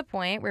got to the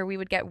point where we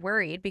would get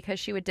worried because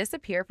she would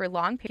disappear for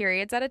long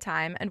periods at a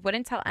time and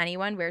wouldn't tell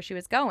anyone where she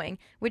was going,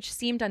 which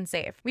seemed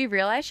unsafe. We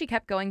realized she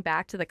kept going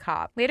back to the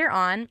cop. Later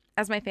on,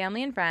 as my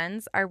family and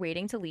friends are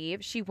waiting to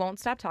leave, she won't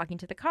stop talking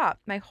to the cop.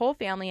 My whole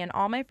family and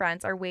all my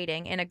friends are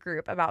waiting in a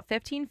group about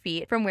 15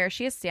 feet from where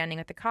she is standing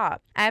with the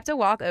cop. I have to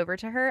walk over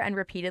to her and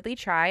repeatedly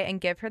try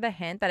and give her the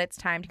hint that it's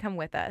time to come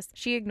with us.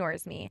 She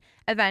ignores me.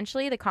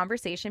 Eventually, the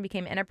conversation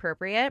became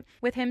inappropriate,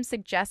 with him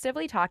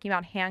suggestively talking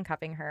about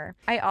handcuffing her.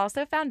 I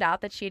also found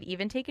out that she had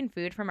even taken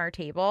food from our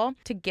table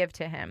to give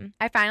to him.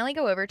 I finally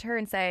go over to her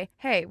and say,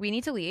 "Hey, we need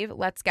need to leave.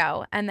 Let's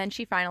go. And then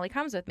she finally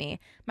comes with me.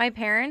 My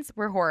parents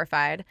were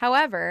horrified.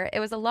 However, it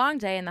was a long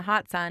day in the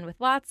hot sun with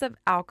lots of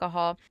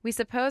alcohol. We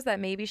supposed that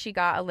maybe she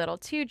got a little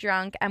too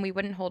drunk and we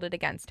wouldn't hold it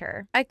against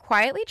her. I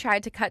quietly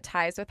tried to cut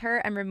ties with her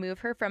and remove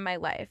her from my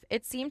life.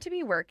 It seemed to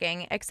be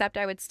working, except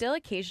I would still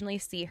occasionally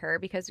see her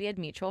because we had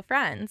mutual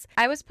friends.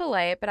 I was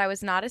polite, but I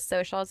was not as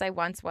social as I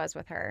once was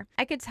with her.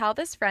 I could tell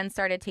this friend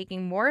started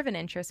taking more of an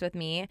interest with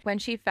me when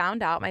she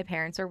found out my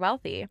parents were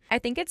wealthy. I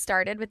think it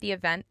started with the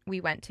event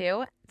we went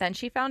to. Then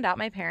she found out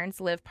my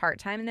parents live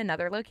part-time in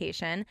another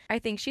location. I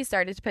think she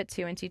started to put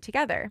two and two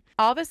together.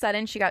 All of a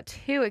sudden, she got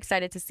too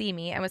excited to see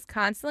me and was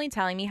constantly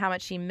telling me how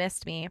much she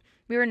missed me.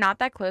 We were not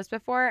that close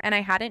before, and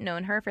I hadn't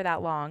known her for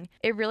that long.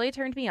 It really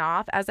turned me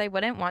off, as I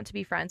wouldn't want to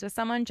be friends with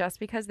someone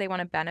just because they want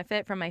to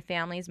benefit from my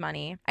family's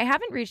money. I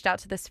haven't reached out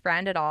to this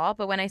friend at all,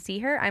 but when I see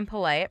her, I'm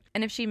polite,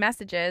 and if she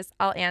messages,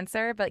 I'll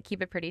answer, but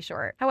keep it pretty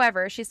short.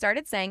 However, she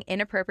started saying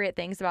inappropriate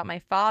things about my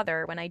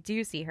father when I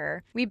do see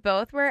her. We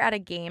both were at a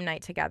game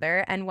night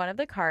together, and one of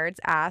the cards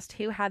asked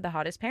who had the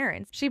hottest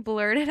parents. She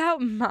blurted out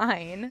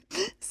mine.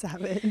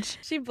 Savage.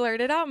 She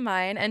blurted out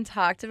mine and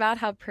talked about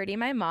how pretty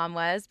my mom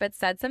was, but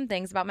said some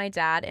things about my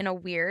dad in a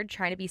weird,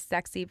 trying to be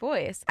sexy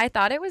voice. I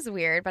thought it was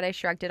weird, but I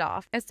shrugged it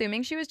off,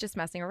 assuming she was just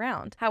messing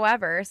around.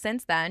 However,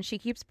 since then, she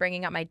keeps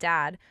bringing up my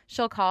dad.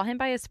 She'll call him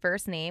by his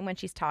first name when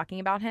she's talking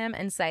about him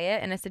and say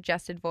it in a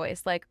suggested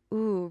voice, like,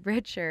 "Ooh,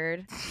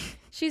 Richard."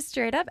 She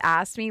straight up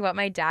asked me what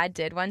my dad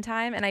did one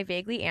time, and I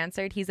vaguely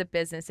answered he's a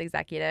business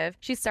executive.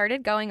 She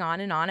started going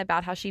on and on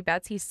about how she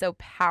bets he's so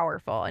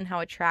powerful and how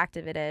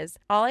attractive it is.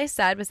 All I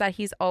said was that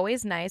he's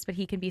always nice, but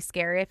he can be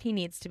scary if he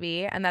needs to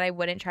be, and that I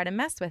wouldn't try to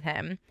mess with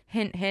him.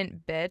 Hint,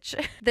 hint, bitch.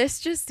 This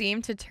just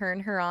seemed to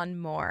turn her on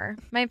more.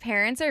 My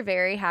parents are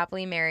very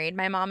happily married.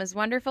 My mom is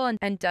wonderful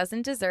and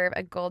doesn't deserve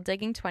a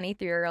gold-digging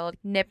 23-year-old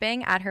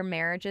nipping at her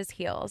marriage's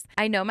heels.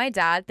 I know my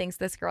dad thinks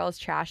this girl is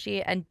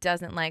trashy and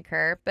doesn't like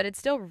her, but it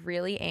still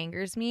really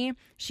angers me.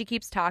 She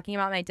keeps talking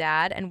about my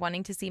dad and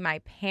wanting to see my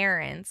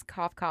parents,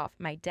 cough, cough,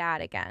 my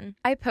dad again.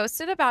 I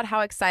posted about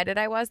how excited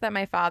I was that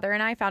my father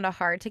and I found a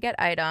hard-to-get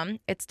item,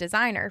 its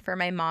designer, for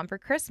my mom for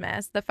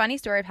Christmas. The funny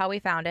story of how we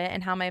found it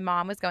and how my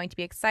mom was going to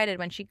be excited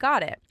when she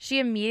got it. She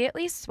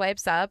immediately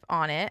swipes up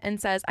on it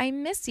and says, "I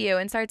miss you,"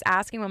 and starts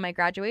asking when my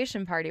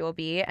graduation party will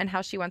be and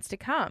how she wants to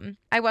come.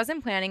 I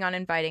wasn't planning on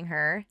inviting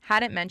her,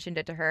 hadn't mentioned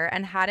it to her,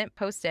 and hadn't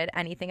posted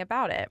anything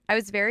about it. I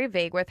was very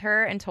vague with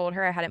her and told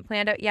her I hadn't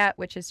planned it yet,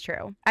 which is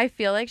true. I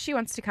feel like she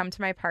wants to come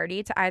to my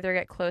party to either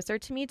get closer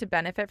to me to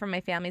benefit from my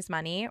family's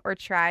money or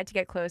try to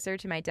get closer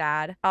to my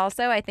dad.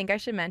 Also, I think I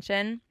should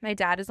mention my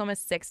dad is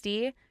almost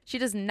 60. She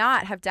does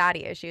not have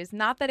daddy issues,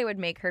 not that it would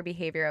make her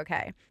behavior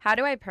okay. How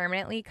do I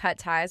permanently cut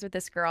ties with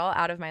this girl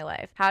out of my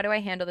life? How do I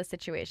handle the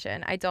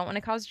situation? I don't want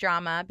to cause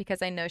drama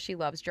because I know she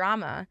loves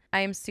drama.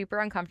 I am super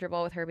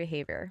uncomfortable with her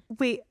behavior.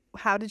 Wait,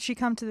 how did she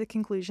come to the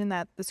conclusion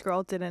that this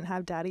girl didn't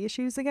have daddy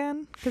issues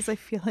again? Because I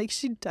feel like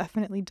she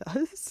definitely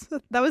does.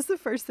 That was the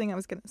first thing I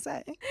was going to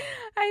say.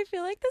 I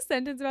feel like the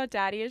sentence about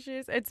daddy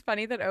issues, it's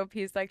funny that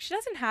OP's like, she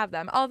doesn't have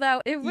them.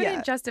 Although it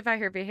wouldn't justify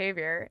her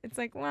behavior. It's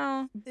like,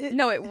 well,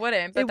 no, it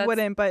wouldn't. But it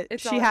wouldn't, but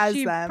she has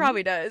them. She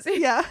probably does.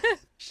 Yeah.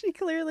 She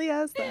clearly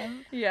has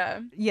them.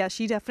 Yeah. Yeah,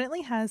 she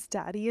definitely has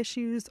daddy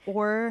issues.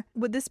 Or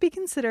would this be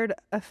considered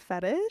a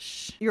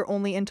fetish? You're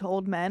only into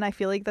old men? I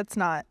feel like that's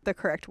not the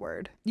correct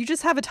word. You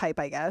just have a type,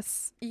 I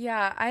guess.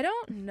 Yeah, I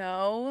don't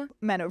know.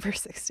 Men over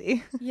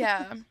 60.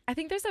 Yeah. I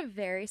think there's a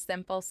very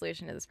simple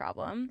solution to this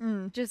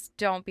problem. Just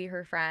don't be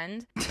her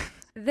friend.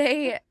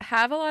 They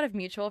have a lot of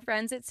mutual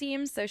friends, it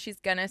seems, so she's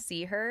gonna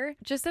see her.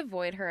 Just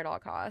avoid her at all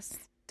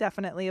costs.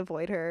 Definitely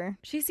avoid her.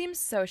 She seems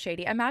so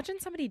shady.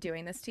 Imagine somebody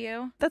doing this to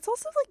you. That's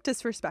also like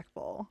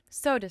disrespectful.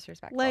 So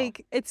disrespectful.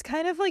 Like, it's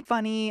kind of like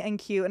funny and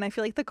cute, and I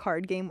feel like the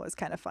card game was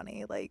kind of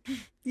funny. Like,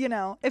 you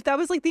know, if that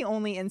was like the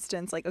only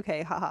instance, like,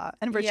 okay, haha.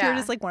 And Richard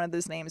is like one of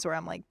those names where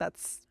I'm like,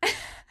 that's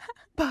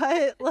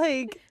but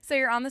like, so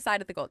you're on the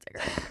side of the gold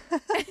digger.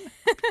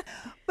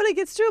 But it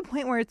gets to a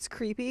point where it's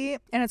creepy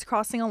and it's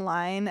crossing a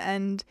line,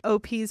 and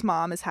OP's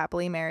mom is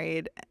happily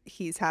married.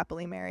 He's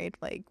happily married.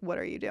 Like, what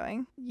are you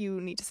doing? You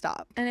need to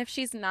stop. And if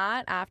she's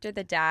not after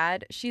the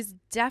dad, she's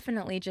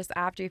definitely just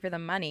after you for the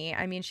money.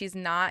 I mean, she's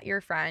not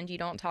your friend. You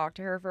don't talk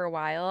to her for a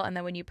while. And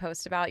then when you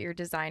post about your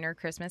designer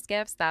Christmas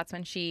gifts, that's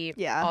when she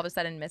all of a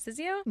sudden misses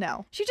you.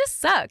 No. She just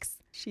sucks.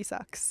 She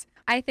sucks.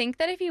 I think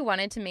that if you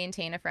wanted to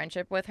maintain a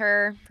friendship with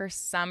her for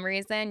some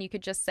reason, you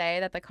could just say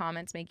that the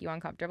comments make you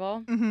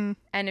uncomfortable. Mm-hmm.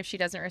 And if she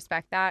doesn't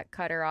respect that,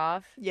 cut her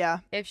off. Yeah.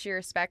 If she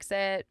respects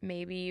it,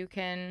 maybe you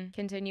can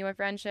continue a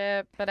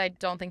friendship, but I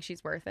don't think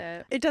she's worth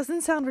it. It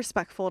doesn't sound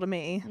respectful to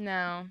me.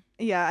 No.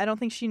 Yeah, I don't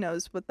think she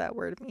knows what that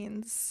word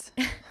means.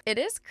 It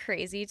is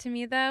crazy to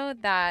me, though,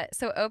 that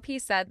so OP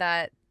said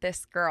that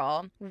this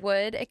girl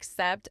would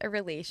accept a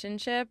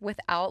relationship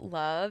without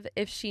love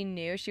if she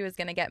knew she was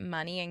going to get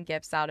money and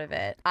gifts out of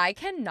it. I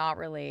cannot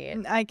relate.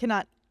 I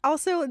cannot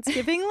Also, it's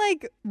giving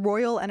like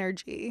royal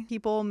energy.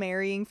 People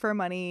marrying for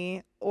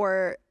money,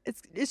 or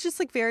it's just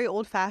like very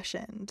old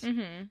fashioned.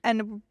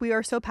 And we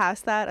are so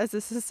past that as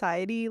a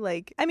society.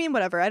 Like, I mean,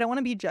 whatever. I don't want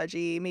to be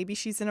judgy. Maybe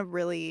she's in a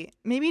really,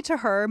 maybe to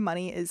her,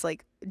 money is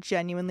like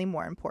genuinely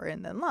more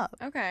important than love.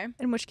 Okay.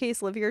 In which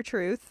case, live your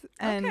truth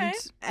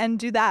and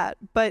do that.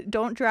 But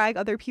don't drag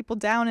other people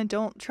down, and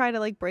don't try to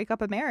like break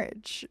up a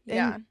marriage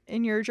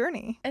in your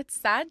journey. It's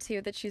sad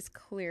too that she's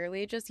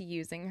clearly just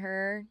using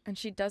her, and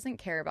she doesn't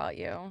care about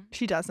you.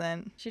 She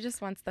doesn't. She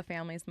just wants the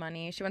family's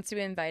money. She wants to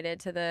be invited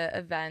to the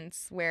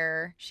events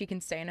where she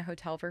can stay in a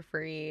hotel for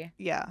free.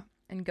 Yeah.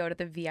 And go to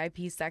the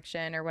VIP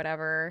section or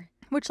whatever.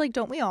 Which, like,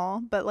 don't we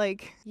all? But,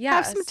 like,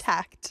 have some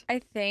tact. I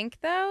think,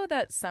 though,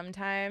 that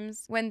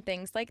sometimes when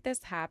things like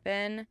this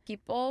happen,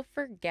 people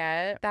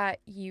forget that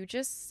you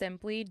just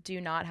simply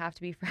do not have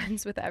to be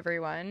friends with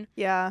everyone.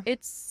 Yeah.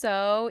 It's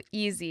so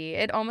easy.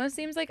 It almost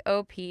seems like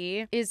OP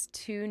is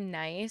too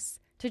nice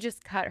to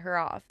just cut her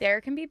off. There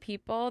can be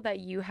people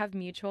that you have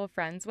mutual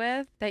friends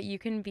with that you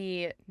can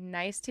be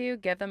nice to,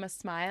 give them a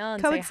smile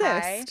and coexist,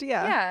 say hi.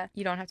 Yeah.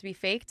 You don't have to be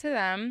fake to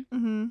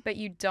them, but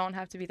you don't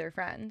have to be their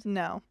friend.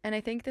 No. And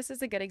I think this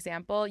is a good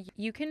example.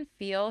 You can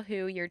feel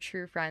who your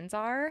true friends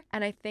are,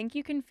 and I think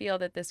you can feel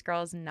that this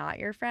girl is not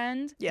your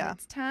friend. Yeah.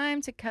 It's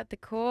time to cut the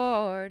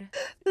cord.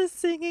 The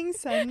singing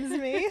sends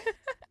me.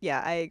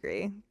 Yeah, I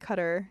agree. Cut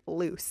her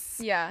loose.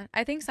 Yeah,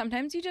 I think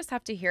sometimes you just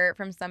have to hear it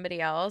from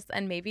somebody else,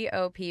 and maybe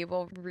OP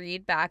will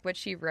read back what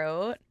she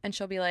wrote, and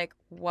she'll be like,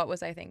 what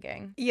was I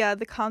thinking? Yeah,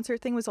 the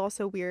concert thing was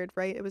also weird,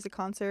 right? It was a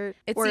concert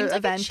or seems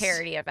like a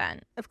charity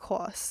event. Of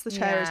course, the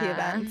charity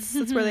events.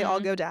 That's where they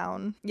all go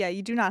down. Yeah,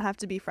 you do not have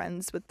to be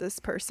friends with this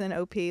person,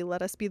 OP.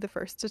 Let us be the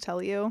first to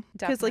tell you.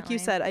 Because like you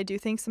said, I do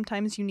think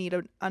sometimes you need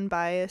an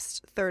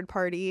unbiased third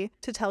party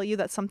to tell you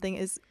that something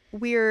is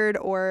weird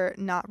or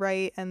not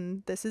right,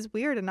 and this is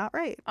weird and not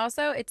right.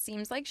 Also, it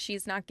seems like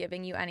she's not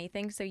giving you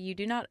anything, so you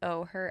do not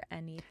owe her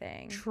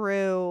anything.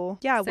 True.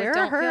 Yeah, so where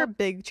are her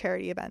big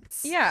charity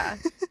events? Yeah.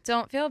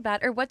 Don't feel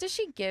bad. Or what does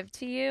she give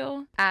to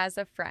you as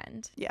a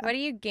friend? Yeah. What are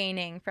you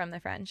gaining from the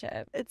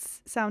friendship?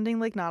 It's sounding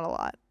like not a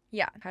lot.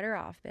 Yeah, cut her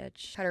off,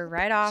 bitch. Cut her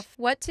right off.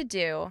 What to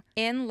do?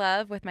 In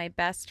love with my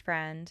best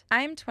friend.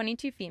 I'm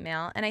 22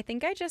 female, and I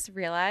think I just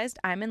realized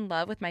I'm in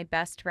love with my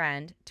best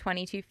friend,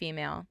 22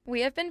 female.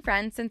 We have been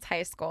friends since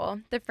high school.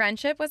 The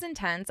friendship was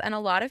intense, and a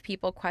lot of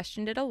people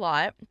questioned it a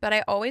lot, but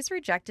I always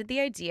rejected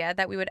the idea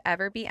that we would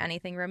ever be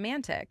anything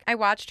romantic. I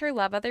watched her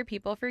love other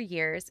people for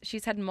years.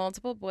 She's had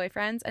multiple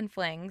boyfriends and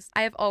flings.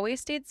 I have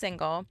always stayed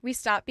single. We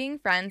stopped being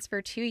friends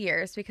for 2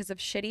 years because of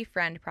shitty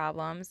friend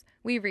problems.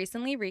 We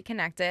recently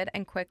reconnected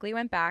and quickly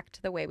went back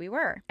to the way we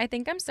were. I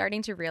think I'm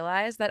starting to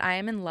realize that I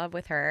am in love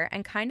with her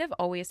and kind of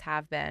always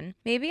have been.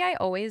 Maybe I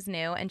always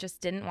knew and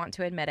just didn't want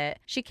to admit it.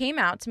 She came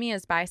out to me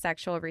as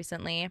bisexual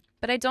recently,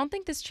 but I don't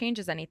think this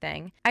changes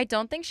anything. I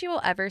don't think she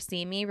will ever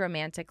see me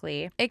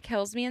romantically. It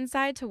kills me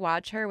inside to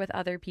watch her with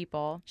other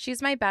people.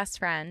 She's my best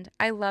friend.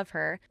 I love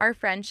her. Our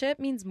friendship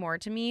means more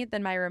to me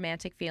than my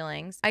romantic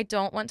feelings. I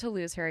don't want to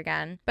lose her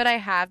again, but I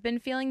have been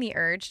feeling the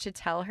urge to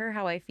tell her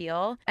how I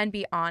feel and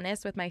be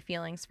honest with my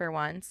feelings for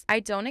once. I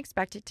don't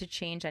expect it to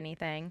change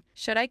anything.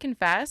 Should I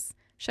confess?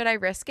 Should I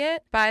risk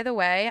it? By the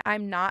way,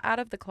 I'm not out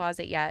of the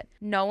closet yet.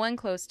 No one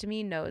close to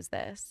me knows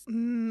this.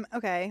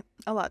 Okay.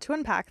 A lot to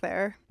unpack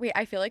there. Wait,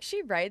 I feel like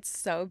she writes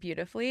so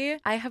beautifully.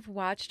 I have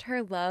watched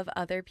her love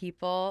other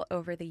people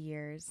over the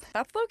years.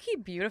 That's low-key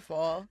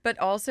beautiful, but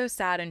also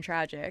sad and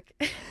tragic.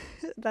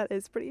 That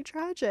is pretty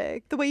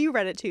tragic. The way you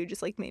read it too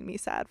just like made me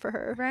sad for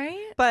her.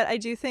 Right? But I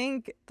do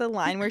think the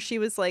line where she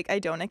was like, I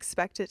don't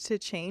expect it to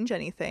change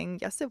anything.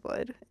 Yes, it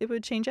would. It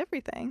would change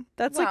everything.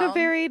 That's like a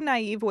very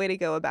naive way to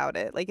go about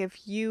it. Like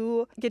if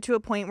you get to a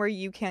point where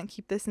you can't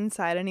keep this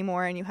inside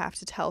anymore and you have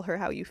to tell her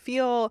how you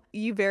feel,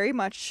 you very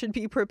much should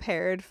be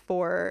prepared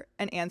for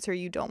an answer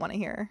you don't want to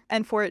hear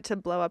and for it to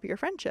blow up your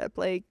friendship.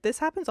 Like this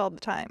happens all the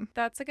time.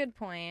 That's a good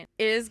point.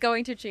 It is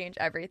going to change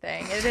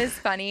everything. It is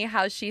funny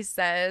how she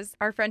says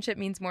our friendship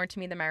means more to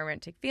me than my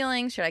romantic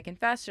feelings. Should I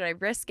confess? Should I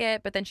risk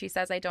it? But then she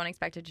says I don't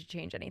expect it to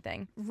change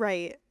anything.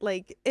 Right.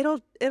 Like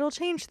it'll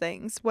change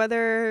things,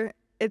 whether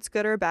it's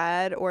good or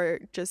bad or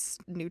just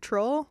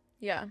neutral.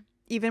 Yeah.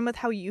 Even with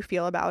how you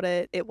feel about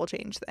it, it will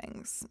change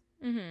things.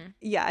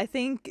 Yeah, I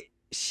think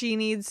she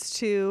needs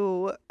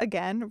to,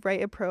 again,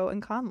 write a pro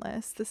and con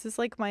list. This is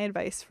like my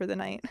advice for the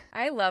night.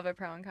 I love a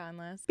pro and con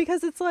list.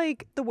 Because it's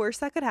like the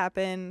worst that could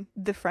happen,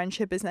 the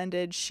friendship is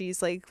ended,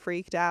 she's like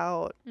freaked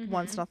out,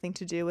 wants nothing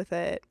to do with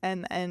it,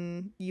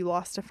 and you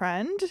lost a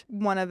friend.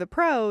 One of the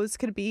pros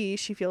could be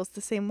she feels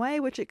the same way,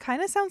 which it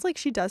kind of sounds like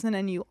she doesn't,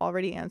 and you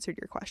already answered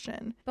your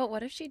question. But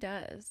what if she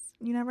does?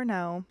 You never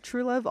know.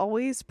 True love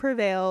always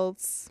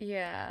prevails.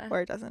 Yeah.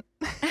 Or it doesn't.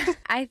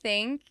 I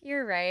think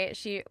you're right.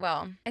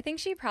 I think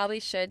she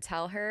probably should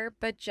tell her,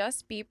 but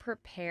just be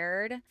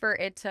prepared for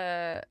it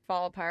to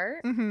fall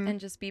apart and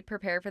just be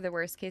prepared for the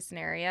worst case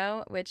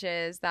scenario, which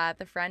is that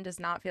the friend does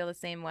not feel the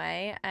same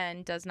way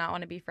and does not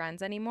want to be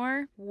friends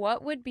anymore.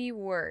 What would be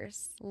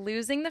worse?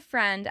 Losing the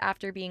friend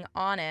after being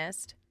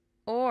honest,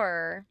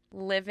 or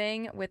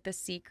living with the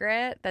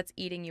secret that's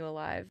eating you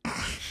alive.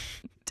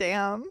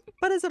 Damn.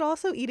 But is it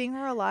also eating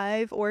her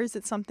alive, or is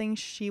it something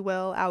she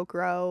will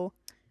outgrow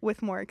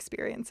with more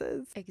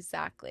experiences?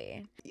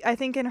 Exactly. I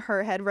think in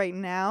her head right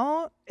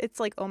now, it's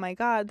like, oh my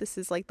God, this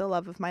is like the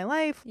love of my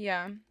life.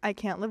 Yeah. I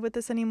can't live with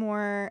this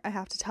anymore. I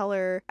have to tell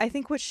her. I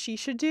think what she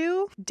should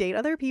do, date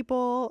other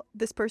people.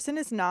 This person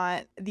is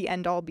not the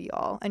end all be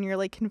all. And you're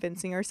like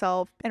convincing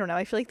yourself. I don't know.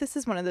 I feel like this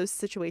is one of those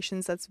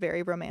situations that's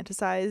very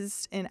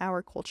romanticized in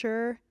our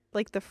culture.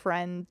 Like the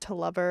friend to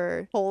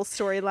lover whole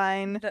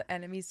storyline. The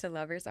enemies to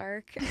lovers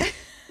arc.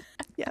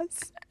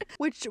 Yes.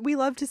 Which we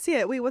love to see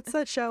it. Wait, what's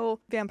that show?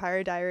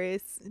 Vampire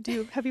Diaries.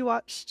 Have you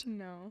watched?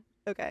 No.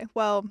 Okay.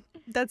 Well,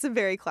 that's a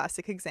very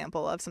classic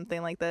example of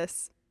something like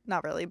this.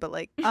 Not really, but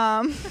like,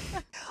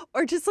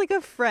 or just like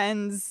a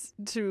friends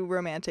to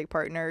romantic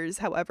partners,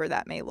 however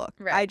that may look.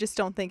 Right. I just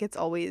don't think it's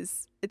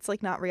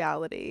like not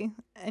reality.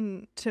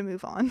 And to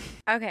move on.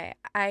 Okay,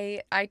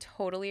 I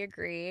totally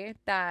agree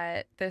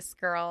that this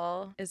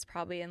girl is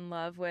probably in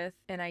love with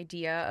an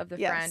idea of the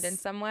friend in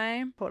some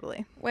way.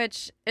 Totally.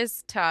 Which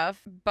is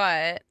tough,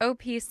 but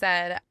OP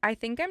said, I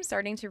think I'm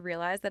starting to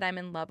realize that I'm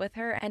in love with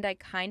her, and I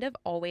kind of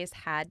always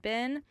had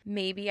been.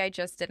 Maybe I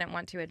just didn't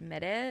want to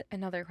admit it.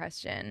 Another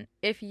question.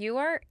 If you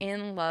are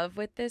in love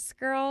with this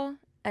girl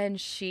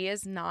and she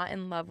is not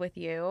in love with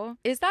you,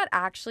 is that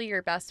actually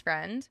your best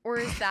friend? Or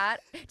is that,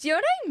 do you know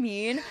what I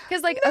mean?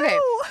 Because like, No.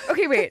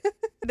 okay, wait.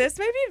 This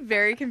may be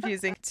very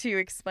confusing to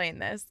explain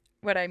this,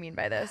 what I mean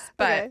by this.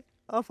 But okay,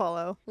 I'll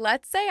follow.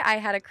 Let's say I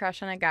had a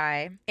crush on a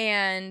guy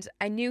and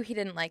I knew he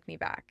didn't like me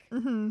back.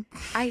 Mm-hmm.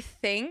 I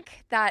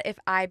think that if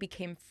I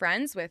became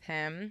friends with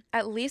him,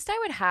 at least I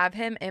would have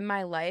him in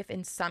my life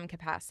in some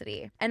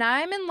capacity. And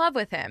I'm in love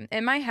with him.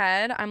 In my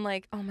head, I'm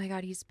like, oh my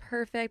God, he's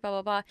perfect, blah,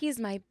 blah, blah. He's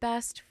my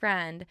best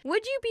friend.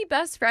 Would you be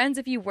best friends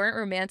if you weren't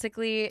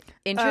romantically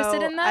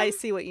interested in them? I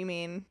see what you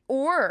mean.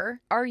 Or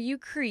are you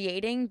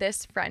creating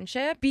this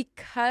friendship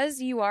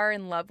because you are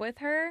in love with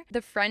her?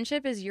 The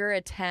friendship is your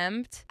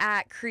attempt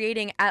at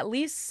creating at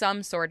least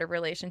some sort of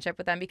relationship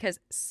with them, because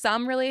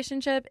some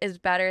relationship is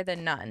better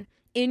than none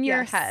in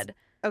your head.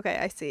 Okay,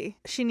 I see.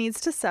 She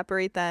needs to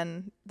separate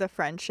then the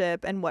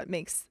friendship and what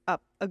makes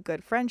up a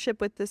good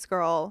friendship with this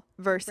girl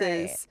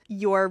versus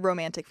your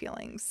romantic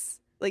feelings.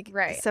 Like,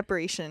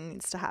 separation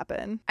needs to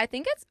happen. I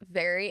think it's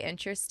very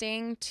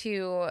interesting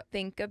to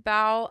think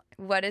about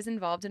what is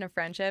involved in a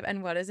friendship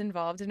and what is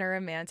involved in a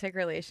romantic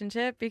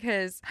relationship,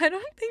 because I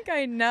don't think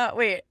I know.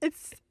 Wait.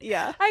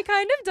 I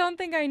kind of don't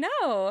think I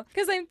know,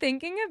 because I'm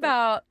thinking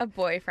about a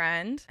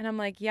boyfriend and I'm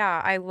like,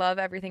 yeah, I love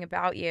everything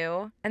about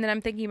you. And then I'm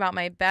thinking about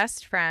my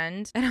best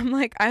friend and I'm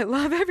like, I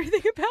love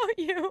everything about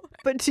you.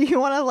 But do you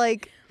want to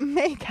like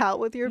make out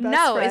with your best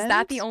friend? No, is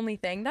that the only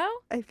thing though?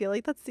 I feel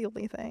like that's the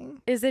only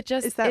thing. Is it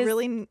just... Is that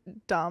really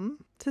dumb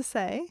to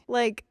say?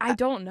 Like, I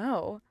don't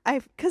know.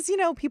 Because, you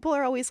know, people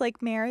are always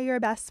like, marry your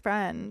best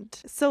friend.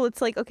 So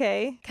it's like,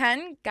 okay.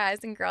 Can guys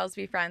and girls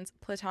be friends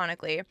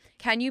platonically?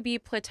 Can you be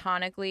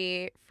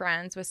platonically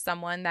friends with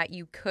someone that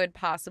you could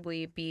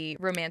possibly be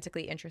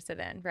romantically interested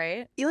in,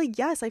 right? Like,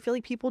 yes, I feel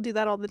like people do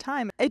that all the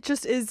time. It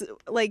just is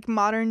like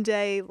modern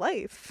day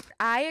life.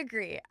 I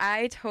agree.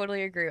 I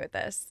totally agree with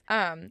this.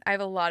 I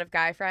have a lot of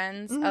guy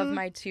friends. Of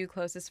my two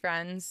closest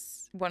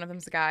friends, one of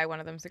them's a guy, one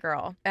of them's a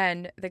girl.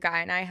 And the guy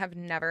and I have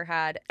never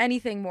had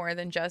anything more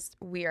than just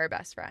we are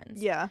best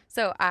friends. Yeah.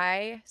 So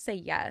I say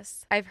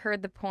yes. I've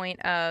heard the point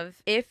of,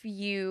 if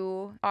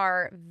you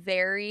are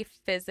very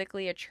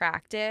physically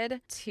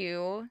attracted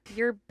to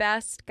your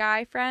best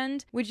guy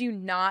friend, would you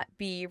not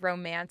be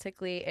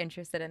romantically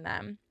interested in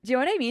them? Do you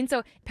know what I mean?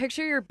 So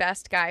picture your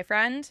best guy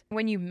friend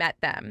when you met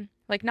them.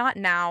 Like, not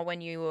now when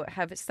you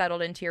have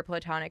settled into your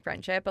platonic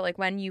friendship, but like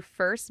when you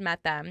first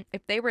met them,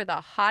 if they were the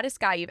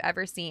hottest guy you've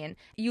ever seen,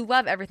 you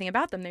love everything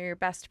about them, they're your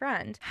best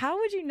friend, how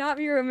would you not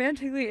be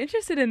romantically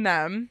interested in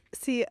them?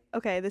 See,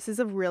 okay, this is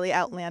a really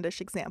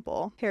outlandish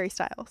example. Harry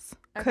Styles.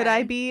 Okay. Could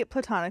I be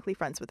platonically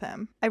friends with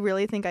him? I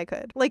really think I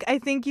could. Like, I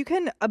think you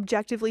can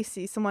objectively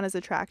see someone as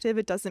attractive.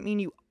 It doesn't mean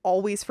you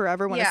always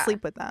forever want to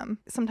sleep with them.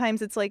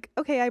 Sometimes it's like,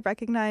 okay, I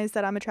recognize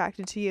that I'm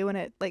attracted to you and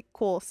it like,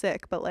 cool,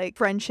 sick, but like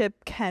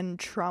friendship can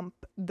trump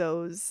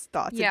those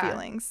thoughts and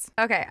feelings.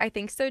 Okay, I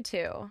think so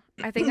too.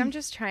 I think I'm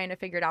just trying to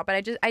figure it out, but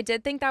I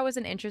did think that was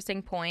an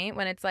interesting point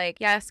when it's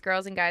like, yes,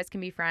 girls and guys can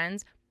be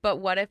friends, but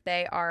what if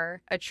they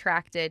are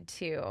attracted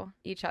to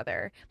each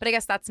other? But I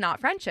guess that's not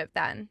friendship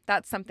then.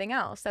 That's something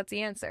else. That's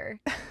the answer.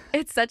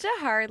 It's such a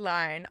hard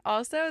line.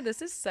 Also,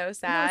 this is so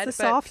sad. No, it's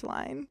a soft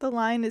line. The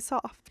line is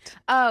soft.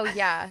 Oh,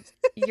 yeah.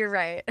 You're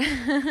right.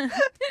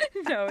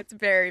 No, it's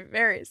very,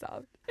 very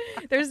soft.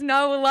 There's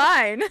no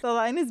line. The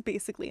line is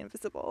basically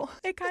invisible.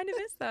 It kind of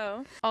is,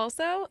 though.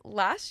 Also,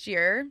 last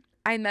year,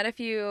 I met a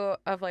few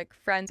of like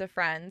friends of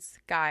friends,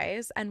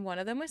 guys, and one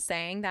of them was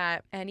saying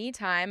that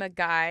anytime a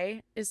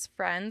guy is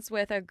friends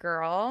with a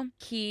girl,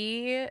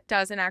 he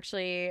doesn't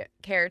actually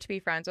care to be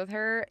friends with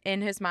her.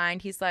 In his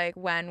mind, he's like,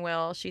 when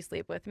will she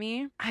sleep with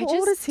me? I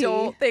just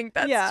don't think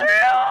that's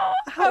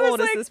true. How old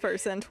is this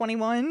person?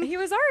 21? He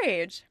was our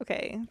age.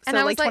 Okay. So And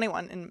I was like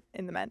 21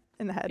 in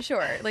the head.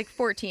 Sure, like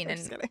 14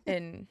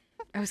 in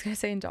I was going to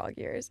say in dog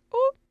years.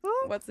 Oh,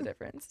 what's the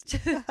difference?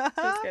 Just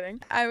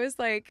kidding. I was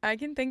like, I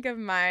can think of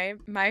my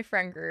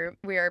friend group.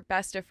 We are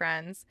best of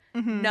friends.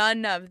 Mm-hmm.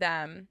 None of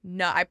them,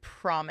 I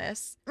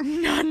promise,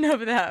 none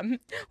of them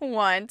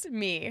want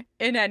me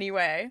in any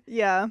way.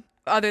 Yeah.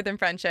 Other than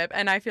friendship,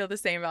 and I feel the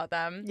same about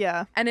them.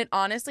 Yeah. And it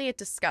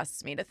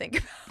disgusts me to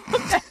think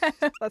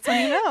about. That's how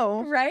you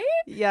know. Right?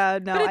 Yeah,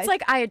 no. But it's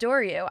like, I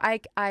adore you.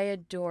 I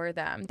adore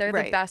them. They're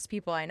Right. the best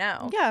people I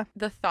know. Yeah.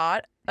 The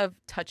thought of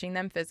touching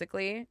them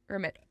physically,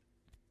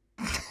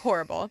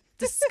 horrible.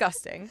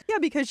 Disgusting. Yeah,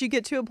 because you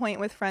get to a point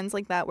with friends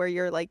like that where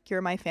you're like,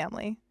 you're my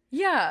family.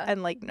 Yeah.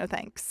 And like, no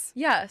thanks.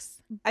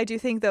 Yes. I do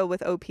think though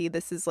with OP,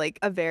 this is like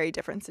a very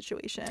different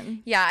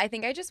situation. Yeah, I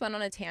think I just went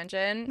on a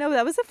tangent. No,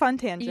 that was a fun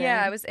tangent.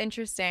 Yeah, it was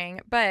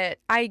interesting. But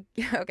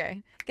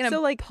okay. Gonna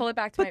So, like, pull it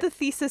back to But the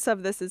thesis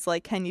of this is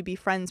like, can you be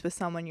friends with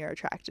someone you're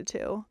attracted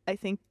to? I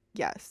think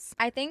yes.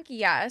 I think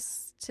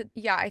yes.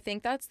 I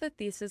think that's the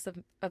thesis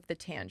of the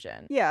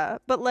tangent. Yeah,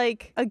 but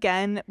like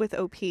again with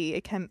OP,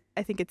 I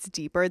think it's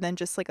deeper than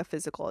just like a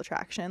physical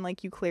attraction.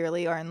 Like you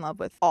clearly are in love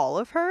with all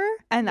of her,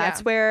 and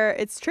that's where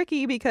it's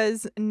tricky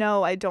because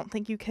no, I don't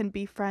think you can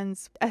be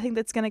friends. I think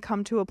that's going to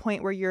come to a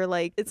point where you're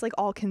like it's like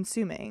all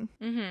consuming.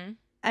 Mm-hmm.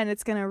 And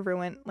it's going to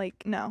ruin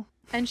no.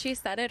 And she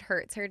said it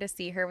hurts her to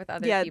see her with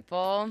other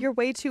people. You're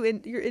way too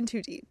you're in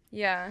too deep.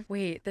 Yeah.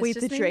 Wait,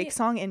 the Drake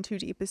song In Too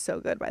Deep is so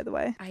good, by the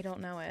way. I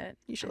don't know it.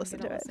 You should listen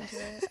to it.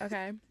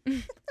 Okay.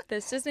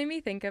 This just made me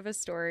think of a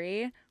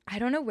story. I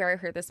don't know where I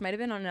heard this. Might have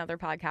been on another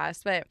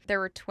podcast, but there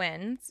were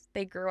twins.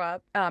 They grew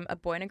up, a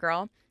boy and a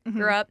girl. Mm-hmm.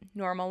 Grew up,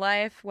 normal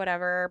life,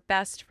 whatever,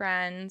 best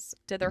friends,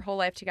 did their whole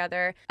life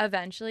together.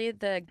 Eventually,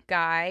 the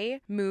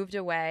guy moved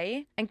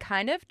away and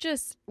kind of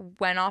just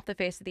went off the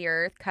face of the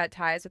earth, cut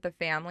ties with the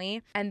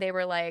family. And they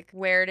were like,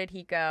 where did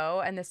he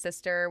go? And the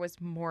sister was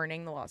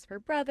mourning the loss of her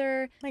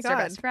brother, her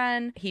best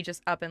friend. He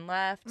just up and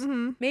left.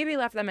 Mm-hmm. Maybe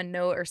left them a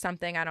note or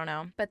something. I don't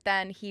know. But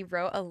then he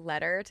wrote a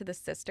letter to the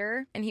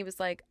sister and he was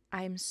like,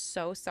 I'm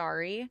so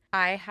sorry.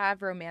 I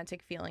have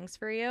romantic feelings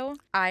for you.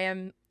 I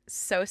am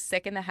so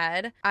sick in the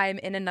head. I'm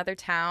in another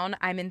town.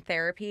 I'm in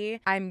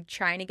therapy. I'm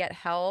trying to get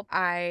help.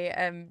 I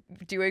am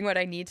doing what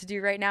I need to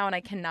do right now and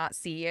I cannot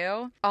see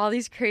you. All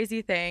these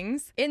crazy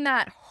things. In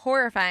that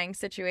horrifying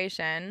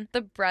situation,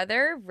 the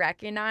brother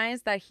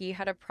recognized that he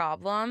had a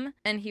problem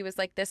and he was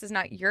like, this is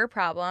not your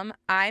problem.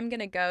 I'm going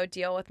to go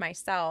deal with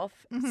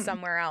myself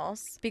somewhere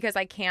else because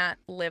I can't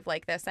live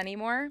like this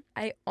anymore.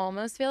 I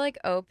almost feel like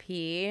OP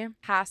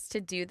has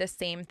to do the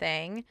same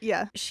thing.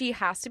 Yeah. She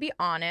has to be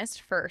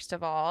honest, first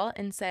of all,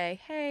 and say,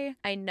 hey,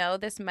 I know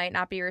this might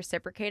not be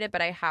reciprocated,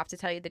 but I have to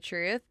tell you the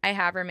truth. I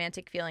have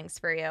romantic feelings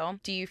for you.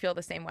 Do you feel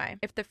the same way?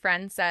 If the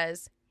friend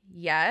says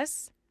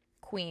yes,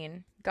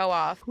 queen, go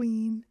off.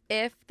 Queen.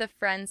 If the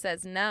friend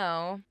says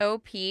no,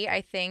 OP,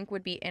 I think,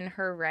 would be in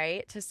her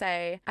right to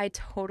say, I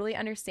totally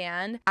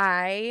understand.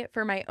 I,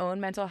 for my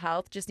own mental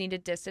health, just need to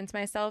distance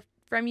myself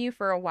from you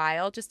for a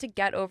while just to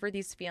get over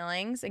these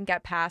feelings and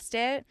get past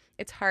it.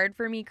 It's hard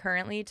for me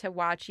currently to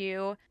watch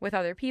you with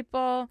other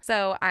people.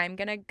 So I'm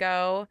going to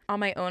go on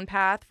my own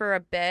path for a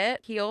bit,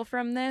 heal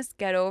from this,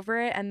 get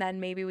over it, and then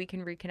maybe we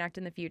can reconnect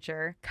in the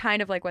future.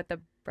 Kind of like what the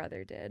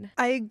brother did.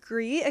 I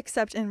agree,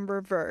 except in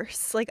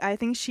reverse. Like, I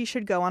think she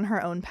should go on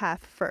her own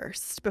path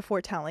first before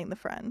telling the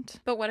friend.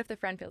 But what if the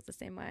friend feels the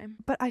same way?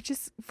 But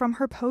from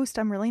her post,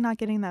 I'm really not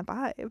getting that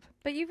vibe.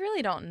 But you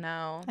really don't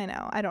know. I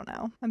know. I don't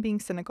know. I'm being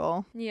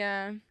cynical.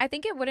 Yeah. I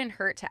think it wouldn't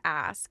hurt to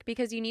ask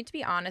because you need to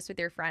be honest with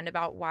your friend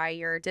about why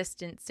you're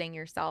distancing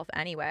yourself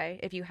anyway,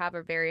 if you have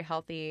a very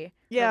healthy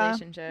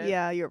relationship.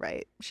 Yeah, you're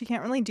right. She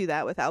can't really do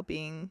that without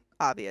being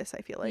obvious,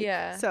 I feel like.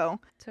 Yeah. So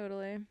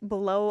totally.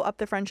 Blow up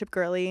the friendship,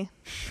 girly.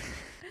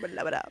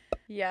 Blow it up.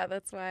 Yeah,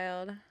 that's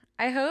wild.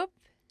 I hope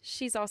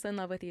she's also in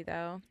love with you,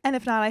 though. And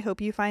if not, I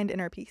hope you find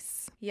inner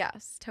peace.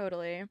 Yes,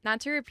 totally.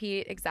 Not to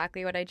repeat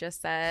exactly what I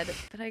just said,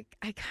 but I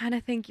kind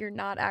of think you're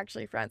not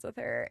actually friends with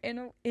her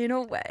in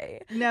a way.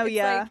 No, it's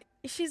yeah. Like,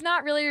 she's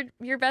not really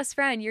your best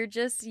friend. You're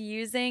just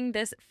using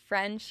this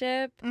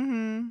friendship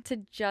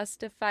to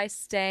justify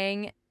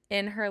staying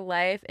in her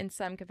life in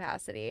some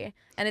capacity.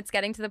 And it's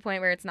getting to the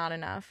point where it's not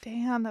enough.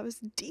 Damn, that was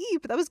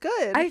deep. That was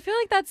good. I feel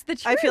like that's the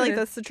truth. I feel like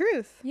that's the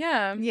truth.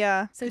 Yeah.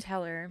 Yeah. So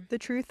tell her. The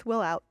truth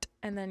will out.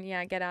 And then,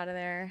 yeah, get out of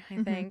there,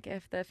 I think,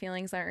 if the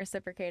feelings aren't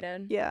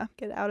reciprocated. Yeah,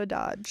 get out of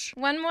Dodge.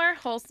 One more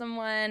wholesome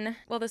one.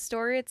 Well, the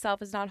story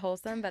itself is not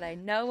wholesome, but I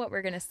know what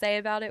we're going to say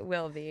about it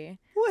will be.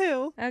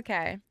 Woo.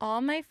 Okay.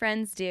 All my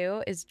friends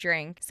do is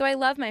drink. So I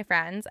love my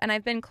friends, and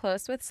I've been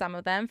close with some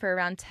of them for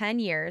around 10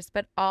 years,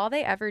 but all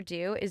they ever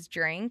do is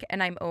drink,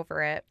 and I'm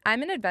over it.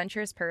 I'm an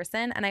adventurous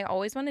person, and I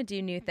always want to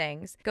do new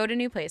things, go to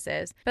new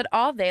places, but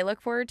all they look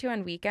forward to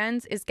on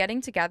weekends is getting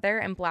together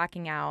and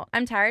blacking out.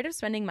 I'm tired of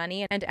spending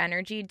money and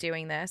energy doing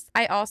this.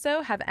 I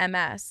also have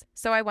MS,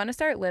 so I want to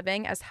start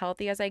living as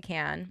healthy as I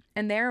can,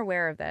 and they're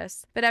aware of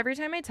this. But every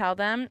time I tell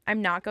them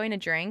I'm not going to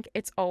drink,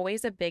 it's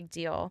always a big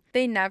deal.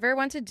 They never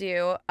want to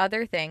do do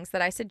other things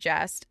that I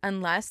suggest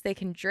unless they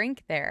can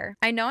drink there.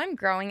 I know I'm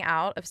growing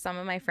out of some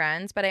of my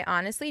friends, but I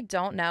honestly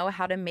don't know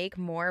how to make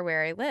more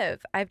where I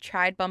live. I've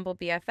tried Bumble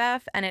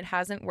BFF and it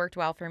hasn't worked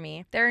well for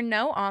me. There are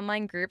no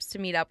online groups to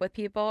meet up with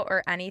people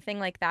or anything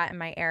like that in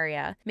my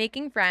area.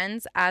 Making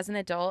friends as an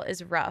adult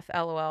is rough,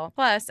 lol.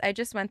 Plus, I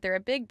just went through a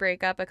big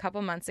breakup a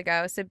couple months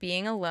ago, so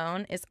being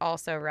alone is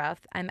also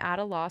rough. I'm at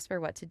a loss for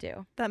what to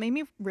do. That made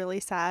me really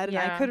sad.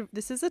 And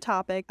this is a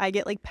topic I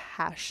get like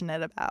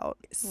passionate about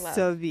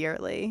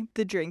severely.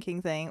 The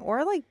drinking thing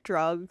or like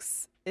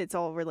drugs. It's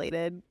all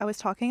related. I was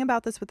talking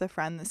about this with a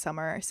friend this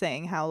summer,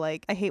 saying how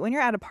like I hate when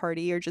you're at a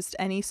party or just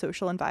any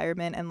social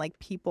environment and like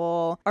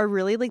people are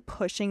really like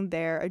pushing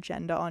their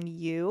agenda on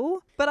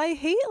you. But I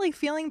hate like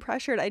feeling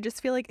pressured. I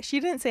just feel like she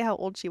didn't say how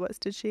old she was,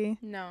 did she?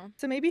 No.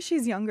 So maybe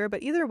she's younger,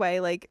 but either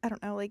way, like I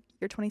don't know, like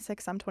you're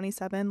 26, I'm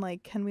 27.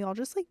 Like can we all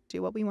just like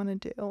do what we want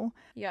to do?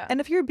 Yeah. And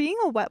if you're being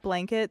a wet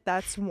blanket,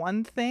 that's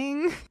one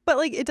thing. But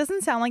like it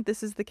doesn't sound like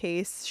this is the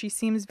case. She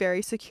seems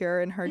very secure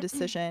in her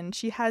decision.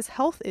 She has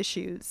health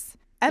issues.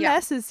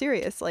 MS is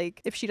serious.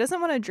 Like if she doesn't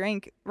want to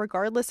drink,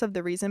 regardless of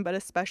the reason, but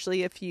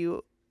especially if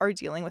you are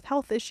dealing with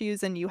health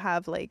issues and you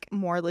have like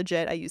more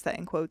legit, I use that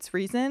in quotes,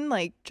 reason,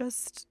 like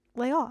just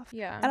lay off.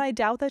 Yeah. And I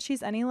doubt that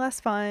she's any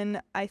less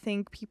fun. I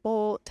think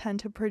people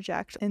tend to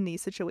project in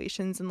these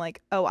situations and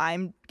like, oh,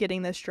 I'm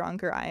getting this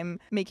drunk or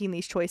I'm making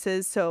these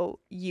choices, so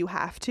you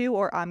have to,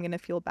 or I'm going to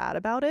feel bad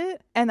about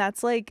it. And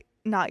that's like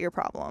not your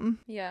problem.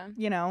 Yeah.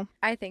 You know?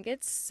 I think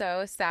it's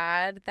so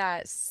sad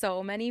that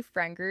so many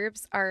friend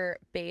groups are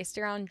based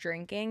around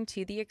drinking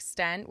to the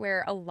extent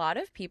where a lot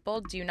of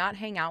people do not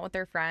hang out with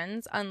their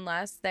friends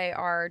unless they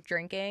are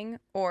drinking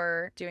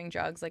or doing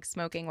drugs, like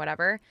smoking,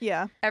 whatever.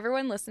 Yeah.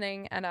 Everyone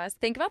listening and us,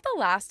 think about the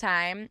last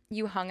time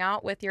you hung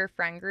out with your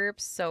friend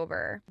group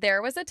sober.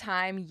 There was a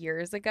time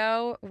years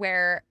ago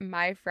where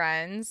my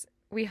friends,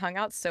 we hung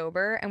out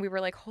sober and we were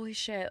like, holy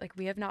shit, like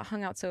we have not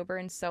hung out sober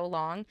in so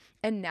long.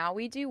 And now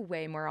we do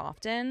way more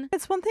often.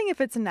 It's one thing if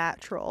it's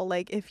natural,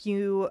 like if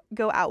you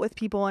go out with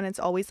people and it's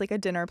always like a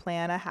dinner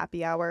plan, a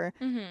happy hour,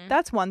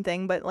 that's one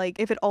thing. But like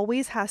if it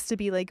always has to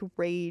be like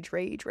rage,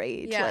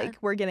 like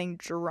we're getting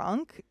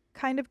drunk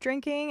kind of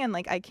drinking and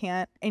like I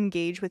can't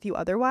engage with you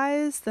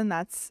otherwise, then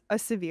that's a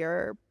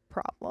severe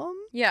problem.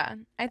 Yeah,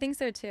 I think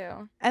so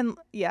too. And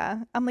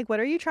yeah, I'm like, what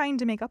are you trying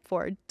to make up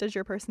for? Does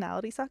your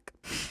personality suck?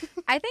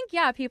 I think,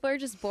 yeah, people are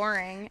just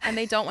boring and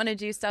they don't want to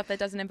do stuff that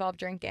doesn't involve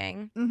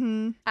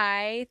drinking.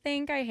 I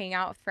think I hang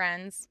out with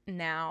friends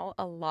now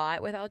a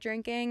lot without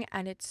drinking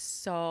and it's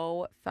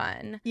so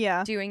fun.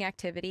 Yeah. Doing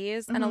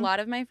activities. And a lot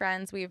of my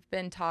friends we've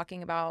been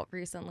talking about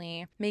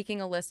recently making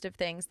a list of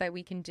things that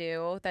we can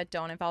do that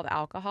don't involve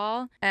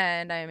alcohol.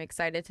 And I'm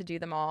excited to do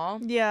them all.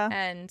 Yeah.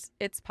 And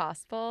it's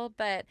possible,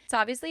 but it's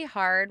obviously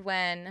hard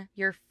when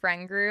your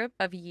friend group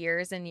of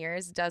years and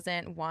years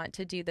doesn't want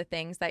to do the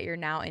things that you're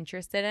now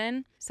interested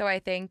in. So I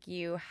think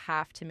you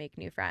have to make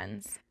new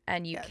friends.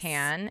 And you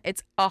can.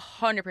 It's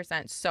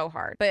 100% so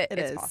hard, but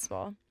it's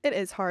possible. It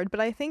is hard, but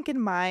I think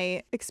in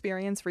my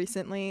experience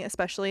recently,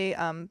 especially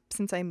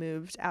since I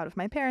moved out of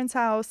my parents'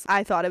 house,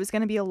 I thought it was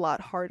going to be a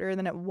lot harder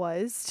than it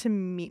was to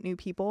meet new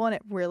people, and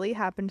it really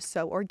happened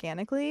so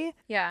organically.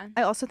 Yeah.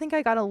 I also think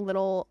I got a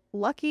little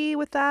lucky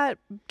with that,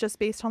 just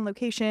based on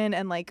location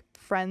and like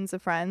friends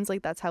of friends.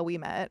 Like that's how we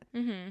met.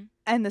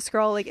 And this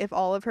girl, like if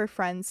all of her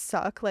friends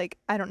suck, like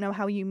I don't know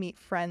how you meet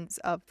friends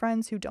of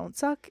friends who don't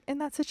suck in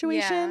that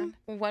situation.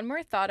 Yeah. One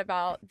more thought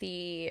about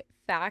the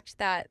fact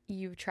that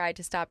you tried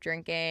to stop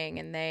drinking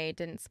and they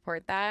didn't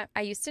support that.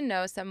 I used to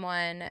know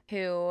someone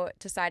who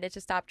decided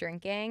to stop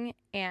drinking,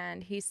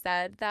 and he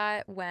said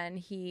that when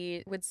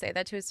he would say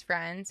that to his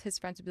friends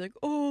would be like,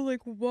 oh,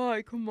 like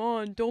why? Come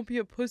on, don't be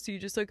a pussy,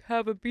 just like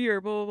have a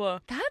beer, blah, blah, blah.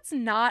 That's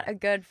not a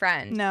good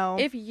friend. No.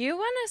 If you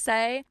want to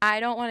say, I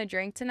don't want to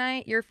drink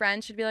tonight, your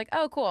friend should be like,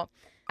 oh, cool.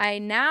 I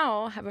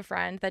now have a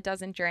friend that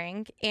doesn't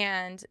drink,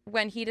 and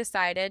when he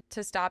decided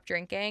to stop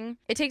drinking,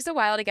 it takes a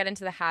while to get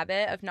into the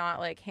habit of not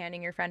like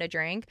handing your friend a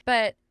drink,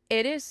 but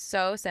it is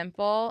so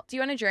simple. Do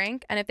you want to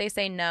drink? And if they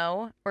say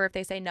no, or if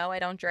they say no, I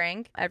don't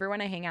drink,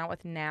 everyone I hang out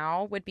with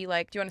now would be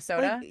like, do you want a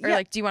soda? Like, or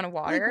like, do you want a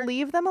water? Like,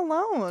 leave them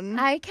alone.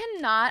 I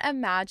cannot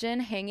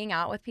imagine hanging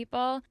out with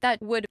people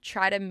that would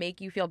try to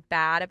make you feel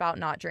bad about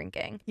not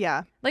drinking.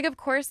 Yeah. Like, of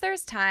course,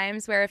 there's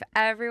times where if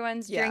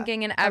everyone's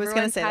drinking and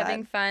everyone's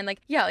having fun, like,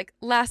 like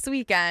last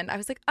weekend, I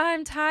was like,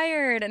 I'm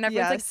tired. And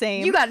everyone's like,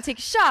 same. You got to take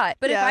a shot.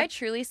 But if I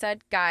truly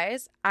said,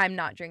 guys, I'm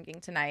not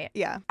drinking tonight.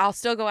 Yeah. I'll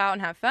still go out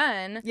and have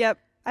fun. Yep.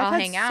 I'll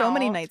I've hang had so out.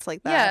 many nights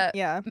like that.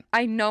 Yeah.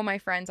 I know my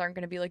friends aren't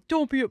going to be like,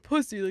 don't be a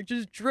pussy. Like,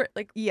 just drink.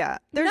 Like, yeah.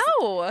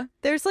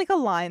 There's like a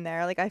line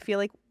there. Like, I feel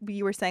like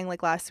you were saying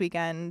like last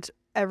weekend,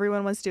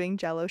 everyone was doing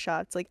Jello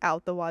shots like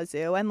out the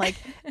wazoo, and like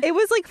it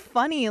was like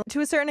funny to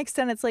a certain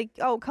extent. It's like,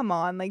 oh come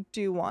on, like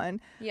do one.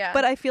 Yeah.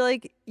 But I feel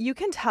like you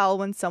can tell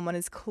when someone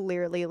is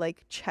clearly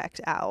like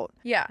checked out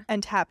Yeah.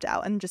 and tapped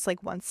out and just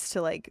like wants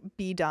to like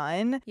be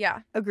done. Yeah.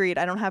 Agreed.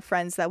 I don't have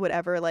friends that would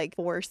ever like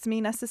force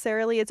me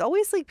necessarily. It's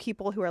always like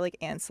people who are like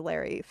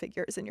ancillary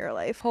figures in your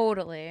life.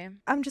 Totally.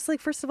 I'm just like,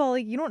 first of all,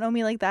 like you don't know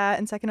me like that.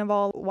 And second of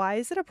all, why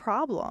is it a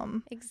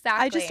problem?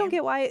 Exactly. I just don't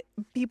get why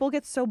people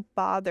get so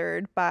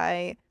bothered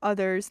by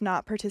others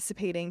not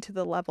participating to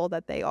the level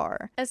that they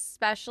are.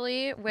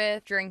 Especially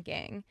with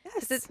drinking.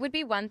 Yes. This would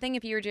be one thing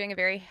if you were doing a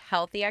very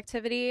healthy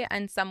activity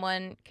and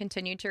someone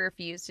continued to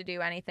refuse to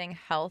do anything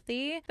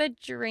healthy. But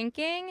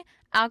drinking,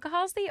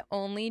 alcohol's the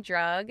only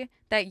drug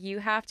that you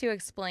have to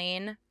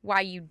explain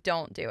why you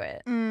don't do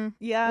it.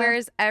 Yeah.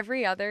 Whereas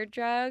every other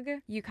drug,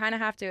 you kind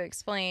of have to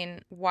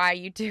explain why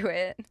you do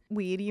it.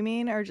 Weed, you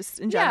mean? Or just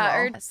in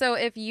general? Yeah. So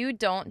if you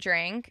don't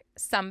drink,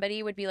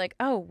 somebody would be like,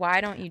 oh,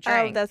 why don't you Oh,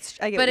 drink? I get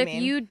but what if you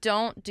mean. you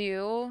don't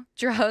do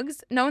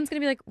drugs, no one's going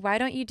to be like, why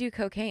don't you do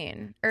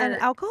cocaine? Or And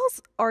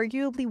alcohol's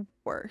arguably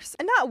worse.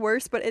 And not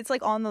worse, but it's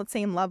like on the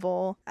same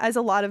level as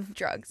a lot of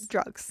drugs.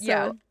 So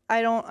Yeah.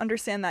 I don't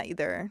understand that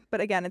either.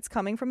 But again, it's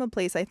coming from a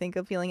place, I think,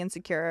 of feeling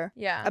insecure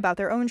Yeah. about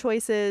their own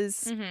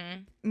choices,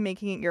 Mm-hmm.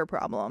 making it your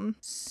problem.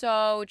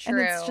 So true.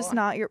 And it's just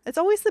not it's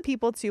always the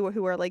people too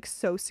who are like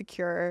so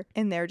secure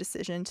in their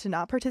decision to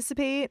not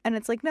participate. And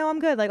it's like, no, I'm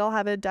good. Like I'll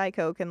have a Diet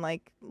Coke and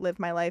like live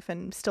my life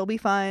and still be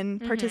fun,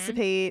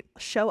 participate,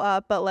 show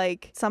up. But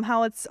like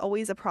somehow it's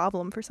always a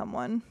problem for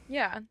someone.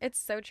 Yeah, it's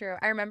so true.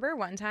 I remember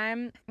one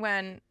time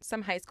when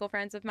some high school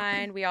friends of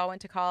mine, we all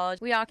went to college.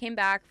 We all came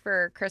back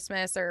for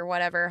Christmas or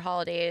whatever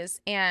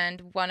holidays.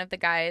 And one of the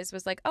guys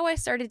was like, oh, I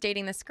started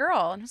dating this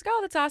girl. And I was like, oh,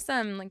 that's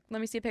awesome. Like,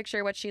 let me see a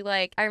picture. What's she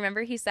like? I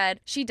remember he said,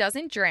 she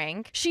doesn't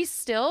drink. She's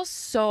still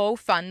so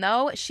fun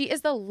though. She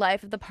is the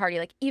life of the party,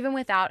 like even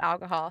without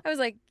alcohol. I was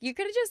like, you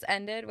could have just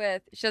ended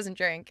with, she doesn't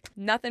drink.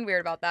 Nothing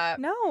weird about that.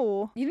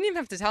 No. You didn't even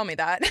have to tell me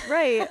that.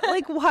 Right.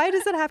 Like, why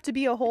does it have to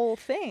be a whole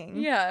thing?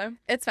 Yeah.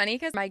 It's funny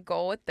because my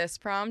goal with this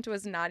prompt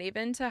was not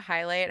even to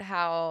highlight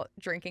how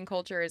drinking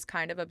culture is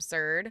kind of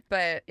absurd,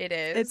 but it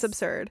is. It's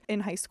absurd. In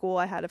high school,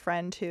 I had a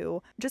friend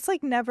who just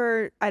like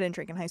never, I didn't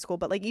drink in high school,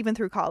 but like even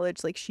through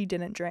college, like she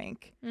didn't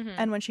drink.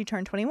 And when she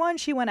turned 21,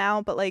 she went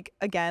out, but like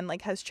again,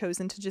 like has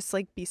chosen to just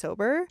like be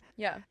sober.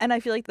 Yeah. And I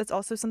feel like that's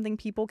also something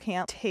people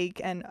can't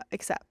take and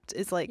accept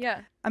is like,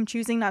 Yeah. I'm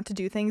choosing not to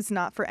do things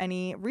not for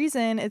any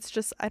reason. It's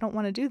just I don't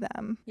want to do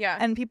them. Yeah.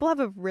 And people have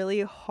a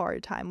really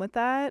hard time with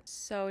that.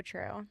 So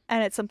true.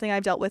 And it's something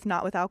I've dealt with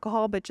not with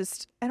alcohol, but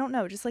just I don't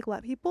know, just like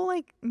let people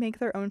like make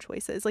their own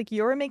choices. Like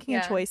you're making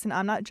a choice and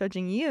I'm not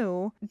judging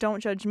you. Don't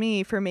judge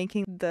me for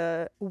making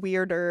the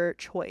weirder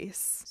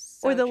choice.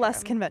 Or the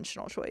less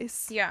conventional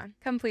choice. Yeah,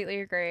 completely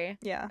agree.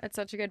 Yeah. That's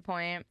such a good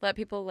point. Let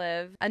people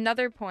live.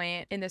 Another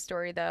point in the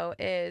story, though,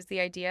 is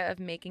the idea of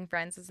making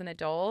friends as an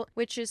adult,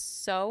 which is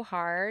so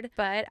hard.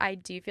 But I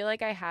do feel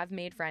like I have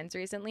made friends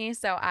recently.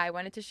 So I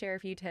wanted to share a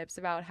few tips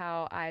about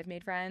how I've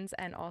made friends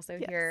and also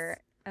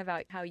hear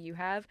about how you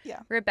have.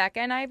 Yeah.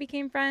 Rebecca and I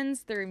became friends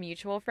through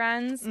mutual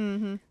friends.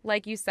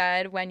 Like you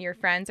said, when your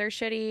friends are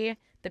shitty,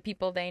 the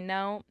people they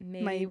know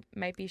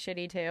might be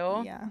shitty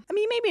too. Yeah. I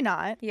mean, maybe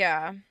not.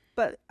 Yeah.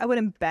 But I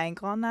wouldn't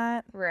bank on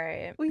that.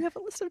 Right. We have a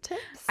list of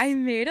tips. I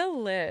made a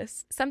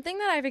list. Something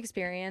that I've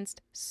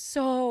experienced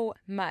so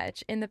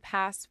much in the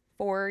past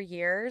 4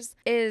 years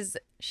is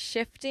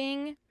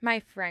shifting my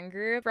friend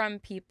group from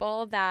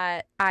people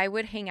that I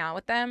would hang out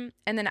with them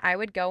and then I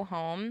would go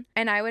home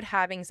and I would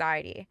have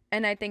anxiety.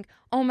 And I think,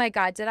 oh my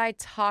God, did I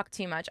talk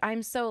too much?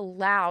 I'm so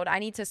loud. I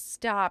need to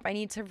stop. I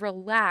need to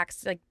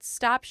relax. Like,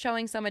 stop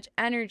showing so much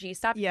energy.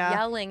 Stop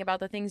yelling about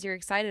the things you're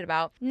excited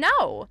about.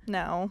 No.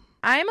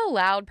 I'm a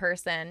loud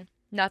person.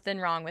 Nothing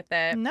wrong with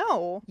it.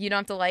 No. You don't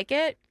have to like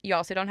it. You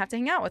also don't have to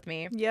hang out with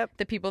me. Yep.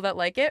 The people that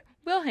like it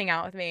will hang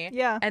out with me.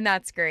 Yeah. And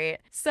that's great.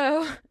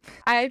 So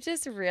I've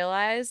just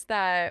realized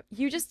that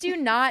you just do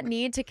not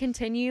need to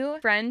continue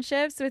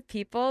friendships with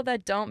people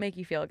that don't make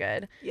you feel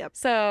good. Yep.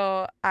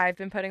 So I've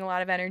been putting a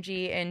lot of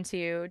energy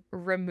into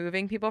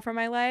removing people from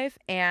my life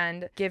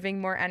and giving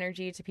more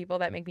energy to people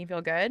that make me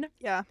feel good.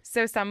 Yeah.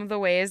 So some of the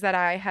ways that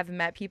I have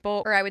met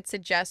people, or I would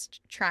suggest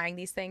trying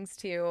these things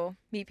to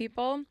meet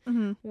people,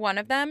 one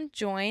of them,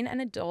 join an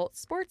adult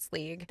sports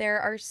league. There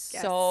are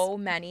so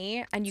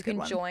many, and you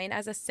can join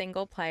as a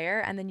single player,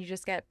 and then you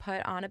just get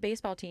put on a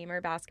baseball team or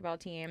a basketball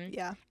team.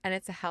 Yeah. And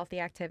it's a healthy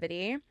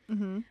activity.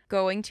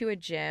 Going to a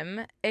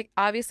gym, it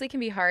obviously can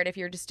be hard if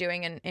you're just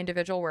doing an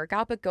individual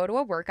workout, but go to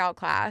a workout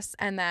class,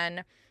 and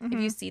then if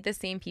you see the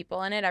same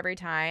people in it every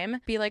time,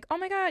 be like, oh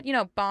my God,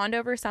 bond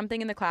over something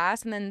in the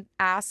class, and then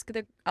ask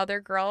the other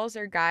girls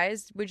or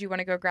guys, would you want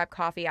to go grab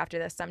coffee after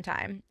this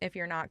sometime if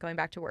you're not going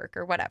back to work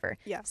or whatever?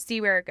 Yeah. See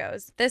where it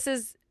goes. This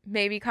is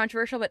maybe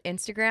controversial, but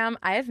Instagram,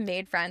 I have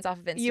made friends off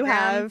of Instagram. You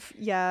have,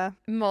 yeah.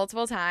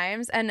 Multiple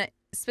times. And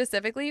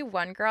Specifically,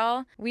 one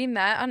girl, we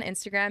met on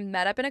Instagram,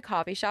 met up in a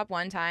coffee shop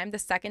one time. The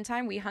second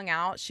time we hung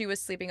out, she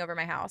was sleeping over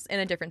my house in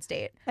a different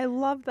state. I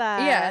love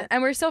that. Yeah,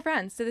 and we're still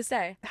friends to this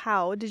day.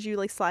 How did you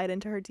like slide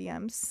into her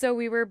DMs? So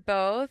we were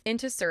both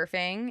into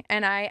surfing,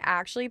 and I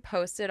actually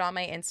posted on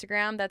my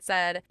Instagram that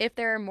said, if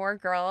there are more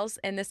girls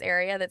in this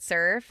area that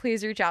surf,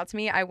 please reach out to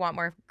me. I want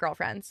more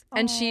girlfriends.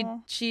 And she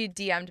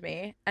DM'd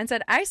me and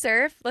said, I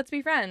surf. Let's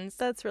be friends.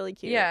 That's really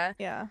cute. Yeah.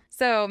 Yeah.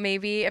 So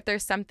maybe if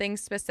there's something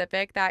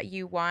specific that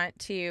you want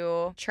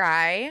to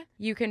try,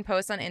 you can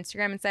post on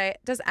Instagram and say,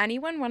 does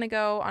anyone want to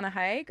go on a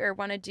hike or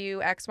want to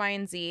do X, Y,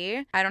 and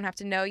Z? I don't have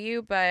to know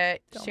you,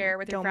 but share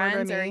with your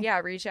friends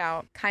or reach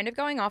out. Kind of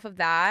going off of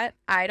that,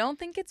 I don't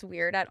think it's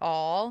weird at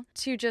all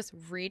to just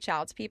reach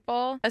out to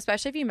people,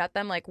 especially if you met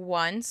them like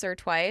once or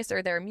twice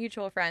or they're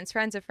mutual friends,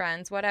 friends of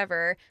friends,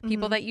 whatever,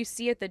 people that you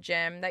see at the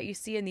gym, that you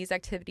see in these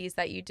activities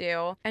that you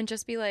do, and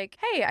just be like,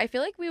 hey, I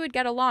feel like we would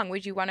get along.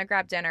 Would you want to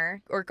grab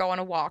dinner or go on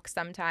a walk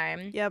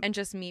sometime? And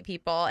just meet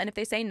people. And if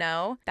they say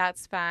no,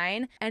 that's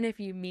fine. And if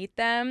you meet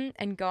them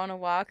and go on a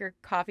walk or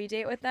coffee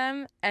date with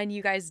them and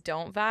you guys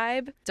don't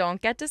vibe,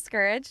 don't get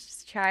discouraged.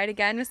 Just try it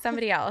again with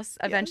somebody else.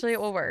 Eventually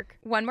it will work.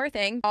 One more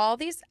thing, all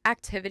these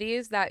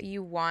activities that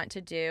you want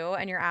to do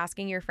and you're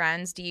asking your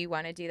friends, do you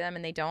want to do them?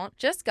 And they don't,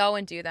 just go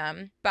and do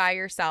them by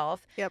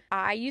yourself.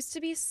 I used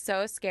to be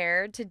so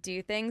scared to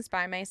do things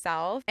by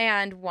myself.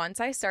 And once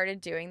I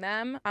started doing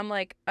them, I'm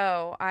like,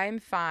 oh, I'm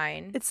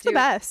fine. It's the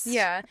best.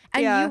 Yeah.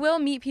 And you will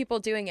meet people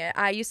doing it.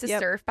 I used to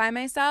surf by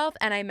myself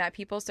and I met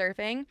people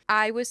surfing.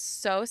 I was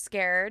so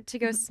scared to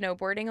go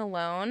snowboarding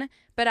alone,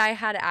 but I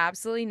had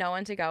absolutely no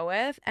one to go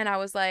with. And I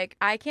was like,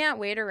 I can't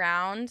wait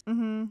around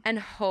and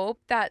hope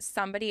that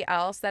somebody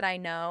else that I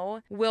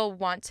know will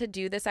want to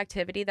do this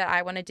activity that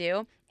I want to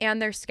do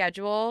and their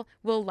schedule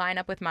will line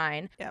up with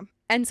mine.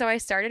 And so I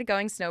started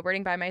going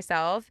snowboarding by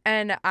myself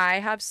and I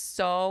have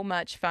so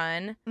much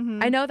fun.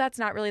 I know that's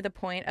not really the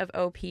point of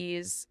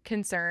OP's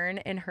concern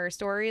in her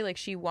story. Like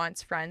she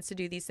wants friends to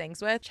do these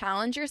things with.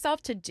 Challenge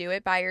yourself to do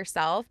it by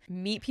yourself.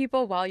 Meet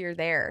people while you're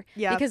there.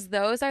 Because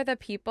those are the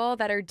people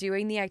that are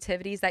doing the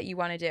activities that you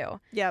want to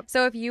do.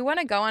 So if you want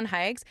to go on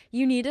hikes,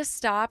 you need to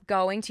stop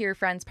going to your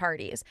friends'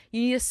 parties.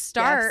 You need to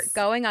start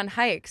going on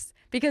hikes.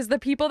 Because the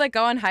people that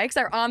go on hikes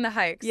are on the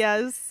hikes.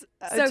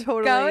 So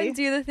totally. Go and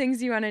do the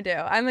things you want to do.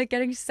 I'm like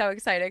getting so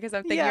excited because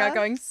I'm thinking about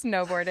going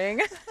snowboarding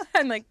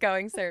and like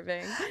going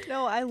surfing.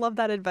 No, I love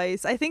that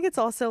advice. I think it's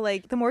also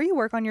like the more you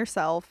work on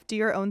yourself, do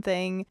your own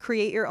thing,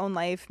 create your own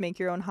life, make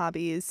your own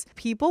hobbies,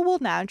 people will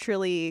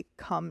naturally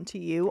come to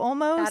you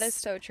almost. That is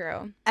so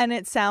true. And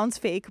it sounds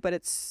fake, but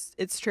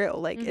it's true.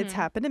 Like it's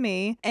happened to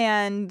me.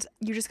 And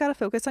you just got to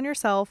focus on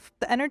yourself.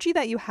 The energy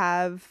that you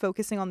have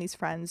focusing on these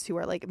friends who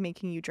are like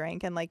making you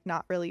drink and like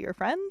not really your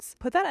friends,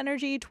 put that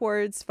energy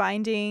towards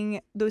finding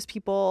those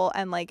people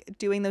and like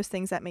doing those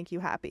things that make you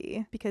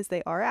happy because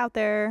they are out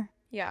there.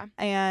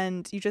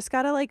 And you just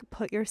gotta like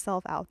put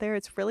yourself out there.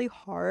 It's really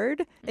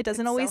hard. It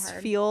doesn't always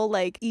feel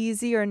like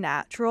easy or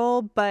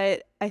natural,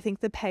 but I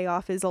think the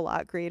payoff is a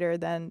lot greater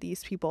than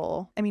these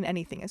people. I mean,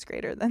 anything is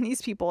greater than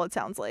these people, it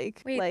sounds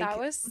like. Wait, that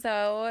was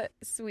so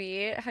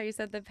sweet how you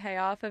said the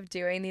payoff of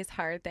doing these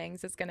hard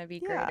things is going to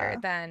be greater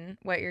than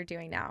what you're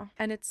doing now.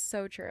 And it's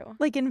so true.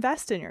 Like,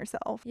 invest in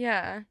yourself.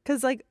 Yeah.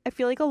 Because, like, I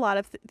feel like a lot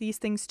of these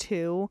things,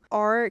 too,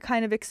 are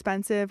kind of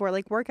expensive or,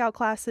 like, workout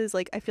classes.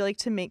 Like, I feel like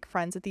to make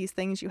friends at these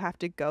things, you have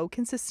to go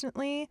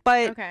consistently.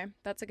 But okay,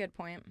 that's a good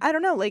point. I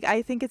don't know. Like,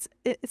 I think it's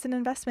an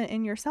investment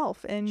in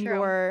yourself, in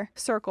your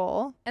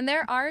circle. And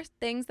there are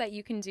things that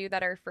you can do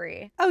that are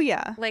free. Oh,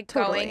 yeah. Like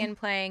going and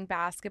playing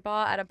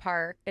basketball at a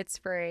park, it's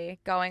free.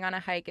 Going on a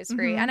hike is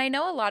free. And I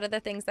know a lot of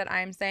the things that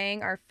I'm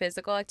saying are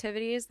physical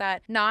activities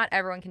that not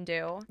everyone can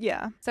do.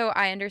 Yeah. So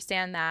I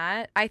understand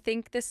that. I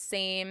think the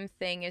same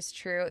thing is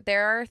true.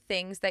 There are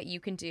things that you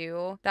can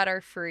do that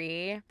are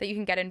free that you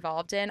can get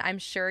involved in. I'm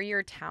sure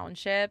your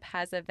township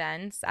has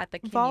events at the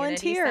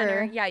community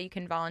center. Yeah, you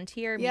can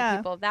volunteer, meet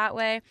people that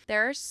way.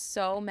 There are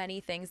so many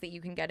things that you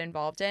can get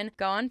involved in.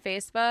 Go on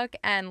Facebook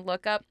and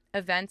look up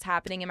events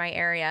happening in my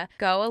area.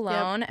 Go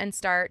alone and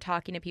start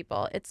talking to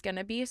people. It's going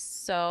to be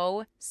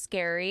so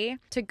scary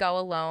to go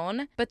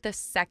alone, but the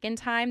second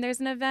time there's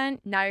an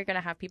event, now you're going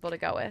to have people to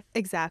go with.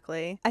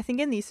 Exactly. I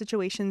think in these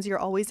situations, you're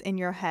always in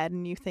your head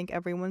and you think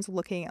everyone's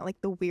looking at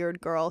like the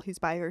weird girl who's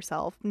by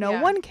herself.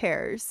 No one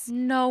cares.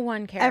 No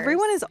one cares.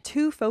 Everyone is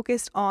too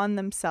focused on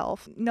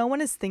themselves. No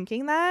one is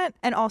thinking that.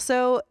 And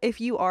also,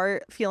 if you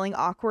are feeling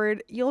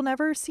awkward, you'll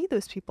never see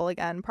those people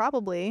again,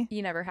 probably.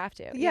 You never have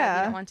to. Yeah. If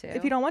you don't want to.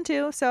 If you don't want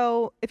to. So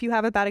if you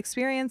have a bad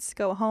experience,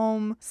 go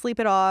home,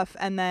 sleep it off,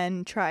 and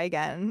then try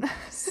again.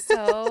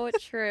 So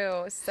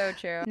true. So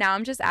true. Now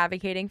I'm just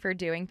advocating for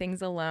doing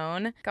things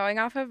alone. Going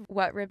off of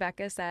what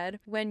Rebecca said,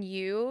 when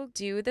you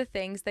do the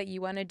things that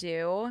you want to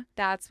do,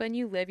 that's when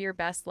you live your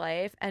best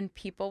life and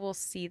people will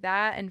see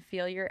that and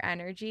feel your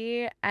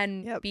energy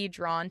and be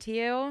drawn to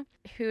you.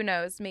 Who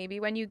knows? Maybe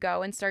when you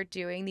go and start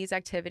doing these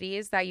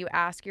activities that you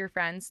ask your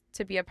friends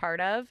to be a part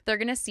of, they're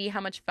going to see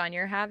how much fun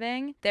you're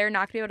having. They're not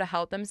going to be able to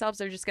help themselves.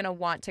 They're just going to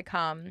want want to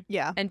come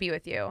Yeah. and be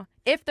with you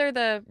if they're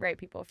the right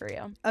people for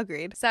you.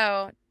 Agreed.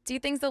 So do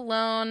things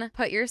alone,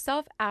 put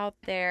yourself out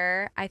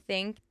there. I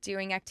think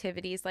doing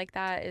activities like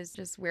that is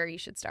just where you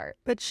should start.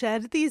 But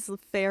shed these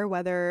fair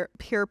weather,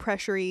 peer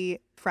pressure-y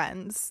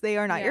friends. They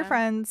are not your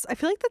friends. I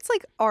feel like that's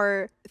like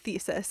our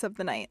thesis of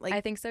the night. Like,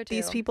 I think so too.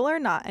 These people are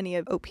not any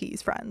of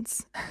OP's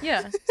friends.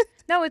 Yeah.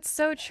 No, it's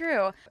so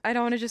true. I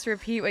don't want to just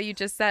repeat what you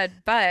just said,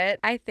 but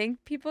I think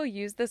people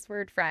use this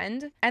word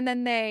friend and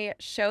then they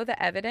show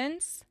the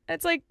evidence.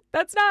 It's like,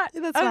 that's not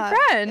a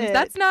friend.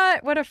 That's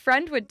not what a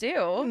friend would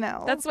do.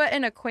 No. That's what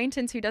an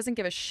acquaintance who doesn't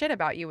give a shit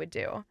about you would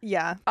do.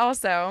 Yeah.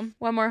 Also,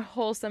 one more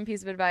wholesome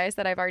piece of advice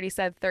that I've already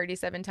said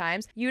 37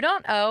 times. You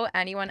don't owe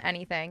anyone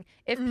anything.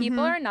 If people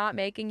are not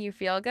making you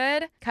feel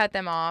good, cut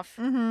them off.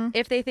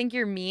 If they think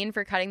you're mean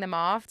for cutting them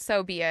off,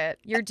 so be it.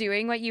 You're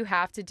doing what you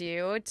have to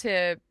do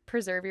to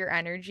preserve your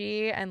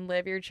energy and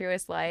live your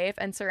truest life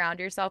and surround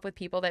yourself with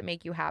people that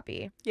make you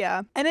happy.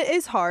 Yeah. And it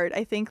is hard.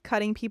 I think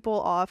cutting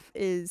people off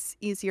is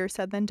easier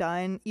said than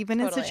done.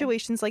 Even in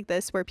situations like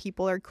this where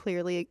people are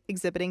clearly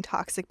exhibiting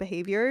toxic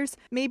behaviors,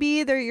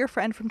 maybe they're your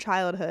friend from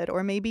childhood,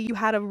 or maybe you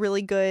had a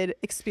really good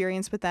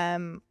experience with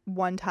them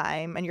one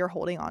time and you're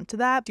holding on to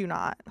that. Do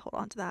not hold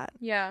on to that.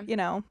 Yeah. You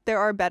know, there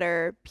are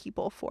better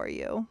people for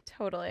you.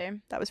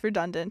 Totally. That was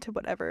redundant to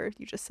whatever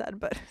you just said,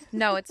 but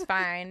no, it's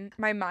fine.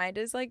 My mind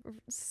is like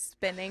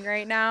spinning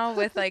right now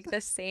with like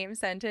the same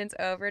sentence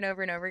over and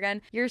over and over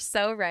again. You're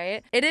so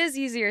right. It is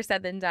easier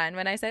said than done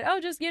when I said, oh,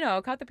 just,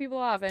 cut the people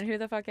off and who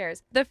the fuck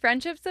cares? The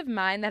friendships of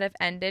mine that have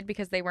ended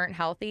because they weren't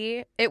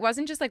healthy, it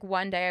wasn't just like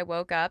one day I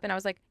woke up and I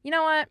was like, you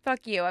know what?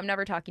 Fuck you. I'm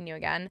never talking to you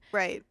again.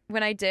 Right.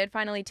 When I did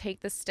finally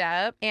take the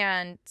step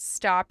and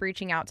stop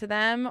reaching out to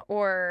them,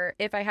 or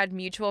if I had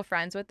mutual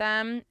friends with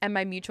them and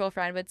my mutual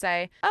friend would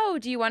say, oh,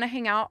 do you want to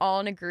hang out all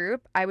in a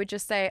group? I would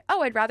just say,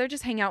 oh, I'd rather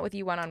just hang out with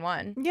you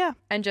one-on-one. Yeah.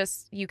 And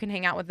just, you can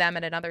hang out with them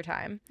at another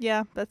time.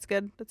 Yeah, that's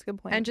good. That's a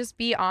good point. And just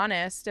be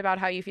honest about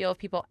how you feel if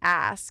people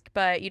ask,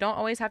 but you don't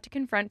always have to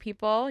confront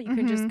people. You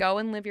can just go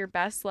and live your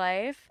best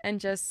life and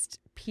just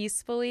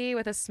peacefully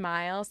with a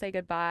smile say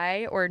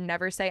goodbye or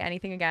never say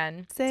anything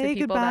again. Say to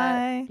people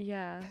goodbye.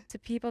 To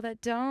people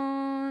that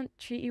don't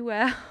treat you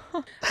well.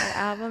 Our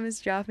album is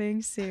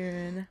dropping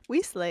soon.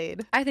 We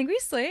slayed. I think we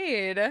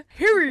slayed.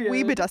 Period.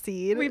 We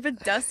bedussied. We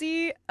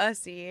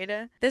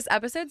bedussy-ussied. This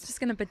episode's just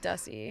gonna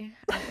bedussy,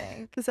 I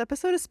think. This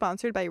episode is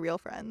sponsored by Real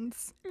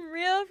Friends.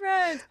 Real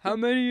Friends. How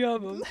many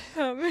of them?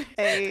 How many?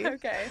 Hey.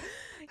 Okay.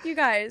 You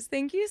guys,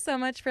 thank you so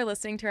much for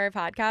listening to our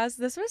podcast.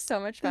 This was so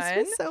much fun.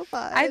 This was so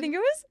fun. I think it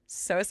was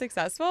so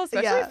successful,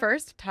 especially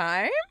first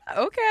time.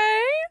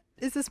 Okay.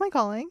 Is this my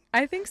calling?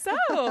 I think so.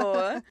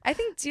 I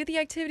think do the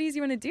activities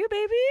you want to do,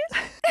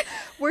 baby.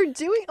 We're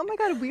doing, oh my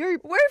God, we're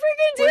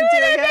freaking doing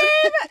it,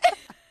 babe.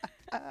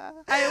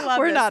 I love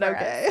We're this not for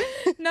okay.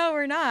 us. No,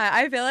 we're not.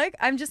 I feel like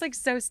I'm just like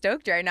so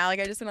stoked right now. Like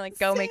I just want to like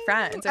go make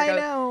friends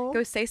or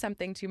go say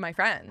something to my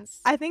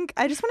friends. I think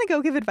I just want to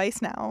go give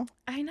advice now.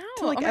 I know.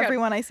 To like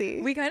everyone I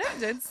see. We kind of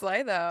did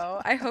slay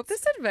though. I hope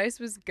this advice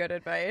was good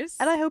advice.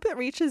 And I hope it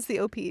reaches the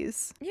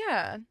OPs.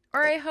 Yeah.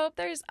 Or I hope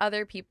there's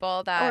other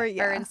people that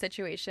are in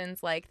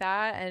situations like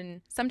that. And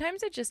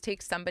sometimes it just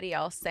takes somebody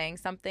else saying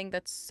something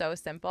that's so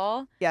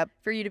simple. Yep.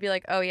 For you to be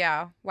like, oh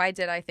yeah, why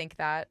did I think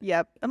that?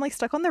 Yep. I'm like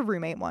stuck on the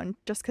roommate one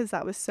just because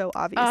that was so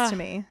obvious to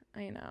me.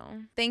 I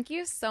know. Thank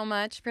you so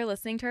much for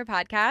listening to our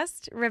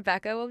podcast.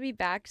 Rebecca will be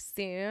back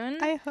soon.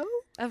 I hope.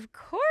 Of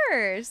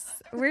course.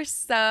 We're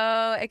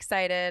so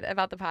excited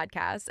about the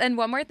podcast. And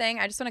one more thing,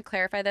 I just want to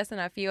clarify this in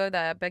a few of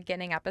the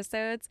beginning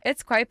episodes.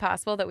 It's quite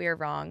possible that we were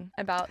wrong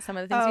about some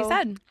of the things we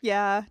said.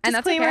 Yeah. And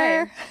Disclaimer.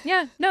 That's okay.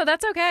 Yeah. No,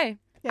 that's okay.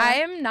 Yeah. I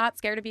am not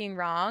scared of being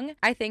wrong.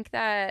 I think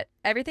that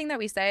everything that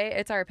we say,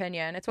 it's our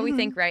opinion. It's what we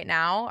think right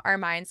now. Our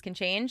minds can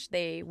change.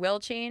 They will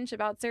change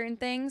about certain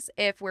things.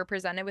 If we're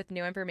presented with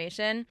new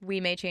information, we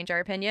may change our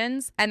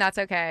opinions, and that's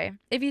okay.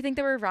 If you think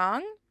that we're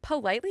wrong,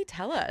 politely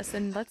tell us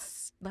and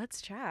let's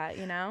chat,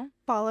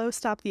 Follow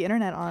Stop the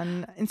Internet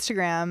on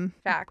Instagram.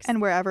 Facts.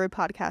 And wherever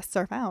podcasts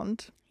are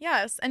found.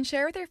 Yes, and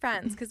share with your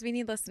friends because we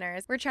need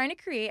listeners. We're trying to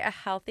create a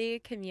healthy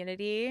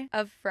community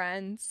of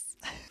friends.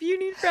 If you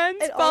need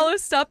friends, follow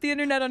Stop the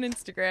Internet on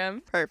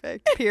Instagram.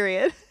 Perfect.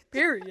 Period.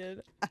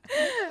 Period.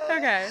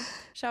 Okay.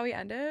 Shall we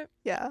end it?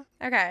 Yeah.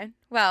 Okay.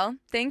 Well,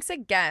 thanks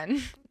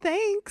again.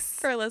 Thanks.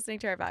 For listening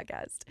to our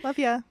podcast. Love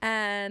ya.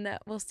 And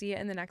we'll see you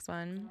in the next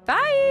one.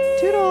 Bye.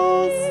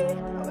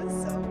 Toodles.